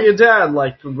 Hey, you're gonna be a dad.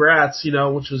 Like, congrats,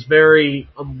 which was very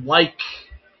unlike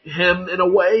him in a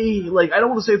way. Like, I don't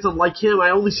want to say it's unlike him.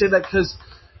 I only say that because.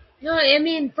 No, I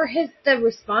mean, for the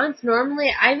response,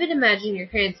 normally I would imagine your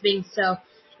parents being so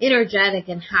energetic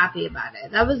and happy about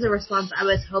it. That was the response I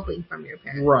was hoping from your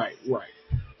parents. Right.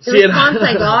 The response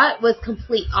I got was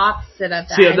complete opposite of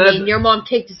that. I mean, your mom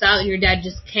kicked us out and your dad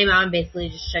just came out and basically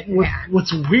just shook your hand.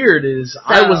 What's weird is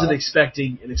I wasn't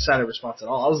expecting an excited response at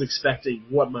all. I was expecting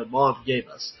what my mom gave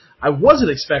us. I wasn't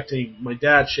expecting my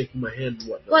dad shaking my hand and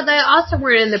whatnot. Well, they also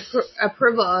weren't in the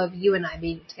approval of you and I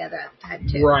being together at the time,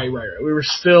 too. Right. We were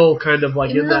still kind of like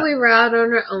even in that... Even though we were out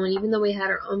on our own, even though we had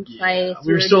our own place.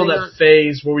 We were still in that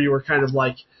phase where we were kind of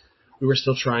like... We were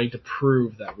still trying to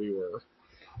prove that we were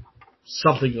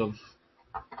something of...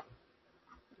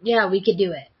 Yeah, we could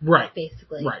do it. Right.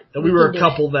 Basically. Right. That we were a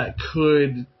couple that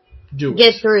could do it.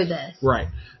 Get through this. Right.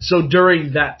 So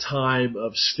during that time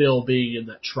of still being in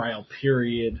that trial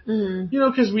period,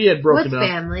 because we had broken up. With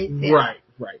families, yeah. Right.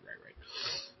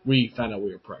 We found out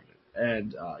we were pregnant.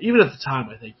 And even at the time,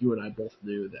 I think you and I both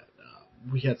knew that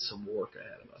we had some work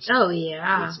ahead of us. Oh,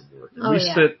 yeah. We had some work. And we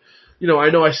spent, I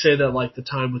know I say that like the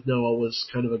time with Noah was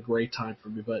kind of a great time for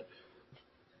me, but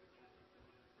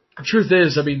the truth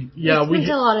is, I mean, we spent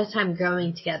a lot of time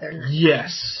growing together in that time.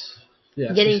 Yes.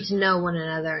 Getting to know one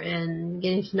another and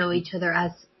getting to know each other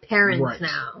as parents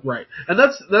now. Right. And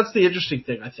that's the interesting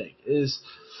thing, I think, is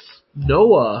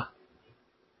Noah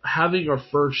having our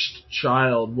first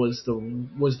child was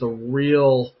the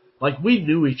real, like, we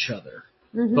knew each other,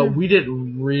 but we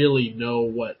didn't really know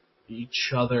what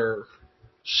each other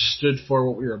stood for,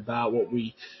 what we were about, what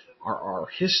we our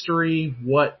history,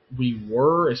 what we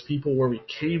were as people, where we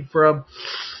came from,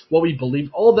 what we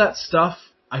believed, all that stuff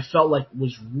I felt like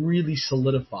was really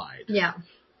solidified. Yeah.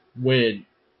 When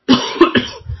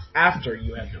after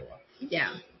you had Noah.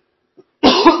 Yeah.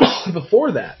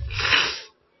 Before that.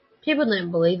 People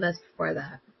didn't believe us before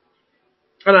that.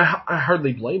 And I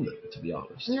hardly blame them, to be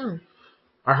honest. No.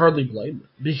 I hardly blame them.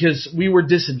 Because we were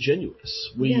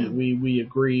disingenuous. We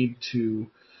agreed to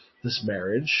this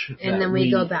marriage. And then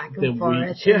we go back and forth.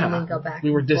 And then we go back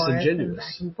we were and forth disingenuous. And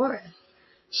back and forth.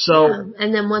 So. Yeah.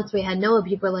 And then once we had Noah,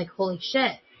 people were like, holy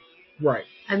shit. Right.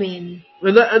 I mean.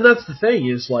 And that's the thing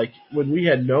is, like, when we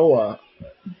had Noah,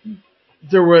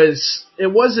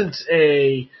 it wasn't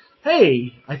a,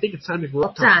 hey, I think it's time to grow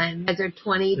up time. Guys are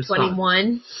 20,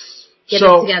 21. Get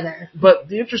it together. But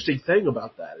the interesting thing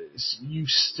about that is you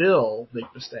still make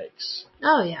mistakes.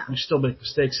 Oh, yeah. You still make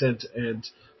mistakes, and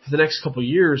for the next couple of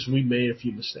years, we made a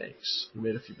few mistakes. We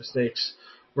made a few mistakes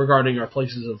regarding our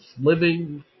places of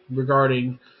living,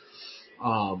 regarding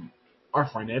our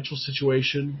financial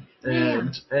situation,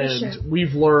 and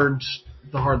we've learned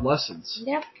the hard lessons.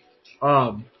 Yep.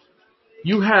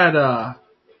 You had Emma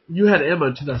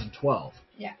in 2012.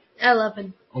 Yeah.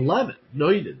 11. 11. No,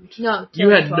 you didn't. No, you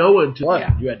had 12. Noah in 2011.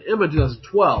 Yeah. You had Emma in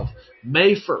 2012.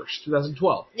 May 1st,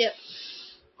 2012. Yep.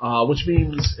 Which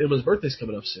means Emma's birthday's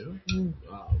coming up soon.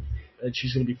 And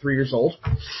she's going to be 3 years old.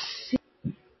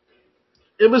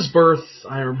 Emma's birth,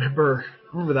 I remember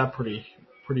that pretty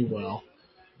well.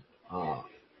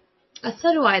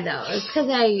 So do I, though. It's because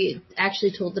I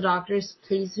actually told the doctors,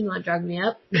 please do not drug me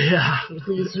up. Yeah.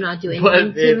 Please do not do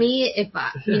anything to me. If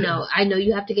I know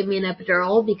you have to give me an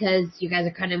epidural because you guys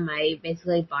are cutting my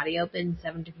basically body open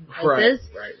 7 different places.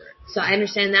 Right. So I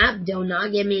understand that. Do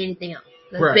not give me anything else.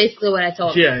 That's Right. basically what I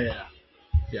told them.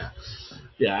 Yeah.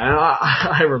 And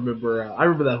I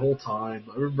remember that whole time.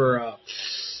 I remember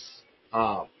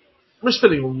we're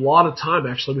spending a lot of time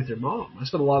actually with your mom. I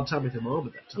spent a lot of time with your mom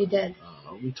at that time. You did.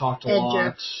 We talked a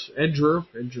lot. And Drew.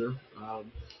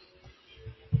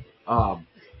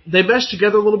 They meshed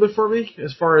together a little bit for me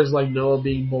as far as like Noah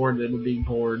being born and Emma being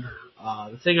born.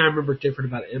 The thing I remember different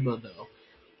about Emma though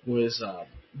was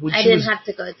when I didn't have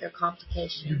to go through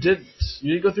complications. You didn't.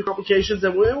 You didn't go through complications.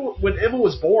 And when Emma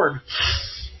was born,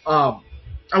 I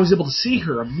was able to see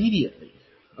her immediately.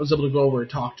 I was able to go over and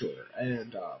talk to her.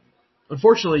 And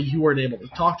unfortunately, you weren't able to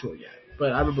talk to her yet.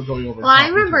 But I remember going over. Well, I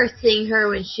remember seeing her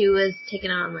when she was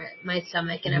taking on my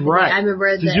stomach and everything. Right. I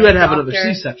remember because you had to have another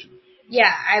C-section.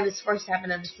 Yeah, I was forced to have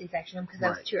another C-section because I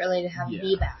was too early to have Yeah.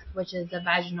 VBAC, which is a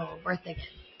vaginal birth again.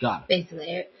 Got it.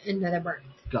 Basically, another birth.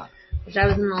 Got it. Which I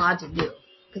wasn't allowed to do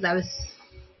because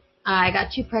I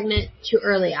got too pregnant too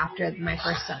early after my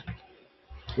first son.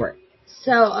 Right.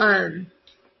 So, I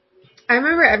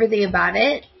remember everything about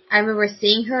it. I remember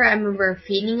seeing her. I remember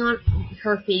feeding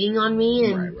on me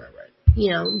and Right.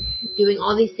 doing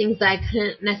all these things that I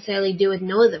couldn't necessarily do with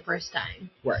Noah the first time.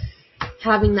 Right.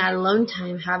 Having that alone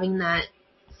time, having that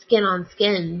skin on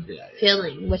skin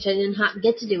feeling, which I didn't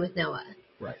get to do with Noah.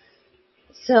 Right.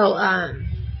 So,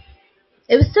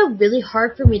 it was still really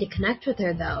hard for me to connect with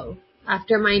her though.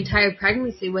 After my entire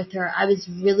pregnancy with her, I was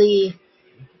really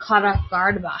caught off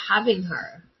guard about having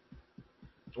her.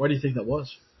 Why do you think that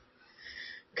was?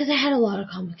 Because I had a lot of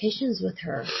complications with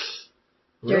her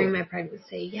during my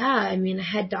pregnancy. Yeah, I mean, I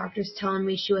had doctors telling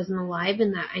me she wasn't alive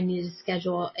and that I needed to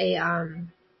schedule a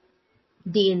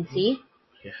D&C,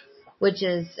 which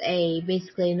is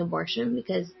basically an abortion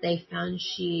because they found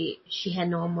she had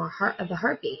no more heart of a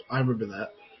heartbeat. I remember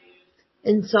that.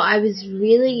 And so I was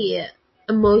really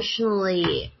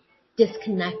emotionally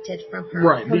disconnected from her.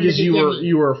 Right, because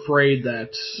you were afraid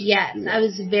that. Yes, I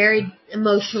was very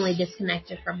emotionally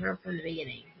disconnected from her from the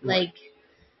beginning. Right. Like,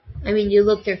 I mean, you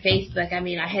look through Facebook. I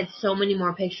mean, I had so many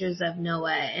more pictures of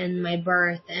Noah and my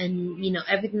birth and,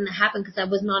 everything that happened because I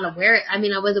was not aware. I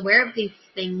mean, I was aware of these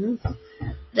things, of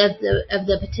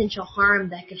the potential harm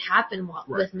that could happen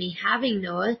with me having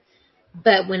Noah.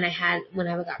 But when I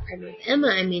got pregnant with Emma,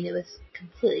 I mean, it was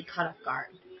completely caught off guard.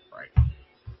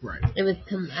 Right. It was,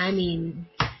 I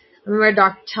remember a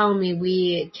doctor telling me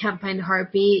we can't find a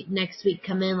heartbeat. Next week,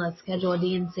 come in, let's schedule a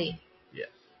D&C. Yeah.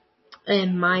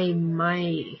 And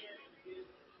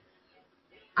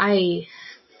I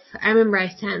remember I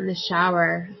sat in the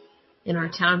shower in our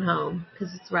townhome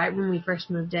because it's right when we first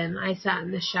moved in. I sat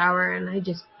in the shower and I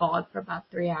just bawled for about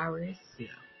 3 hours. Yeah.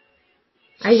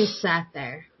 I just sat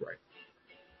there. Right.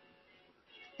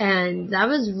 And that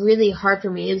was really hard for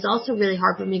me. It was also really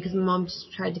hard for me because my mom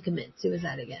just tried to commit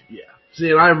suicide again. Yeah. See,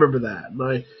 and I remember that.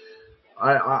 And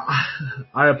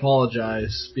I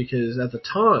apologize because at the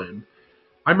time,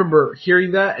 I remember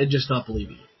hearing that and just not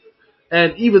believing it.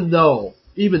 And even though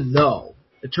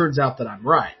it turns out that I'm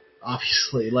right,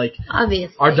 obviously,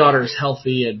 our daughter is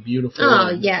healthy and beautiful.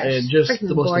 And just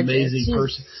the most gorgeous. amazing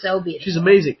person. So beautiful. She's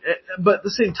amazing. But at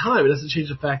the same time, it doesn't change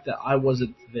the fact that I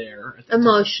wasn't there. At the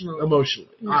Emotionally.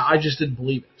 No. I just didn't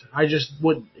believe it. I just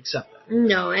wouldn't accept that.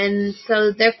 No, and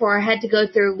so therefore I had to go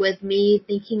through with me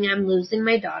thinking I'm losing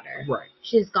my daughter. Right.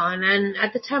 She's gone. And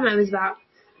at the time I was about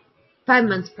 5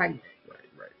 months pregnant.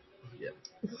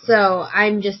 So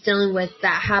I'm just dealing with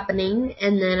that happening,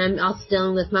 and then I'm also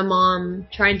dealing with my mom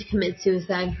trying to commit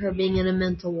suicide, her being in a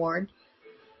mental ward.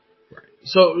 Right.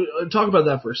 So talk about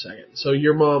that for a second. So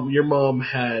your mom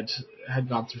had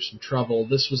gone through some trouble.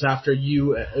 This was after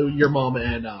your mom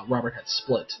and Robert had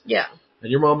split. Yeah.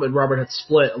 And your mom and Robert had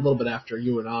split a little bit after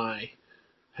you and I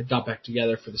had got back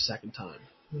together for the second time.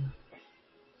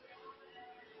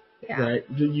 Yeah. Right?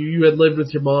 You had lived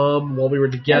with your mom while we were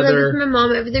together. I lived with my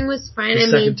mom. Everything was fine. The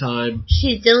second time.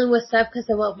 She's dealing with stuff because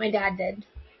of what my dad did.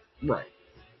 Right.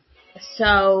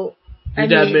 So, your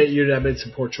dad made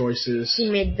some poor choices. He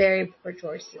made very poor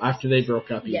choices. After they broke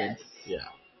up, even. Yes. Yeah.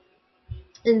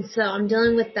 And so I'm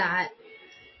dealing with that.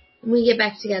 When we get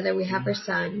back together, we have our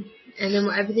son. And then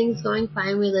everything's going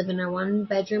fine. We live in our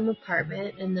 1-bedroom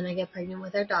apartment, and then I get pregnant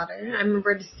with our daughter. I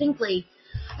remember distinctly,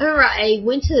 I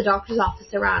went to the doctor's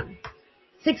office around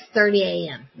 6:30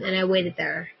 a.m. and I waited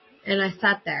there, and I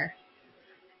sat there.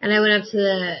 And I went up to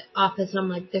the office and I'm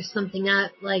like, there's something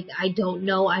up. Like, I don't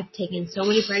know. I've taken so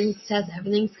many pregnancy tests.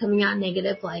 Everything's coming out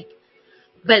negative. Like,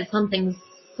 but something's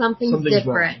different.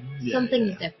 Wrong. Yeah,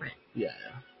 something's different. Yeah.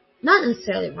 Not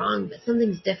necessarily wrong, but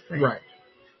something's different. Right.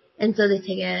 And so they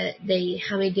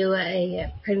had me do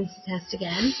a pregnancy test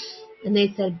again. And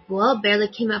they said, well, it barely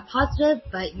came out positive,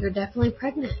 but you're definitely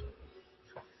pregnant.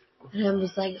 And I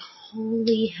was like,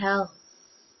 holy hell.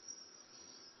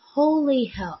 Holy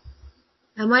hell.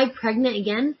 Am I pregnant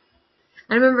again?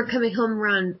 I remember coming home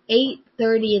around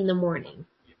 8:30 in the morning.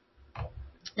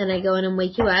 And I go in and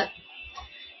wake you up.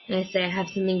 And I say, I have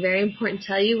something very important to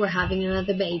tell you. We're having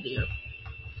another baby.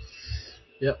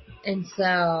 Yep. And so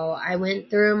I went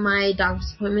through my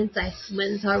doctor's appointments. I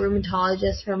went and saw a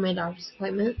rheumatologist for my doctor's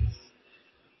appointments.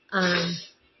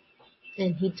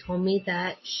 And he told me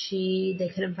that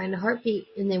they couldn't find a heartbeat.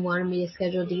 And they wanted me to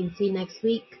schedule D&C next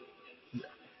week.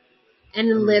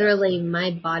 And literally,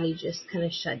 my body just kind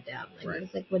of shut down. Like, I was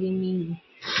like, what do you mean,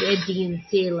 a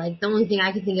D&C? Like, the only thing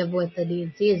I can think of with the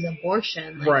D&C is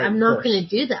abortion. Like, I'm not going to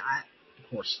do that. Of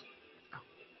course.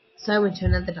 So I went to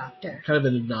another doctor. Kind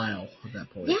of in denial at that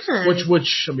point. Yeah.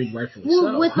 Which I mean, rightfully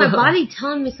so. With my body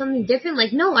telling me something different,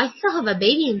 like, no, I still have a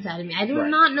baby inside of me. I do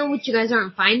not know what you guys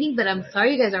aren't finding, but I'm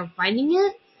sorry you guys aren't finding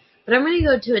it. But I'm going to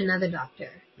go to another doctor.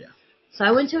 Yeah. So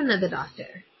I went to another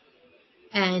doctor.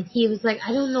 And he was like,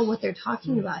 I don't know what they're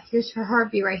talking about. Here's her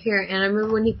heartbeat right here. And I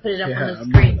remember when he put it up on the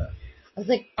screen. I was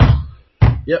like, oh.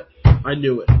 Yep, I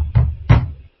knew it.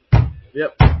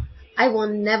 Yep. I will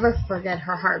never forget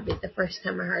her heartbeat the first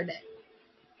time I heard it.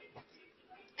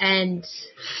 And,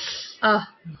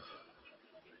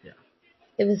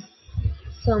 it was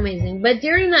so amazing. But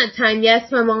during that time,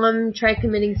 yes, my mom tried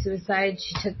committing suicide.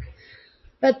 She took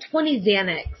about 20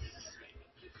 Xanax.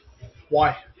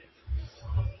 Why?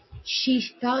 She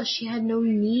felt she had no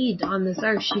need on this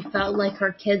earth. She felt like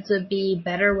her kids would be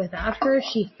better without her.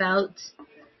 She felt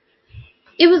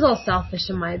it was all selfish,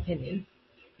 in my opinion.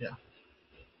 Yeah.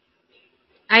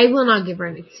 I will not give her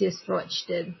an excuse for what she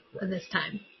did at this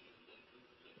time.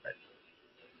 Right.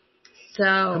 So.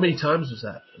 How many times was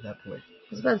that at that point?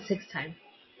 It was about 6 times.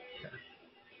 Okay.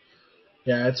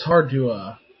 Yeah, it's hard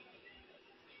to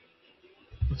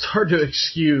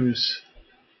excuse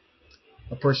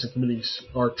a person committing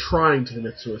or trying to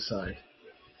commit suicide.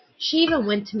 She even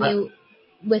went to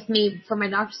with me for my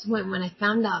doctor's appointment when I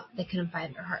found out they couldn't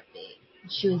find her heartbeat.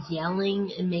 She was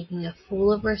yelling and making a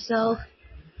fool of herself.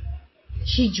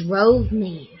 She drove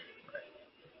me.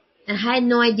 And I had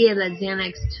no idea that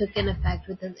Xanax took an effect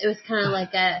with this. It was kind of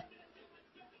like a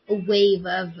wave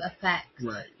of effects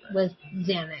with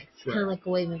Xanax. Kind of like a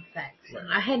wave of effects. Right.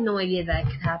 I had no idea that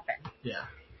could happen. Yeah.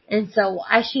 And so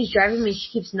as she's driving me,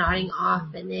 she keeps nodding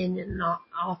off and in and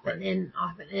off and in,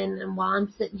 off and in. And while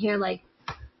I'm sitting here like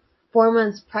 4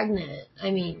 months pregnant,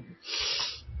 I mean,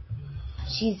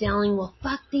 she's yelling, well,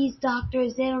 fuck these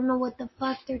doctors. They don't know what the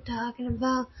fuck they're talking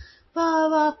about. Blah,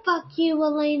 blah, fuck you,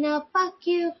 Elena. Fuck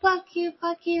you, fuck you,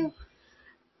 fuck you.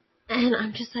 And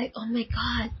I'm just like, oh my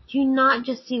God, do you not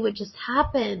just see what just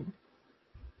happened?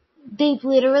 They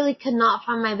literally could not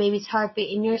find my baby's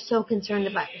heartbeat, and you're so concerned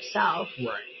about yourself.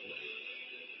 Right.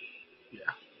 Yeah.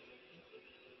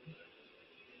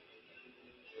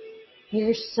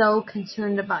 You're so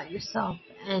concerned about yourself,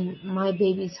 and my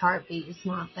baby's heartbeat is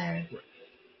not there. Right.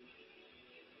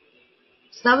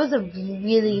 So that was a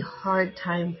really hard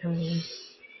time for me.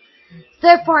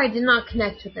 Therefore, I did not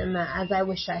connect with them as I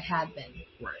wish I had been.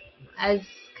 Right. As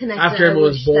connected after as I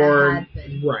was wish born. I had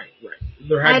been. Right.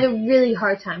 I had a really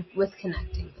hard time with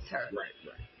connecting with her. Right.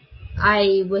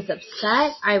 I was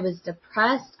upset. I was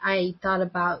depressed. I thought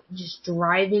about just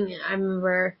driving. I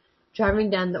remember driving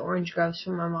down the orange groves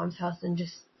from my mom's house and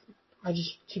I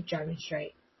just keep driving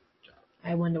straight.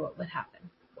 I wonder what would happen.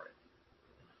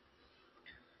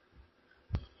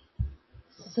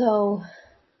 So,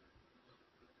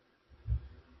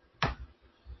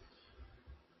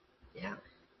 yeah.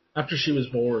 After she was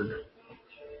born,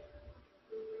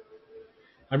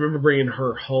 I remember bringing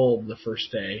her home the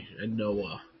first day and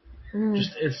Noah.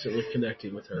 Just instantly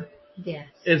connecting with her. Yes.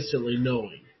 Instantly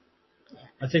knowing. Yes.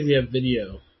 I think we have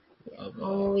video of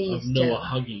Noah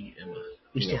hugging Emma.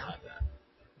 We still have that.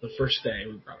 The first day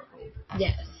we brought her home.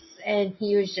 Yes. And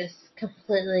he was just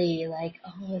completely like,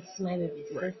 oh, this is my baby's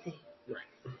pussy.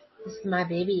 Right. This is my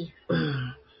baby.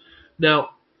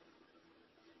 Now,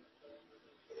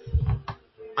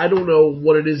 I don't know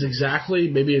what it is exactly.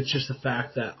 Maybe it's just the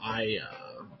fact that I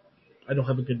I don't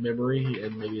have a good memory,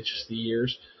 and maybe it's just the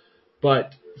years.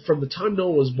 But from the time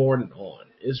Noah was born and on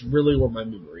is really where my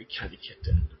memory kind of kicked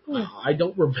in. I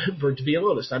don't remember, to be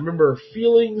honest. I remember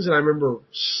feelings and I remember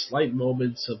slight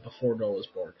moments of before Noah was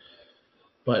born.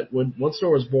 But once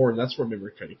Noah was born, that's where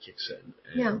memory kind of kicks in.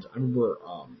 And I remember,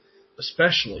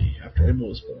 especially after Emma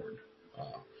was born,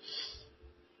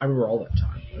 I remember all that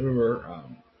time. I remember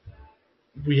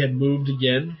we had moved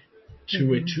again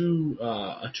to a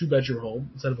two-bedroom home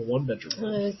instead of a one-bedroom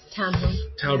home. It was townhome.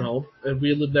 Townhome, and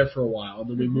we lived there for a while. And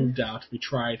then we moved out. We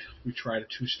tried a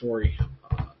two-story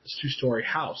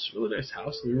house, really nice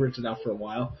house. We rented out for a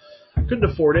while. Couldn't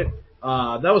afford it.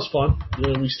 That was fun.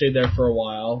 We stayed there for a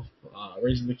while,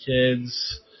 raising the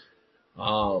kids.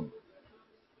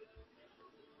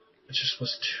 It just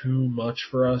was too much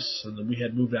for us, and then we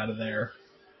had moved out of there.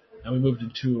 And we moved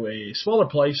into a smaller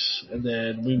place, and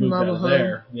then we moved out of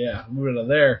there. Yeah, we moved out of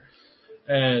there.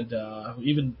 And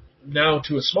even now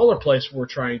to a smaller place where we're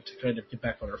trying to kind of get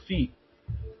back on our feet.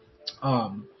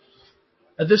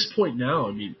 At this point now,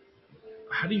 I mean,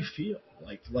 how do you feel?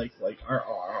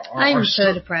 I'm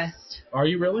so depressed. Are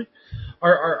you really?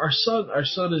 Our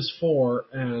son is 4,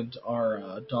 and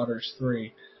our daughter's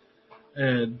 3.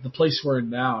 And the place we're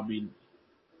in now, I mean,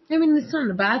 it's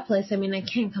not a bad place. I mean, I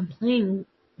can't complain.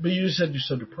 But you just said you're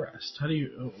so depressed. How do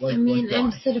you,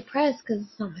 I'm so depressed because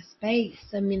it's not my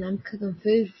space. I mean, I'm cooking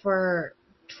food for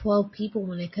 12 people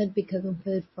when I could be cooking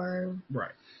food for,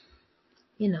 right.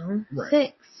 6.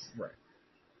 Right.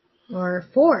 Or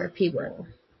 4 people.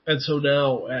 Right. And so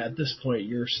now, at this point,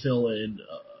 you're still in...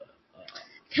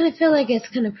 I kind of feel like it's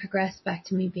going to progress back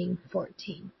to me being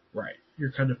 14. Right.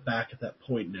 You're kind of back at that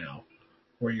point now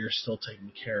where you're still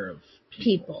taking care of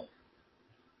people.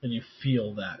 And you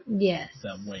feel that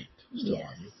that weight still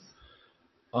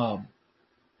on you.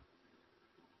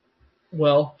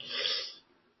 Well,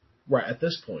 right at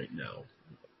this point now,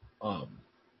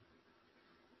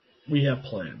 we have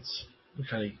plans. We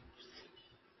kind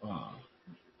of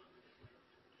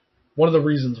one of the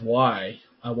reasons why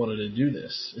I wanted to do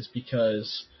this is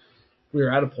because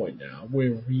we're at a point now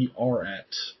where we are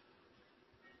at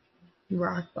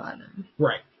rock bottom.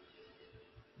 Right.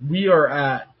 We are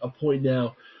at a point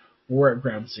now. We're at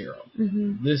ground zero.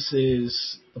 Mm-hmm. This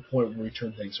is the point where we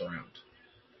turn things around.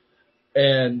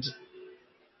 And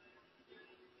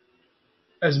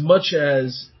as much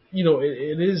as,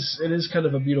 it is kind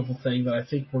of a beautiful thing that I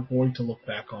think we're going to look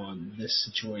back on this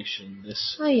situation.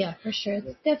 Oh, yeah, for sure.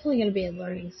 It's definitely going to be a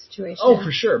learning situation. Oh,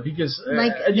 for sure, because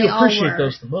and you appreciate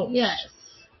those the most. Yes.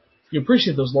 You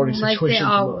appreciate those learning situations they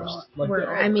all the most.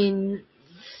 were. I mean,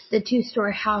 the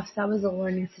 2-story house, that was a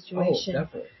learning situation. Oh,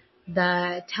 definitely.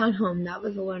 The townhome, that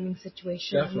was a learning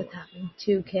situation with having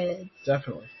 2 kids.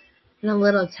 Definitely. In a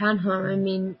little townhome.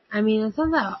 I mean, it's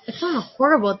not a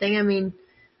horrible thing. I mean,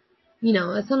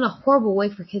 it's not a horrible way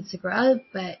for kids to grow up,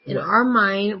 but in our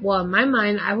mind, in my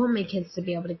mind, I want my kids to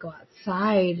be able to go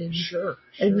outside and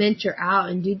adventure out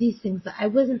and do these things that I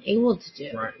wasn't able to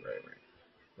do. Right.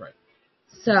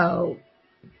 So,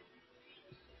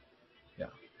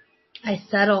 I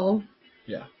settle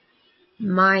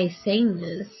my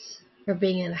sameness for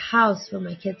being in a house where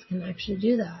my kids can actually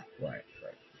do that. Right.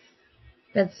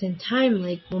 But at the same time,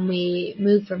 when we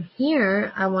move from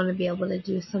here, I want to be able to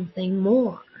do something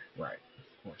more. Right,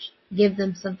 of course. Give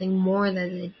them something more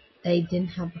that they didn't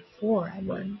have before. I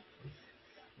would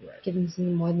give them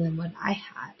something more than what I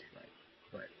had.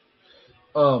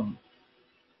 Right.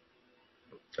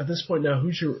 At this point now,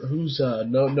 who's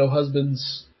no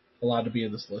husbands allowed to be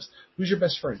in this list? Who's your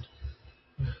best friend?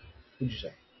 Who'd you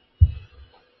say?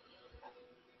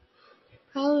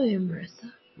 Probably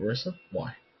Marissa. Marissa?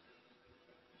 Why?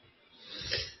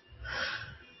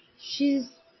 She's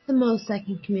the most I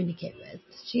can communicate with.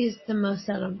 She's the most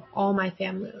out of all my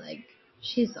family.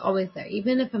 She's always there.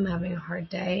 Even if I'm having a hard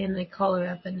day and I call her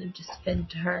up and I just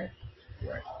vent to her.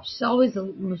 Right. She's always the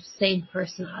most sane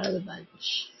person out of the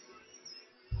bunch.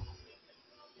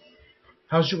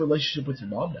 How's your relationship with your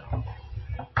mom now?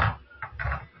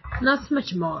 Not so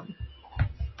much mom.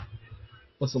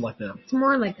 What's it like now? It's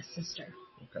more like a sister.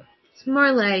 Okay. It's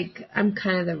more like I'm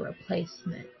kind of the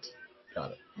replacement.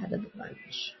 Got it. Out of the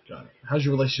bunch. Got it. How's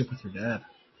your relationship with your dad,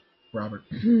 Robert?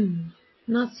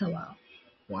 Not so well.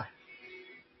 Why?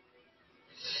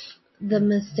 The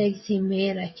mistakes he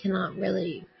made, I cannot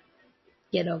really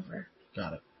get over.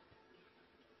 Got it.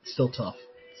 Still tough.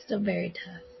 Still very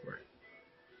tough. Right.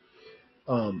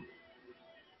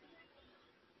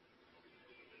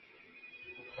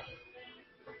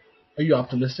 Are you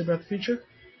optimistic about the future?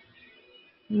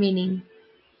 Meaning?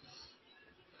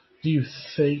 Do you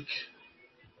think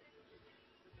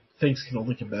things can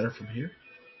only get better from here?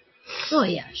 Oh,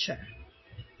 yeah, sure.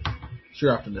 So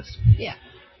you're optimistic. Yeah.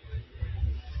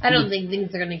 I don't think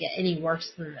things are going to get any worse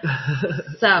than this.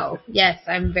 So, yes,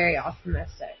 I'm very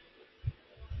optimistic.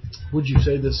 Would you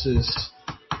say this is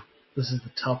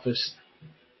the toughest,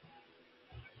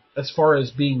 as far as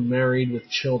being married with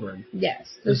children? Yes,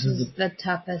 this is the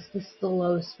toughest. This is the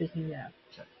lowest we can go.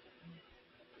 Okay.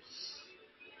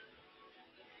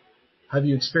 Have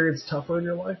you experienced tougher in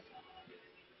your life?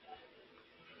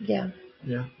 Yeah.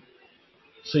 Yeah.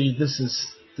 So this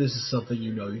is something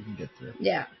you know you can get through.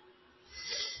 Yeah.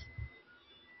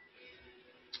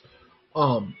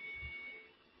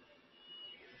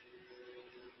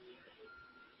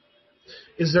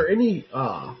 Is there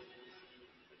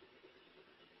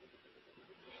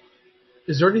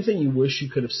anything you wish you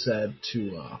could have said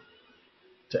to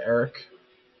Eric?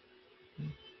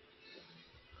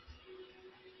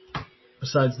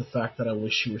 Besides the fact that I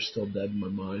wish you were still dead in my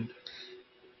mind.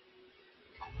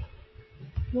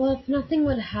 Well, if nothing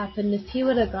would have happened, if he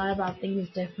would have gone about things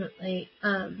differently,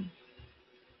 I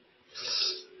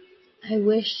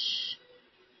wish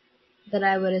that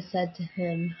I would have said to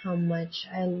him how much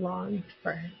I longed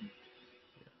for him.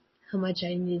 How much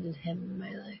I needed him in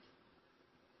my life.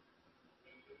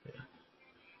 Yeah.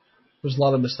 There's a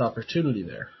lot of missed opportunity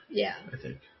there. Yeah. I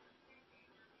think.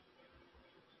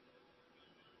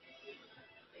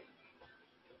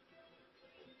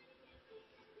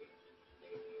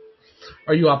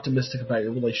 Are you optimistic about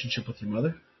your relationship with your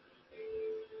mother?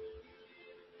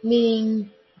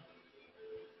 Meaning?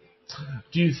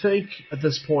 Do you think at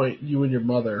this point you and your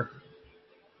mother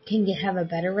can have a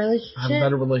better relationship? Have a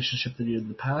better relationship than you did in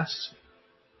the past?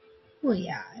 Well,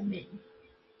 yeah. I mean,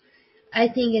 I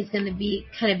think it's going to be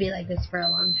like this for a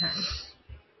long time.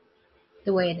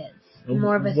 The way it is.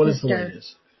 More of a what sister. Is the way it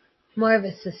is? More of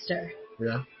a sister.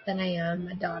 Yeah. Than I am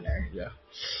a daughter. Yeah.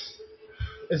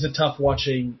 Is it tough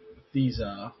watching these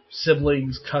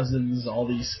siblings, cousins, all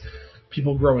these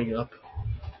people growing up,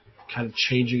 kind of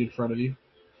changing in front of you?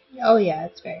 Oh yeah,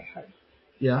 it's very hard.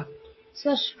 Yeah?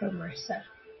 Especially for Marissa.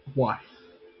 Why?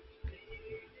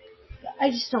 I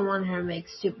just don't want her to make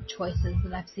stupid choices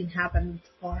that I've seen happen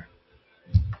before.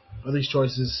 Are these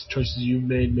choices you've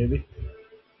made, maybe?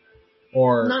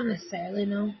 Or not necessarily,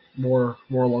 no. More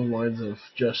along the lines of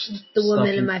just the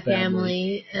women in my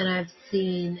family, and I've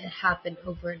seen it happen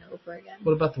over and over again.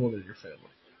 What about the women in your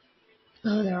family?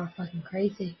 Oh, they're all fucking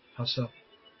crazy. How so?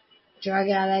 Drug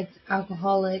addicts,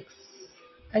 alcoholics.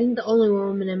 I think the only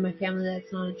woman in my family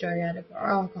that's not a drug addict or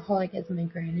alcoholic is my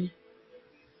granny.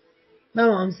 My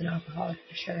mom's an alcoholic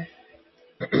for sure.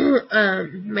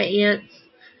 My aunt's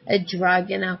a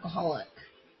drug and alcoholic.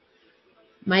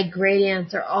 My great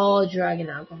aunts are all drug and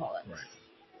alcoholics.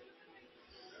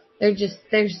 Right.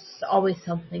 There's always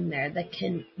something there that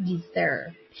can use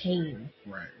their pain.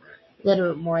 Right. A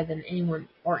little bit more than anyone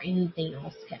or anything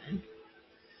else can.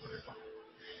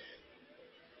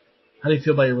 How do you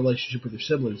feel about your relationship with your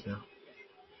siblings now?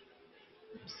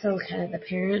 So kind of the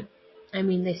parent. I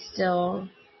mean, they still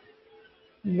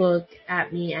look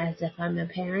at me as if I'm a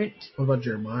parent. What about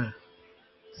Jeremiah?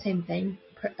 Same thing.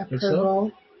 Approval.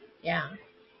 So? Yeah,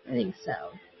 I think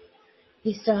so.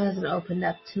 He still hasn't opened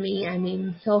up to me. I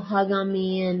mean, he'll hug on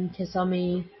me and kiss on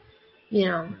me, you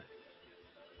know.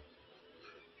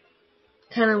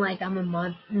 Kind of like I'm a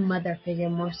mother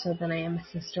figure more so than I am a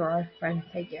sister or a friend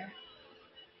figure.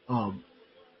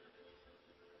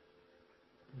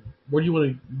 Where do you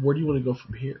want to go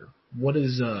from here? What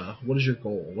is your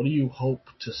goal? What do you hope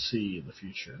to see in the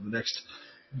future? In the next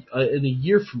in a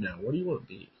year from now, what do you want to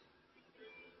be?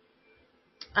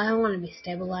 I want to be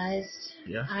stabilized.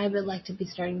 Yeah. I would like to be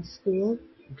starting school.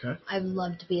 Okay. I'd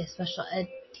love to be a special ed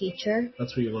teacher.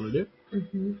 That's what you want to do?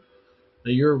 Mm-hmm.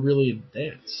 Now you're really in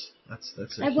dance. That's a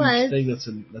huge thing. It's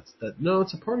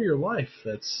a part of your life.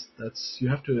 That's you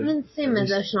have to. I mean, same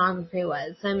as oceanography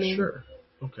was. I mean. Sure.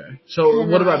 Okay. So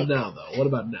what about now, though? What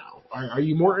about now? Are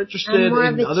you more interested in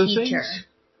other things?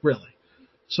 Really?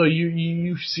 So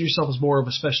you see yourself as more of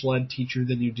a special ed teacher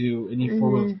than you do any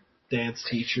form of dance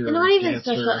teacher? And not even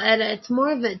special ed. It's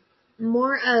more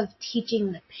of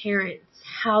teaching the parents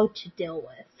how to deal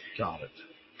with. Got it.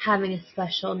 Having a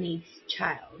special needs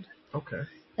child. Okay.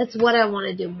 That's what I want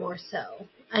to do more so.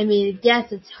 I mean,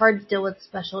 yes, it's hard to deal with a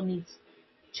special needs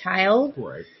child.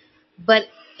 Right. But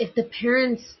if the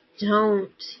parents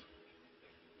don't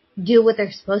do what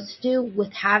they're supposed to do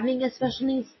with having a special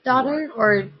needs daughter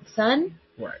or son,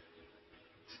 right,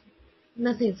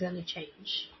 nothing's going to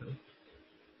change.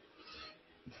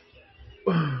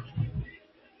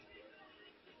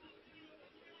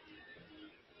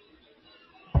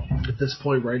 At this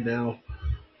point right now,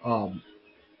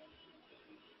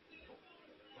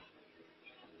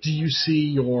 do you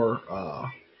see your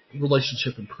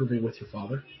relationship improving with your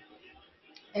father?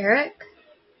 Eric?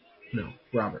 No,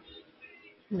 Robert.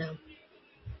 No.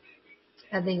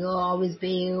 I think it'll always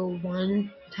be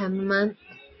one time a month.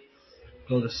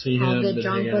 Go to see him. I'll get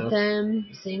drunk with out. him,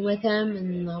 sing with him,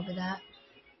 and all of that.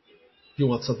 You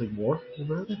want something more than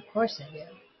that? Of course I do.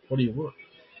 What do you want?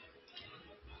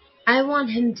 I want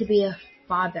him to be a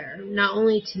father, not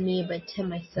only to me, but to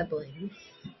my siblings.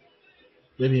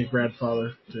 Maybe a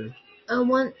grandfather, too.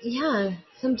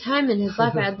 Sometime in his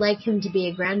life, I'd like him to be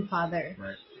a grandfather.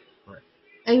 Right.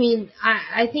 I mean,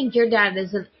 I think your dad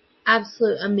is an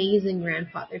absolute amazing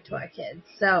grandfather to our kids.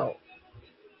 So,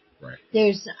 right.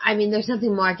 There's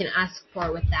nothing more I can ask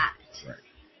for with that. Right.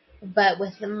 But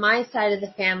with my side of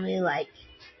the family, like,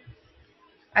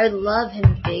 I would love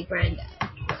him to be a granddad,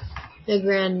 a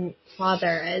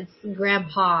grandfather, a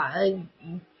grandpa, a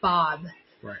Bob.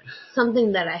 Right.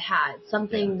 Something that I had,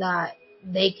 something that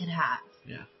they could have.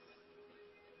 Yeah.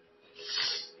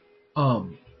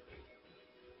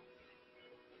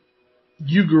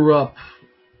 You grew up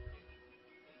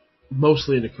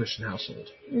mostly in a Christian household.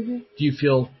 Mm-hmm. Do you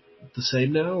feel the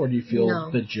same now, or do you feel No.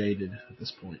 a bit jaded at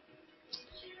this point?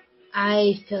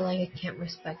 I feel like I can't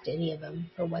respect any of them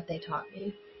for what they taught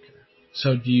me.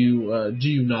 So do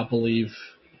you not believe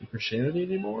in Christianity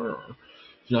anymore, or do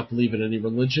you not believe in any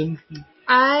religion?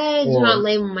 I do not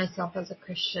label myself as a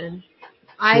Christian.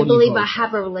 I believe I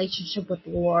have a relationship with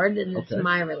the Lord, and it's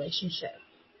my relationship.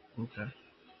 Okay.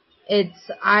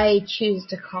 I choose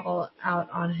to call out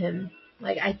on Him.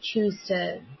 Like, I choose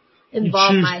to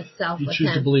involve myself with Him. You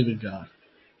choose to believe in God.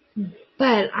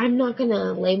 But I'm not going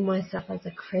to label myself as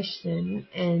a Christian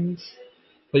and...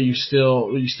 But you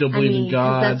still believe in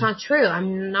God? That's not true.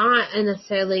 I'm not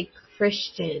necessarily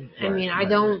Christian. Right, I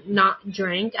don't not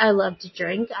drink. I love to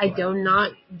drink. I do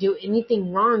not do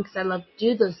anything wrong because I love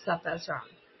to do those stuff that's wrong.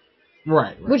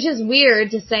 Right. Which is weird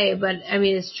to say, but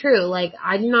it's true. Like,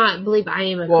 I do not believe I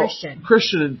am a Christian.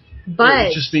 Christian, but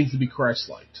it just means to be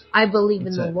Christ-like. I believe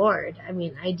in the Lord. I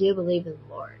do believe in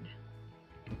the Lord.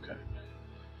 Okay.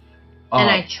 And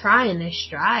I try and I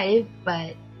strive,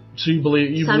 but so you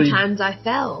believe sometimes I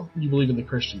fail. You believe in the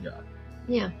Christian God.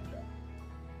 Yeah.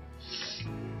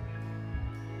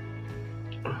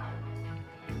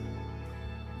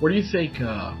 Where do you think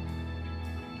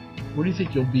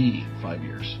you'll be in 5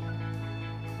 years?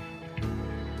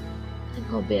 I think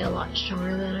I'll be a lot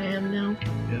stronger than I am now.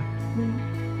 Yeah.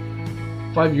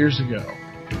 Mm-hmm. 5 years ago,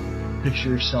 picture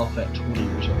yourself at 20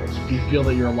 years old. Do you feel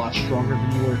that you're a lot stronger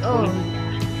than you were at 20? Oh,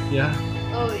 yeah. Yeah?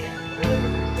 Oh, yeah.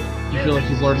 You feel like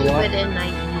you've learned a lot? But in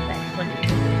 90 at 20.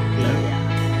 Yeah.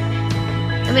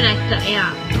 I still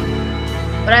am.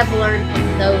 But I've learned from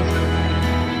those